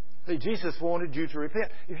 See, Jesus wanted you to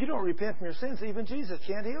repent. If you don't repent from your sins, even Jesus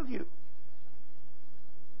can't heal you.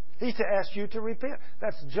 He's to ask you to repent.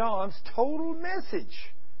 That's John's total message.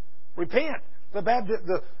 Repent.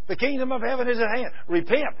 The kingdom of heaven is at hand.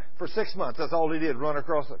 Repent. For 6 months, that's all he did, run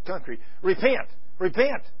across the country. Repent.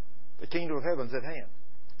 Repent. The kingdom of heaven's at hand.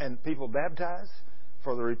 And people baptized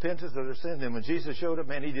for the repentance of their sins. And when Jesus showed up,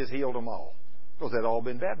 man, He just healed them all. Because they'd all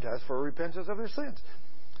been baptized for repentance of their sins.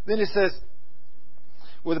 Then it says,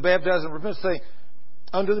 with the baptism of repentance, saying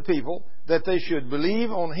unto the people that they should believe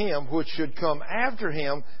on Him which should come after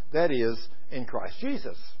Him, that is, in Christ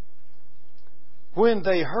Jesus. When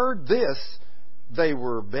they heard this, they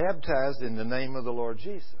were baptized in the name of the Lord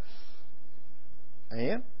Jesus.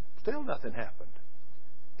 And still nothing happened.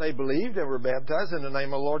 They believed and were baptized in the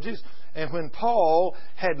name of the Lord Jesus. And when Paul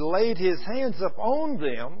had laid his hands upon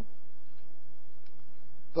them,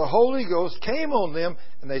 the Holy Ghost came on them,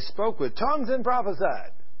 and they spoke with tongues and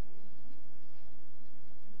prophesied.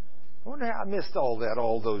 I wonder how I missed all that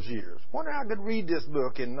all those years. I wonder how I could read this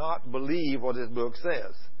book and not believe what this book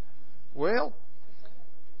says. Well,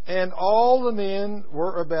 and all the men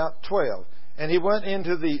were about 12. And he went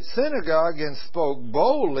into the synagogue and spoke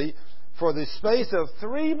boldly for the space of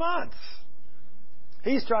 3 months.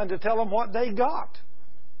 He's trying to tell them what they got.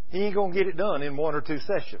 He ain't going to get it done in 1 or 2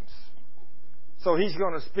 sessions. So he's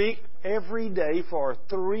going to speak every day for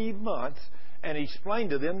 3 months and explain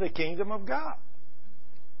to them the kingdom of God.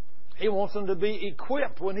 He wants them to be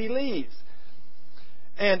equipped when he leaves.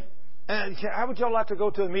 And how would y'all like to go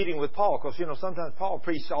to a meeting with Paul? Because, sometimes Paul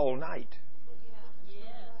preached all night.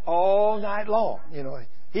 All night long.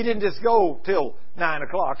 He didn't just go till 9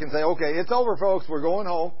 o'clock and say, okay, it's over, folks. We're going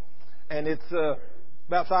home. And it's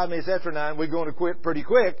about 5 minutes after 9. We're going to quit pretty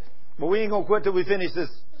quick. But we ain't going to quit till we finish this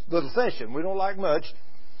little session. We don't like much.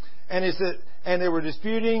 And it said, and they were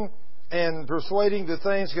disputing and persuading the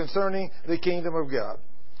things concerning the kingdom of God.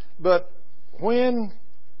 But when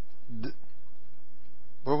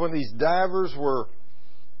these divers were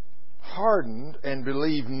hardened and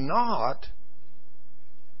believed not,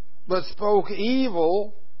 but spoke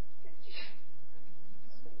evil.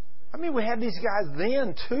 I mean, we had these guys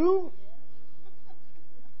then too.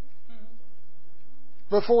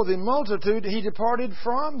 Before the multitude, he departed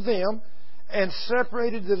from them and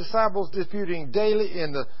separated the disciples, disputing daily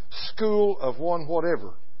in the school of one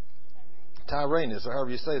whatever. Tyrannus, or however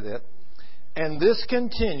you say that. And this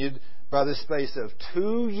continued by the space of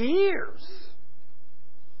 2 years.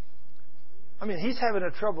 I mean, he's having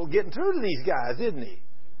a trouble getting through to these guys, isn't he?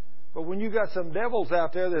 But when you got some devils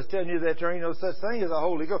out there that's telling you that there ain't no such thing as a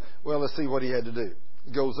Holy Ghost, well, let's see what he had to do.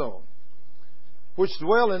 It goes on. Which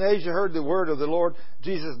dwell in Asia heard the word of the Lord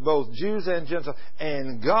Jesus, both Jews and Gentiles.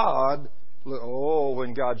 And God,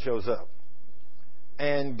 when God shows up.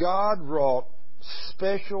 And God wrought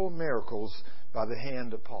special miracles by the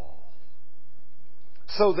hand of Paul.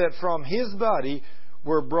 So that from his body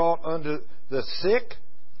were brought unto the sick.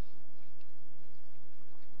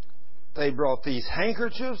 They brought these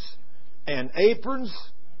handkerchiefs and aprons,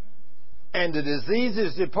 and the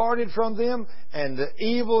diseases departed from them, and the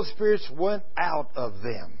evil spirits went out of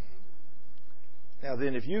them. Now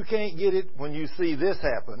then, if you can't get it when you see this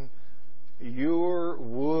happen, your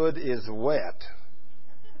wood is wet.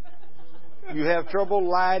 You have trouble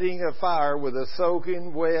lighting a fire with a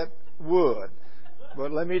soaking wet wood.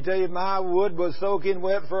 But let me tell you, my wood was soaking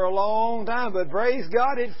wet for a long time, but praise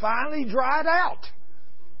God, it finally dried out.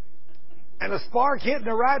 And a spark hit in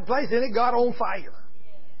the right place, and it got on fire.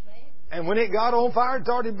 And when it got on fire and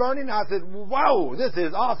started burning, I said, whoa, this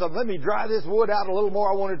is awesome. Let me dry this wood out a little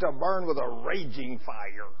more. I want it to burn with a raging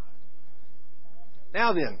fire.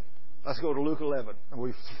 Now then, let's go to Luke 11. And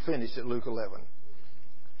we've finished at Luke 11.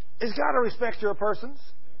 Is God a respecter of persons?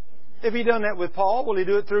 If He done that with Paul, will He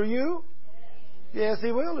do it through you? Yes,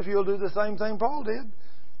 He will, if you'll do the same thing Paul did.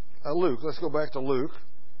 Luke, let's go back to Luke.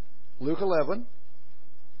 Luke 11.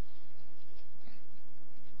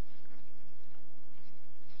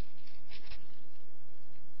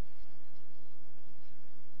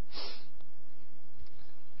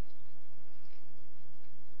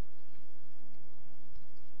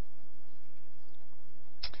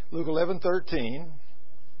 Luke 11:13.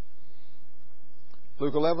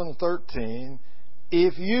 Luke 11:13.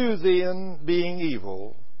 If you then, being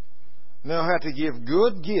evil, know how to give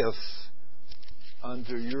good gifts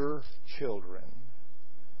unto your children,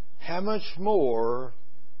 how much more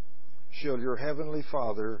shall your heavenly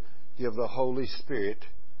Father give the Holy Spirit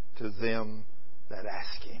to them that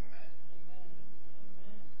ask Him?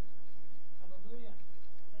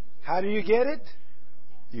 How do you get it?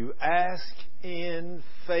 You ask in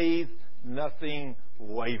faith, nothing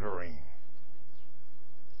wavering.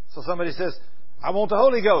 So somebody says, I want the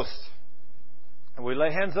Holy Ghost. And we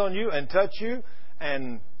lay hands on you and touch you,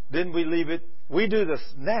 and then we leave it. We do the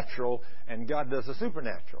natural, and God does the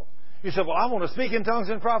supernatural. You say, well, I want to speak in tongues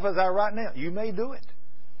and prophesy right now. You may do it.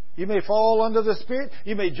 You may fall under the Spirit.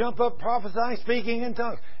 You may jump up prophesying, speaking in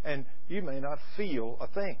tongues. And you may not feel a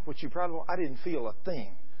thing, which you probably won't. I didn't feel a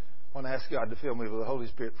thing when I asked God to fill me with the Holy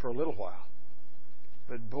Spirit for a little while.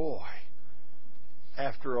 But boy,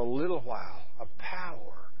 after a little while, a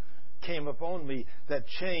power came upon me that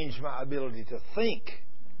changed my ability to think.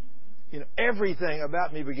 Everything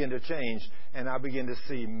about me began to change, and I began to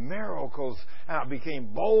see miracles, and I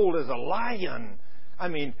became bold as a lion. I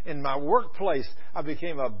mean, in my workplace, I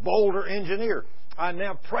became a bolder engineer. I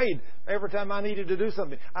now prayed every time I needed to do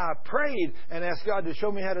something. I prayed and asked God to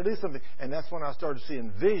show me how to do something. And that's when I started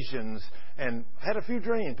seeing visions and had a few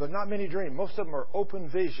dreams, but not many dreams. Most of them are open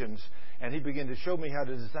visions. And He began to show me how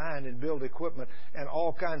to design and build equipment and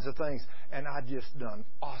all kinds of things. And I just done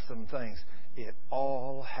awesome things. It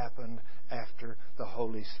all happened after the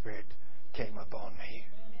Holy Spirit came upon me.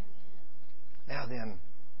 Now then,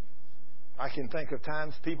 I can think of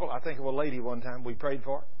times, I think of a lady one time we prayed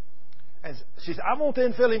for. And she said, I want the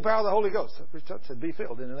infilling power of the Holy Ghost. So I said, be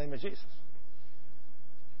filled in the name of Jesus.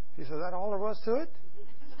 He said, is that all there was to it?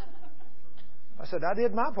 I said, I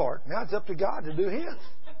did my part. Now it's up to God to do His.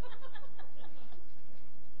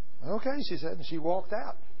 Okay, she said, and she walked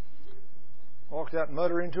out. Walked out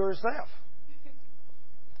muttering to herself.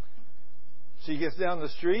 She gets down the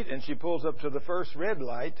street and she pulls up to the first red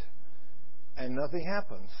light and nothing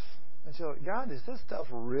happens. And she said, God, is this stuff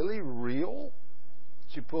really real?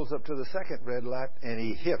 She pulls up to the second red light and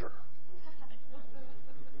He hit her.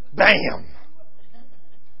 Bam!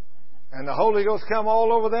 And the Holy Ghost come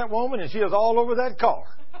all over that woman, and she was all over that car.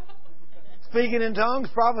 Speaking in tongues,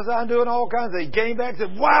 prophesying, doing all kinds of things. He came back and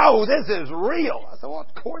said, wow, this is real. I said, well,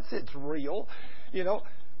 of course it's real.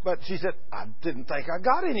 But she said, I didn't think I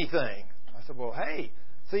got anything. I said, well, hey,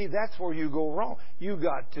 see, that's where you go wrong. You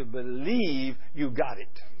got to believe you got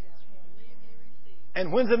it.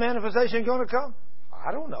 And when's the manifestation going to come?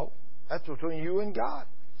 I don't know. That's between you and God.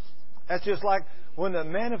 That's just like when the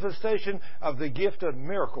manifestation of the gift of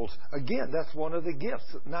miracles. Again, that's one of the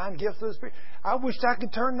gifts, 9 gifts of the Spirit. I wished I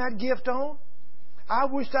could turn that gift on. I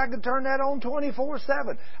wished I could turn that on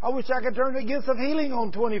 24/7. I wish I could turn the gifts of healing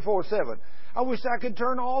on 24/7. I wish I could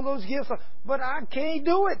turn all those gifts on, but I can't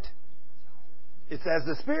do it. It's as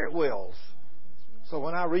the Spirit wills. So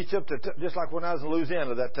when I reach up to, just like when I was in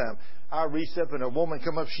Louisiana that time, I reached up and a woman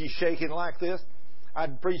come up, she's shaking like this.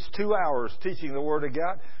 I'd preached 2 hours teaching the Word of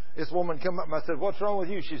God. This woman come up and I said, what's wrong with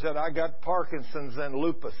you? She said, I got Parkinson's and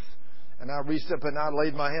lupus. And I reached up and I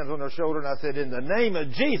laid my hands on her shoulder and I said, in the name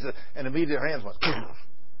of Jesus. And immediately her hands went,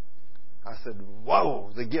 I said,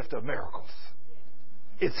 whoa, the gift of miracles.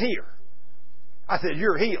 It's here. I said,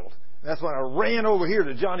 you're healed. And that's when I ran over here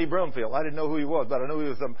to Johnny Brumfield. I didn't know who he was, but I knew he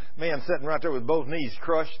was a man sitting right there with both knees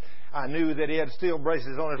crushed. I knew that he had steel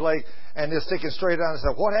braces on his leg and just sticking straight out. I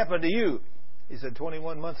said, what happened to you? He said,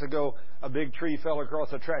 21 months ago, a big tree fell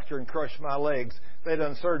across a tractor and crushed my legs. They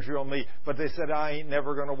done surgery on me, but they said, I ain't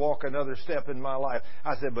never going to walk another step in my life.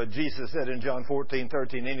 I said, but Jesus said in John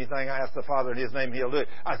 14:13, anything I ask the Father in His name, He'll do it.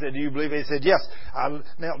 I said, do you believe it? He said, yes. I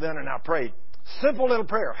knelt down and I prayed. Simple little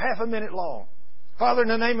prayer, half a minute long. Father, in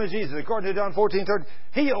the name of Jesus, according to John 14:13,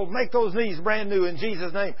 heal, make those knees brand new in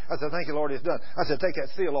Jesus' name. I said, thank you, Lord, it's done. I said, take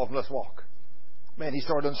that steel off and let's walk. Man, he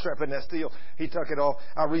started unstrapping that steel. He took it off.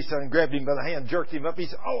 I reached out and grabbed him by the hand, jerked him up. He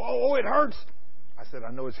said, oh, it hurts. I said,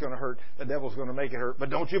 I know it's going to hurt. The devil's going to make it hurt. But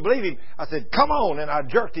don't you believe him? I said, come on. And I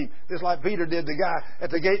jerked him, just like Peter did the guy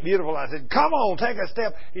at the gate beautiful. I said, come on, take a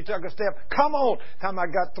step. He took a step. Come on. Time I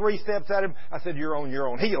got 3 steps at him, I said, you're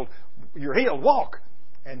on. Healed. You're healed. Walk.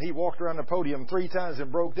 And he walked around the podium 3 times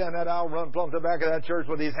and broke down that aisle, run plumb to the back of that church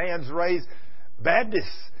with his hands raised.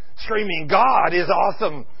 Baptists. screaming, God is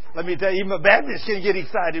awesome. Let me tell you, even a Baptist can get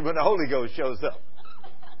excited when the Holy Ghost shows up.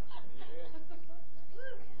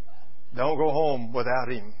 Don't go home without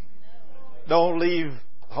Him. Don't leave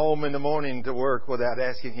home in the morning to work without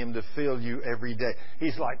asking Him to fill you every day.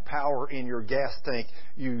 He's like power in your gas tank.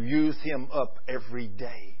 You use Him up every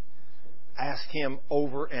day. Ask Him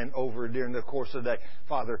over and over during the course of the day,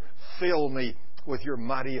 Father, fill me with your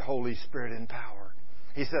mighty Holy Spirit and power.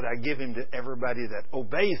 He said, I give Him to everybody that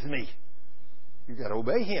obeys me. You've got to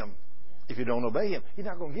obey Him. If you don't obey Him, He's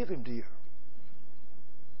not going to give Him to you.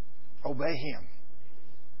 Obey Him.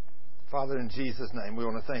 Father, in Jesus' name, we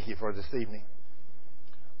want to thank You for this evening.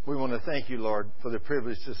 We want to thank You, Lord, for the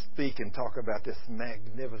privilege to speak and talk about this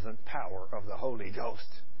magnificent power of the Holy Ghost.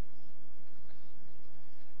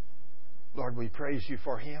 Lord, we praise You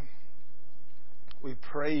for Him. We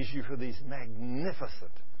praise You for these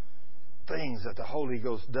magnificent things that the Holy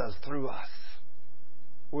Ghost does through us.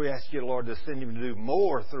 We ask You, Lord, to send Him to do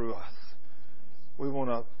more through us. We want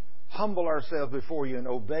to humble ourselves before You and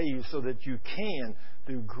obey You so that You can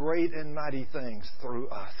do great and mighty things through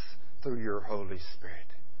us, through Your Holy Spirit.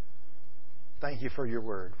 Thank You for Your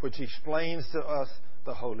Word, which explains to us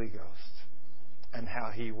the Holy Ghost and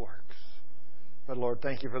how He works. But Lord,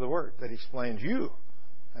 thank You for the Word that explains You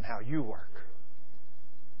and how You work.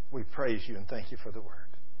 We praise You and thank You for the Word.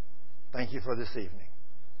 Thank You for this evening.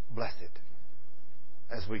 Bless it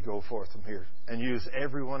as we go forth from here. And use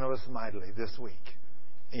every one of us mightily this week.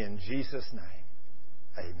 In Jesus' name,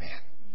 amen.